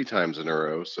 3 times in a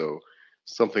row, so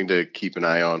something to keep an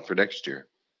eye on for next year.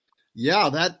 Yeah,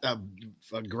 that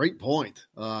a great point.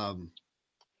 And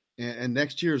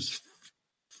next year's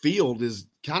field is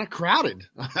kind of crowded.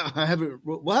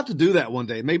 We'll have to do that one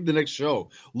day, maybe the next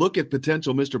show. Look at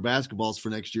potential Mr. Basketballs for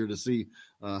next year to see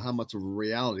how much of a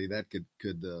reality that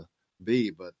could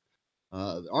be. But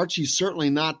Archie's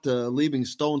certainly not leaving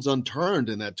stones unturned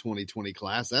in that 2020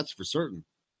 class. That's for certain.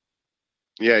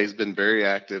 Yeah, he's been very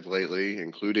active lately,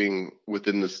 including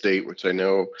within the state, which I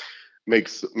know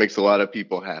makes a lot of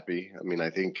people happy. I mean,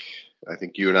 I think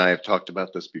you and I have talked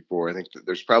about this before. I think that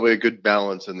there's probably a good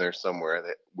balance in there somewhere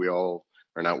that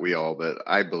but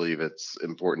I believe it's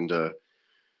important to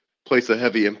place a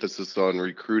heavy emphasis on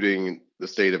recruiting the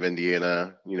state of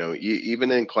Indiana,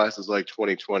 even in classes like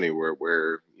 2020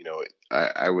 where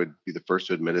I would be the first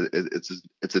to admit it,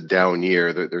 it's a down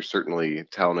year. There's certainly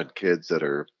talented kids that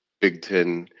are Big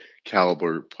Ten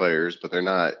caliber players, but they're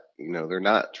not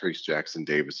Trayce Jackson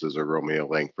Davises or Romeo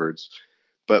Langfords.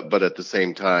 But at the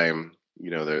same time,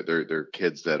 they're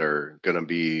kids that are going to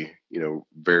be,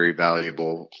 very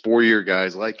valuable 4-year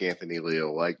guys like Anthony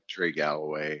Leo, like Trey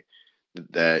Galloway,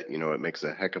 that, it makes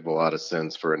a heck of a lot of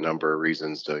sense for a number of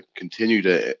reasons to continue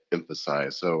to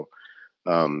emphasize. So,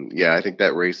 I think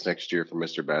that race next year for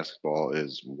Mr. Basketball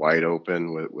is wide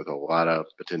open with a lot of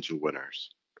potential winners.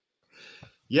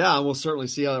 Yeah, we'll certainly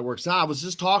see how that works out. I was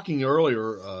just talking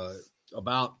earlier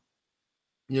about,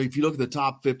 if you look at the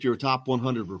top 50 or top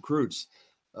 100 recruits,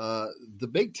 the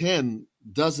Big Ten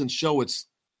doesn't show its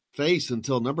face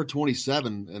until number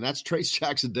 27, and that's Trayce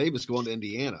Jackson Davis going to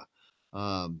Indiana.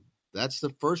 That's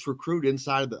the first recruit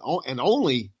and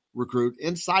only recruit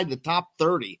inside the top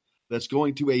 30 that's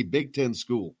going to a Big Ten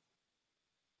school.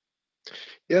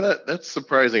 Yeah, that's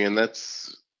surprising, and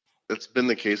that's been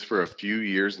the case for a few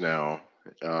years now.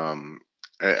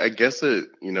 I guess if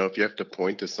you have to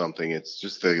point to something, it's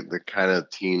just the kind of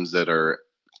teams that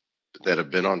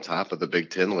have been on top of the Big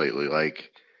Ten lately,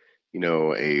 like,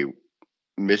 a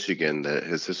Michigan that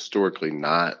has historically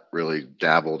not really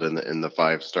dabbled in the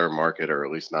 5-star market, or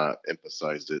at least not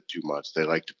emphasized it too much. They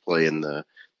like to play in the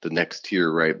next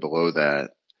tier right below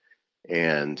that.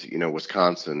 And,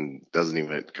 Wisconsin doesn't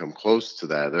even come close to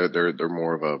that. They're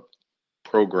more of a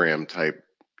program type,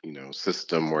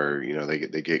 system where,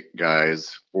 they get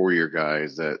guys, 4-year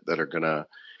guys that are going to,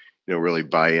 really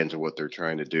buy into what they're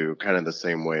trying to do, kind of the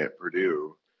same way at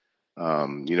Purdue.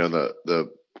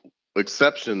 The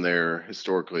exception there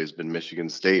historically has been Michigan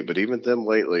State, but even them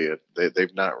lately,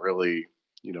 they've not really,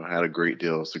 had a great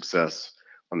deal of success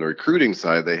on the recruiting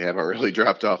side. They haven't really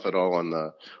dropped off at all on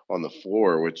the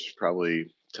floor, which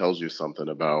probably tells you something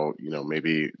about,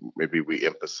 maybe we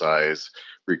emphasize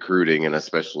recruiting, and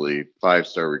especially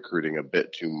 5-star recruiting, a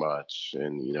bit too much.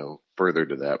 And, further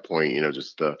to that point,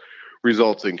 just the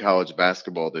results in college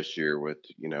basketball this year with,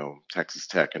 Texas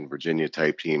Tech and Virginia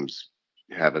type teams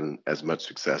having as much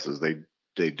success as they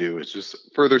do. It's just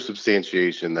further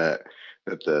substantiation that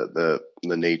the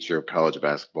nature of college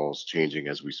basketball is changing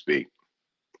as we speak.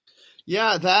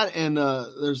 Yeah, that and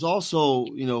there's also,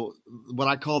 what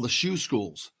I call the shoe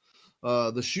schools.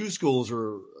 The shoe schools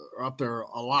are up there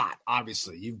a lot.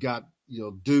 Obviously, you've got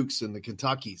Dukes and the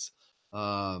Kentuckys.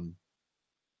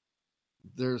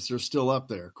 They're still up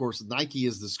there. Of course, Nike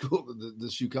is the school,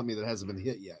 the shoe company that hasn't been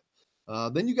hit yet.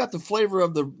 Then you got the flavor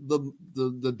of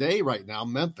the day right now,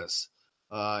 Memphis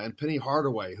and Penny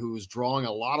Hardaway, who's drawing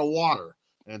a lot of water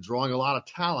and drawing a lot of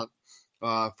talent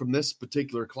from this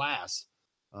particular class.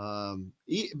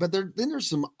 But then there's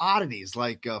some oddities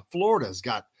like Florida's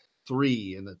got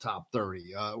 3 in the top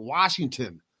 30.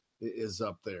 Washington is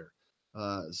up there.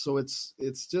 So it's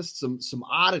just some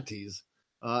oddities.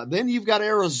 Then you've got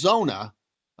Arizona,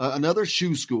 another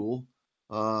shoe school.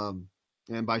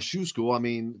 And by shoe school, I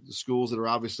mean the schools that are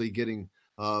obviously getting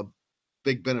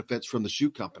big benefits from the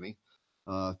shoe company.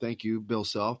 Thank you, Bill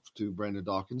Self, to Brandon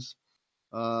Dawkins.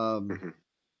 But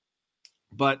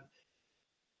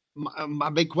my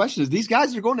big question is, these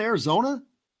guys are going to Arizona.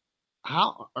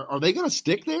 How are they going to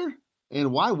stick there?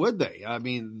 And why would they? I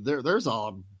mean, there's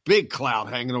a big cloud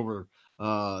hanging over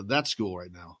that school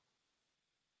right now.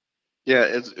 Yeah,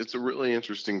 it's a really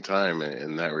interesting time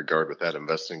in that regard with that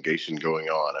investigation going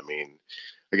on. I mean,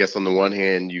 I guess on the one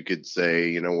hand, you could say,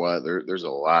 you know what, there's a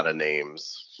lot of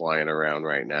names flying around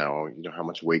right now. How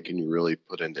much weight can you really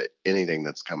put into anything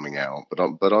that's coming out?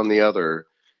 But on the other,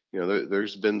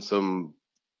 there's been some,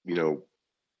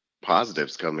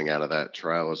 positives coming out of that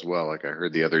trial as well. Like I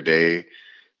heard the other day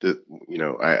that,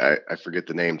 I forget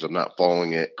the names. I'm not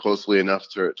following it closely enough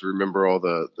to remember all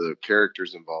the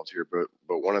characters involved here. But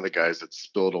one of the guys that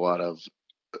spilled a lot of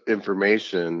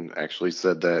information actually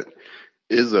said that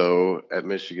Izzo at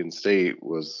Michigan State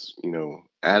was,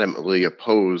 adamantly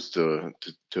opposed to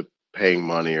paying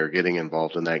money or getting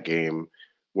involved in that game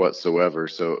whatsoever.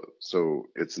 So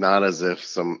it's not as if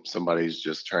somebody's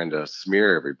just trying to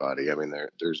smear everybody. I mean,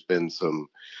 there's been some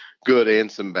good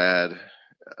and some bad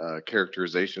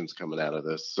characterizations coming out of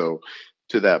this. So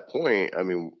to that point, I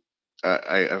mean,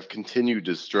 I've continued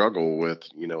to struggle with,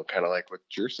 kind of like what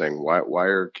you're saying. Why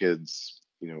are kids,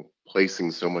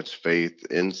 placing so much faith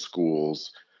in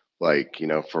schools? Like,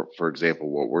 for example,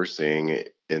 what we're seeing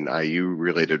in IU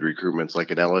related recruitments,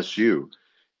 like at LSU,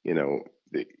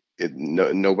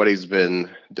 nobody's been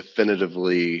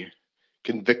definitively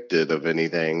convicted of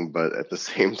anything, but at the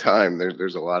same time,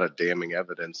 there's a lot of damning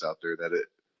evidence out there that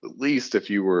at least if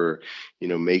you were,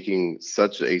 making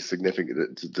such a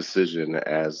significant decision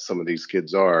as some of these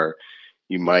kids are,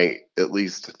 you might at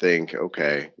least think,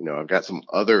 okay, I've got some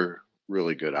other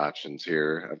really good options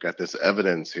here. I've got this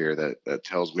evidence here that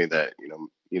tells me that,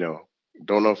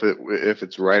 don't know if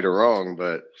it's right or wrong,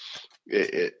 but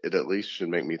it at least should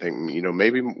make me think,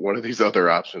 maybe one of these other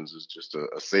options is just a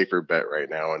safer bet right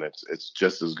now, and it's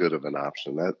just as good of an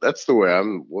option. That's the way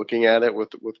I'm looking at it with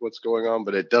what's going on,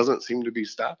 but it doesn't seem to be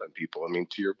stopping people. I mean,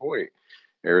 to your point,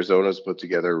 Arizona's put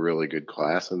together a really good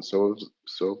class, and so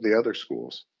have the other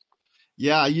schools.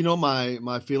 Yeah,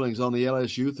 my feelings on the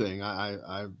LSU thing.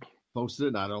 I posted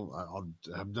it, and I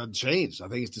haven't changed. I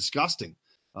think it's disgusting.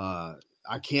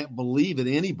 I can't believe that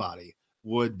anybody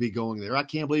would be going there. I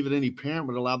can't believe that any parent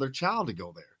would allow their child to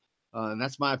go there. And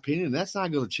that's my opinion. That's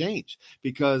not going to change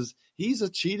because he's a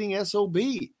cheating SOB.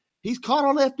 He's caught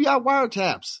on FBI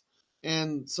wiretaps.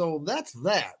 And so that's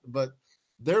that. But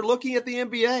they're looking at the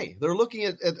NBA. They're looking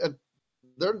at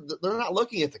they're not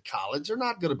looking at the college. They're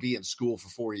not going to be in school for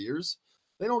 4 years.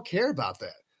 They don't care about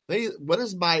that. What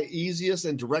is my easiest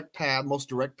and most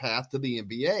direct path to the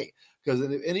NBA? Because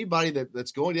anybody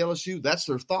that's going to LSU, that's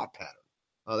their thought pattern.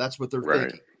 That's what they're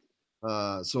thinking.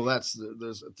 So that's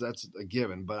a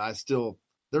given. But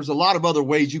there's a lot of other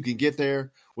ways you can get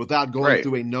there without going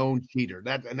through a known cheater.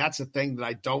 That's a thing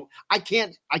that I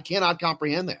cannot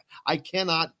comprehend that. I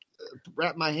cannot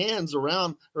wrap my head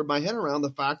around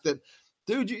the fact that,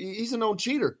 dude, he's a known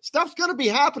cheater. Stuff's going to be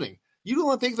happening. You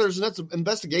don't think there's an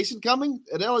investigation coming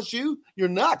at LSU? You're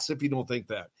nuts if you don't think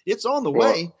that. It's on the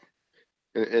way.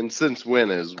 And since when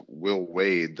is Will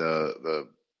Wade the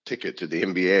ticket to the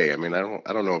NBA? I mean,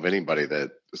 I don't know of anybody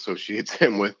that associates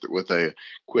him with a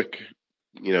quick,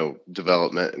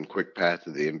 development and quick path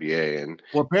to the NBA. And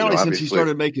apparently since he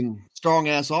started making strong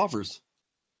ass offers.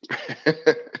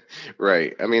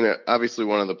 Right. I mean, obviously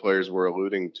one of the players we're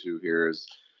alluding to here is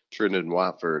Trendon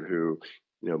Watford, who,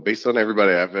 based on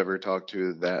everybody I've ever talked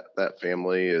to, that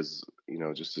family is,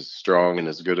 just as strong and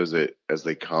as good as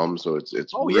they come. So it's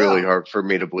Oh, really yeah. hard for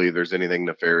me to believe there's anything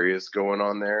nefarious going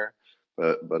on there.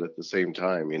 But at the same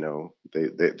time,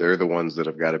 they're the ones that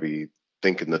have got to be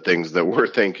thinking the things that we're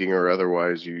thinking, or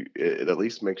otherwise it at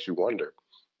least makes you wonder.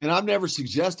 And I've never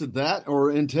suggested that or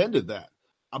intended that.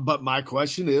 But my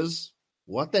question is,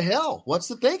 what the hell? What's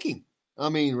the thinking? I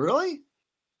mean, really?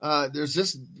 There's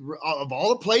just, of all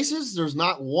the places, there's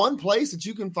not one place that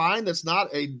you can find that's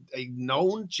not a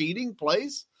known cheating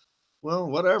place. Well,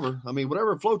 whatever. I mean,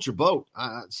 whatever floats your boat.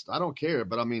 I don't care.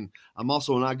 But I mean, I'm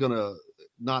also not going to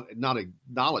not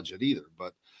acknowledge it either.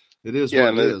 But it is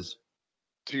what it is.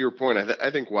 To your point, I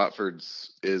think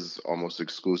Watford's is almost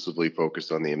exclusively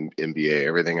focused on the NBA.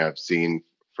 Everything I've seen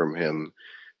from him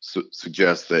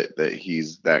suggests that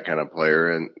he's that kind of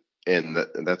player, and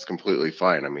that's completely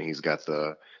fine. I mean, he's got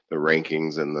the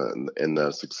rankings and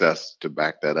the success to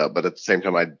back that up. But at the same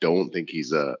time, I don't think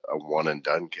he's a one and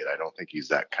done kid. I don't think he's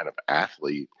that kind of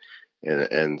athlete.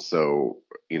 And so,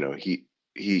 he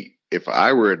if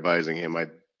I were advising him,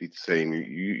 I'd be saying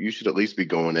you should at least be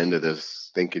going into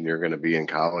this thinking you're going to be in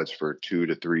college for 2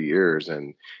 to 3 years,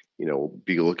 and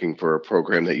be looking for a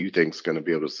program that you think is going to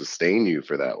be able to sustain you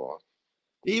for that long.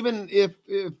 Even if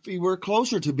he were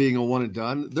closer to being a one and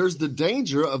done, there's the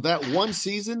danger of that one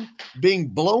season being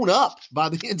blown up by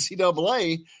the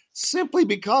NCAA simply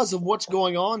because of what's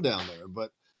going on down there. But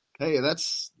hey,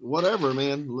 that's whatever,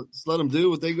 man. Let's let them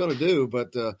do what they're going to do.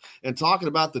 But and talking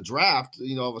about the draft,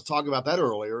 I was talking about that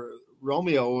earlier.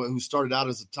 Romeo, who started out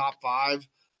as a top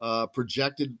 5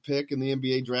 projected pick in the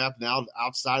NBA draft, now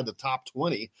outside the top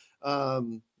 20,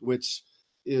 which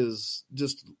is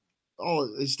just –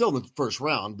 he's still in the first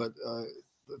round, but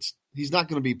he's not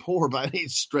going to be poor by any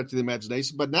stretch of the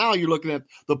imagination. But now you're looking at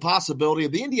the possibility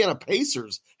of the Indiana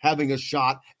Pacers having a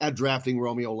shot at drafting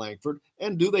Romeo Langford.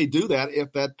 And do they do that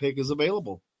if that pick is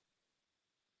available?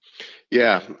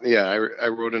 Yeah. I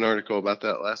wrote an article about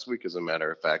that last week, as a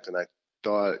matter of fact, and I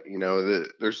thought,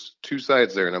 there's two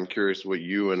sides there, and I'm curious what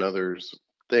you and others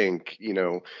think.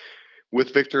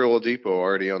 With Victor Oladipo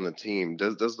already on the team,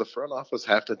 does the front office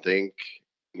have to think,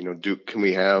 can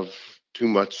we have too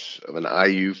much of an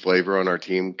IU flavor on our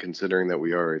team, considering that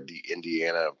we are the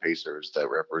Indiana Pacers that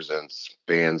represents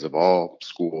fans of all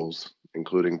schools,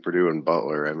 including Purdue and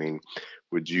Butler? I mean,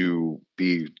 would you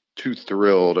be too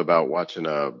thrilled about watching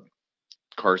a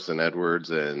Carson Edwards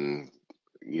and,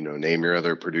 name your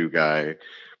other Purdue guy,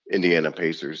 Indiana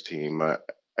Pacers team?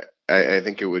 I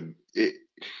think it would,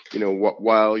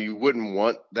 while you wouldn't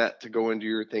want that to go into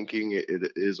your thinking,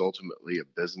 it is ultimately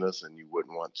a business, and you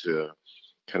wouldn't want to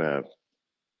kind of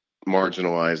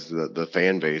marginalize the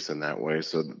fan base in that way.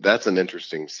 So that's an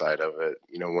interesting side of it.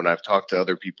 When I've talked to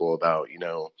other people about,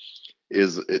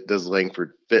 does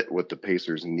Langford fit what the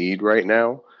Pacers need right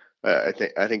now? I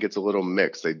think it's a little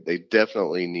mixed. They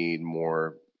definitely need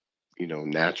more,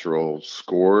 natural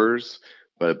scorers.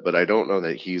 But I don't know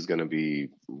that he's going to be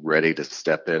ready to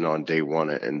step in on day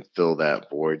one and fill that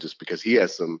void, just because he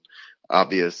has some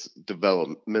obvious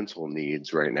developmental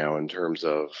needs right now in terms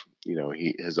of,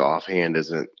 his offhand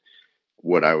isn't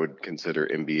what I would consider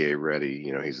NBA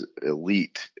ready. He's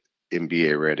elite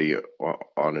NBA ready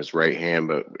on his right hand,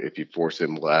 but if you force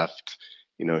him left,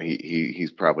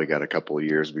 he's probably got a couple of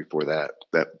years before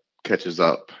that catches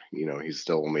up. He's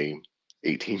still only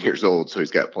 18 years old, so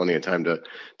he's got plenty of time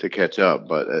to catch up.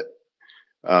 But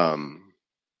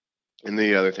and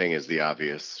the other thing is the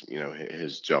obvious,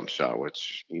 his jump shot,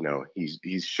 which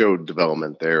he's showed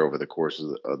development there over the course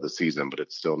of the season, but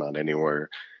it's still not anywhere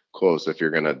close. If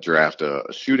you're going to draft a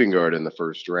shooting guard in the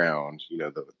first round,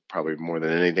 probably more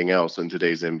than anything else in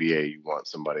today's NBA, you want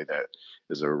somebody that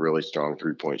is a really strong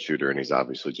 3-point shooter, and he's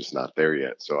obviously just not there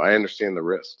yet. So I understand the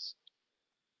risks.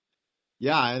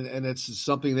 Yeah, and it's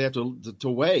something they have to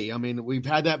weigh. I mean, we've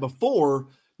had that before.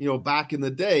 Back in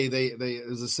the day, it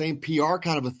was the same PR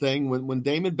kind of a thing when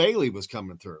Damon Bailey was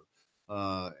coming through,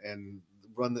 and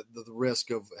run the risk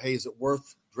of, hey, is it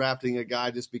worth drafting a guy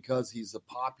just because he's a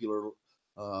popular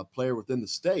player within the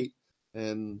state?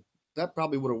 And that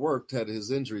probably would have worked had his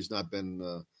injuries not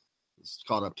been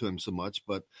caught up to him so much.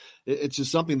 But it's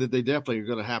just something that they definitely are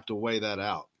going to have to weigh that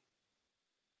out.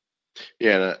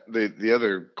 Yeah, the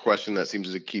other question that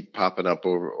seems to keep popping up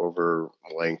over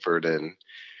Langford, and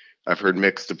I've heard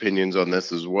mixed opinions on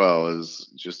this as well,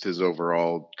 is just his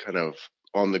overall kind of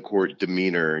on the court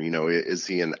demeanor. Is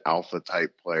he an alpha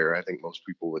type player? I think most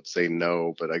people would say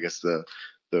no, but I guess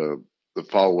the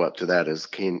follow up to that is,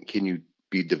 can you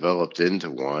be developed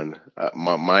into one?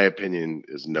 My opinion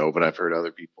is no, but I've heard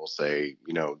other people say,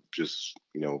 just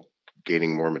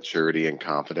gaining more maturity and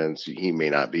confidence. He may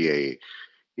not be a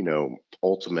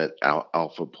ultimate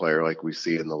alpha player like we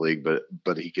see in the league,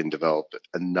 but he can develop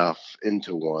enough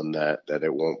into one that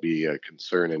it won't be a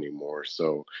concern anymore.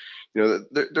 So,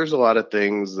 there's a lot of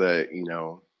things that,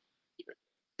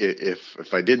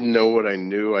 if I didn't know what I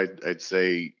knew, I'd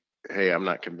say, hey, I'm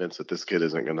not convinced that this kid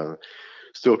isn't going to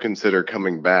still consider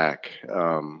coming back.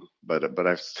 But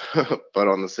but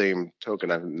on the same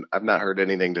token, I've not heard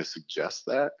anything to suggest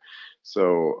that.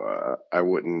 So I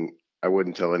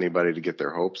wouldn't tell anybody to get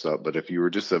their hopes up. But if you were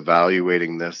just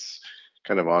evaluating this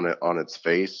kind of on its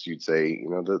face, you'd say,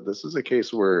 this is a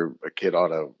case where a kid ought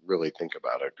to really think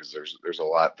about it, because there's a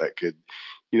lot that could,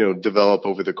 develop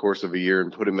over the course of a year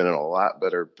and put him in a lot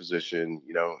better position.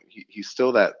 He's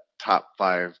still that top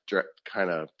 5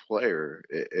 kind of player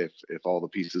if all the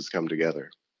pieces come together.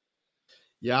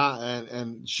 Yeah,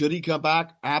 and should he come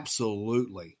back?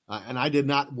 Absolutely. And I did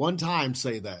not one time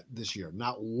say that this year,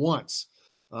 not once.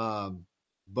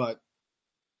 But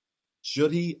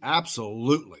should he?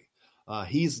 Absolutely.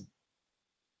 He's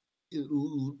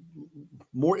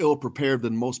more ill-prepared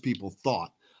than most people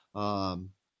thought.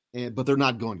 But they're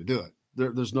not going to do it.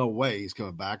 There's no way he's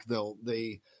coming back.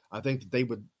 I think that they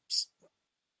would.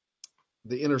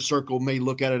 The inner circle may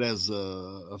look at it as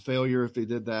a failure if he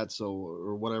did that,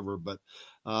 or whatever. But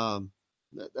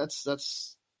that's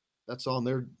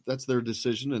their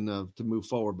decision and to move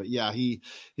forward. But yeah, he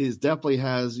definitely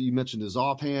has. You mentioned his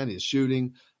offhand, his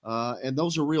shooting, and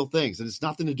those are real things, and it's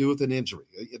nothing to do with an injury.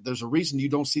 There's a reason you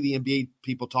don't see the NBA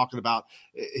people talking about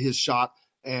his shot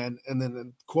and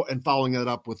following it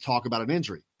up with talk about an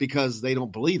injury, because they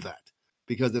don't believe that,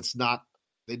 because it's not.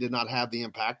 They did not have the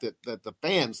impact that the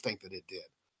fans think that it did.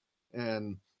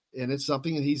 And it's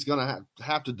something that he's going to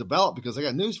have to develop, because I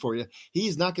got news for you.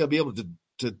 He's not going to be able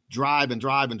to drive,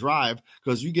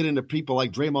 because you get into people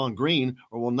like Draymond Green,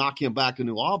 or will knock him back to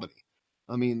New Albany.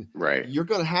 I mean, right. You're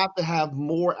going to have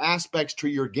more aspects to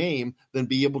your game than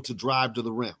be able to drive to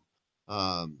the rim.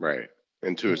 Right.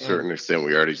 And to a certain extent,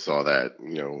 we already saw that,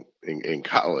 in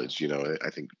college. I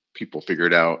think people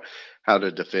figured out how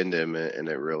to defend him, and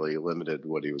it really limited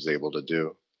what he was able to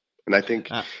do. And I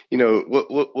think,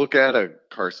 look at a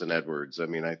Carson Edwards. I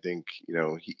mean, I think,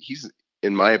 he's,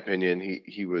 in my opinion,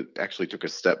 he would actually took a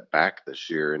step back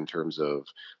this year in terms of,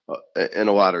 in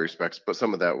a lot of respects, but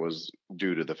some of that was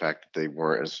due to the fact that they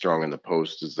weren't as strong in the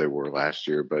post as they were last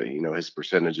year. But, his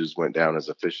percentages went down, his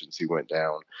efficiency went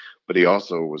down, but he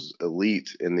also was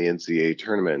elite in the NCAA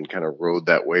tournament and kind of rode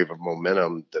that wave of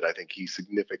momentum that I think he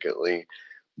significantly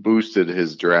boosted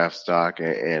his draft stock,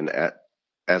 and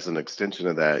as an extension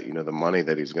of that, the money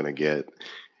that he's going to get.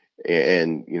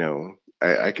 And,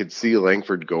 I could see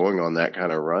Langford going on that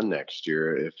kind of run next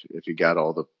year if he got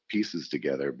all the pieces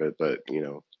together. But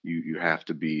you have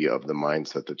to be of the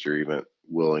mindset that you're even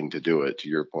willing to do it, to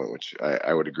your point, which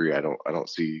I would agree. I don't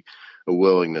see a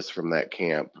willingness from that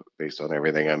camp, based on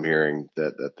everything I'm hearing,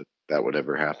 that would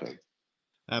ever happen.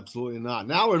 Absolutely not.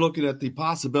 Now we're looking at the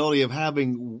possibility of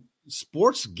having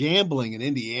sports gambling in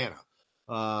Indiana.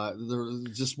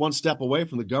 They're just one step away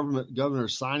from the governor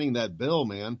signing that bill,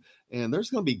 man. And there's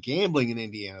going to be gambling in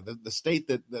Indiana, the state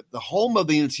that the home of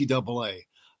the NCAA.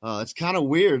 It's kind of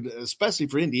weird, especially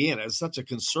for Indiana. It's such a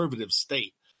conservative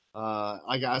state.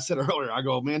 Like I said earlier, I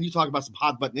go, man, you talk about some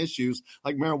hot button issues,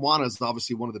 like marijuana is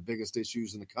obviously one of the biggest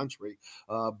issues in the country.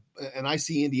 And I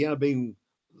see Indiana being,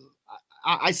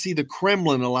 I see the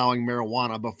Kremlin allowing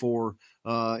marijuana before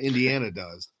Indiana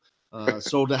does.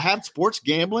 So to have sports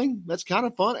gambling, that's kind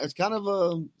of fun. It's kind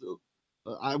of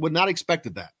I would not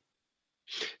expected that.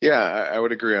 Yeah, I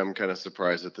would agree. I'm kind of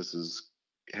surprised that this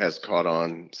has caught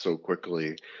on so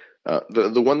quickly.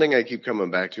 The one thing I keep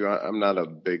coming back to, I'm not a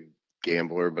big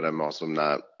gambler, but I'm also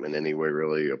not in any way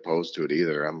really opposed to it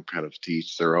either. I'm kind of to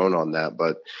each their own on that.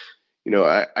 But,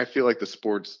 I feel like the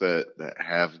sports that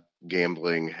have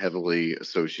gambling heavily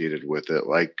associated with it,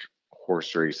 like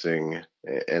horse racing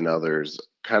and others,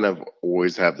 kind of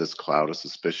always have this cloud of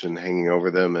suspicion hanging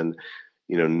over them. And,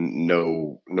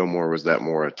 no more was that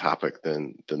more a topic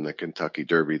than the Kentucky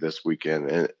Derby this weekend.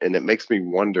 And it makes me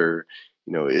wonder,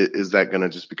 is that going to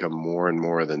just become more and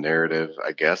more of the narrative,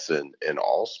 I guess, in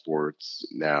all sports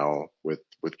now with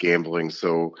gambling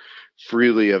so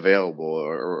freely available,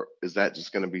 or is that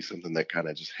just going to be something that kind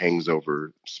of just hangs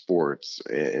over sports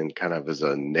and kind of is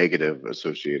a negative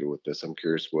associated with this? I'm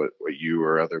curious what you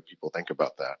or other people think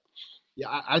about that.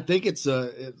 Yeah, I think it's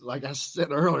like I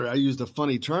said earlier, I used a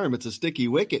funny term. It's a sticky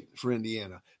wicket for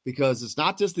Indiana, because it's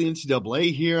not just the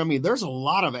NCAA here. I mean, there's a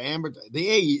lot of in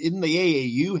the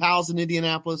AAU house in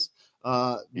Indianapolis.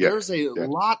 There's a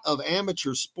lot of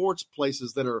amateur sports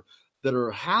places that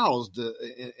are housed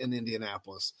in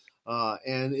Indianapolis.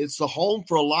 and it's the home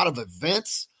for a lot of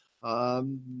events,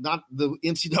 not the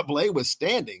NCAA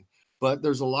withstanding. But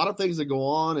there's a lot of things that go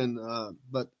on,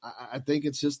 but I think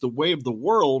it's just the way of the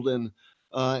world, and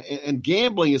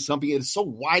gambling is something that's so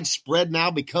widespread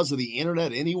now because of the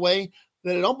internet anyway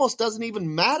that it almost doesn't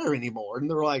even matter anymore. And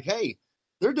they're like, hey,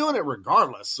 they're doing it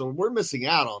regardless, so we're missing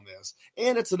out on this.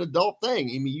 And it's an adult thing.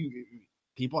 I mean,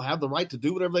 people have the right to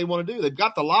do whatever they want to do. They've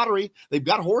got the lottery, they've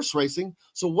got horse racing.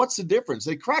 So what's the difference?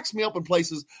 It cracks me up when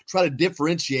places try to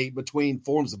differentiate between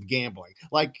forms of gambling,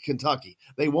 like Kentucky.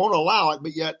 They won't allow it,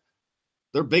 but yet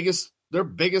their biggest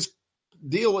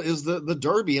deal is the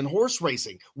Derby and horse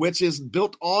racing, which is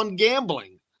built on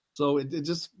gambling. So it's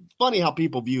just funny how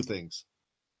people view things.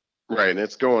 Right, and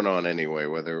it's going on anyway,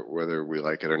 whether we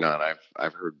like it or not.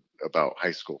 I've heard about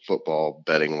high school football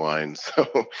betting lines,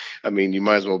 so I mean, you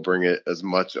might as well bring it as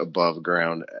much above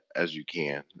ground as you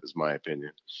can, is my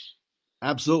opinion.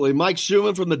 Absolutely. Mike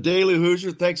Schumann from the Daily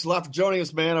Hoosier, thanks a lot for joining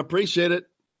us, man. I appreciate it.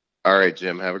 All right,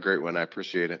 Jim, have a great one. I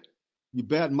appreciate it. You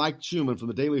bet. Mike Schumann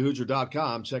from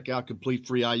thedailyhoosier.com. Check out complete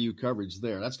free IU coverage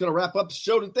there. That's going to wrap up the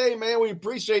show today, man. We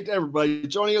appreciate everybody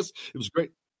joining us. It was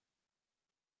great.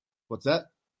 What's that?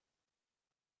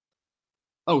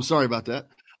 Oh, sorry about that.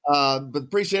 But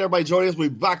appreciate everybody joining us. We'll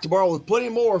be back tomorrow with plenty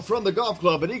more from the Golf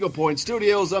Club at Eagle Point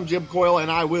Studios. I'm Jim Coyle,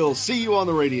 and I will see you on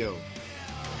the radio.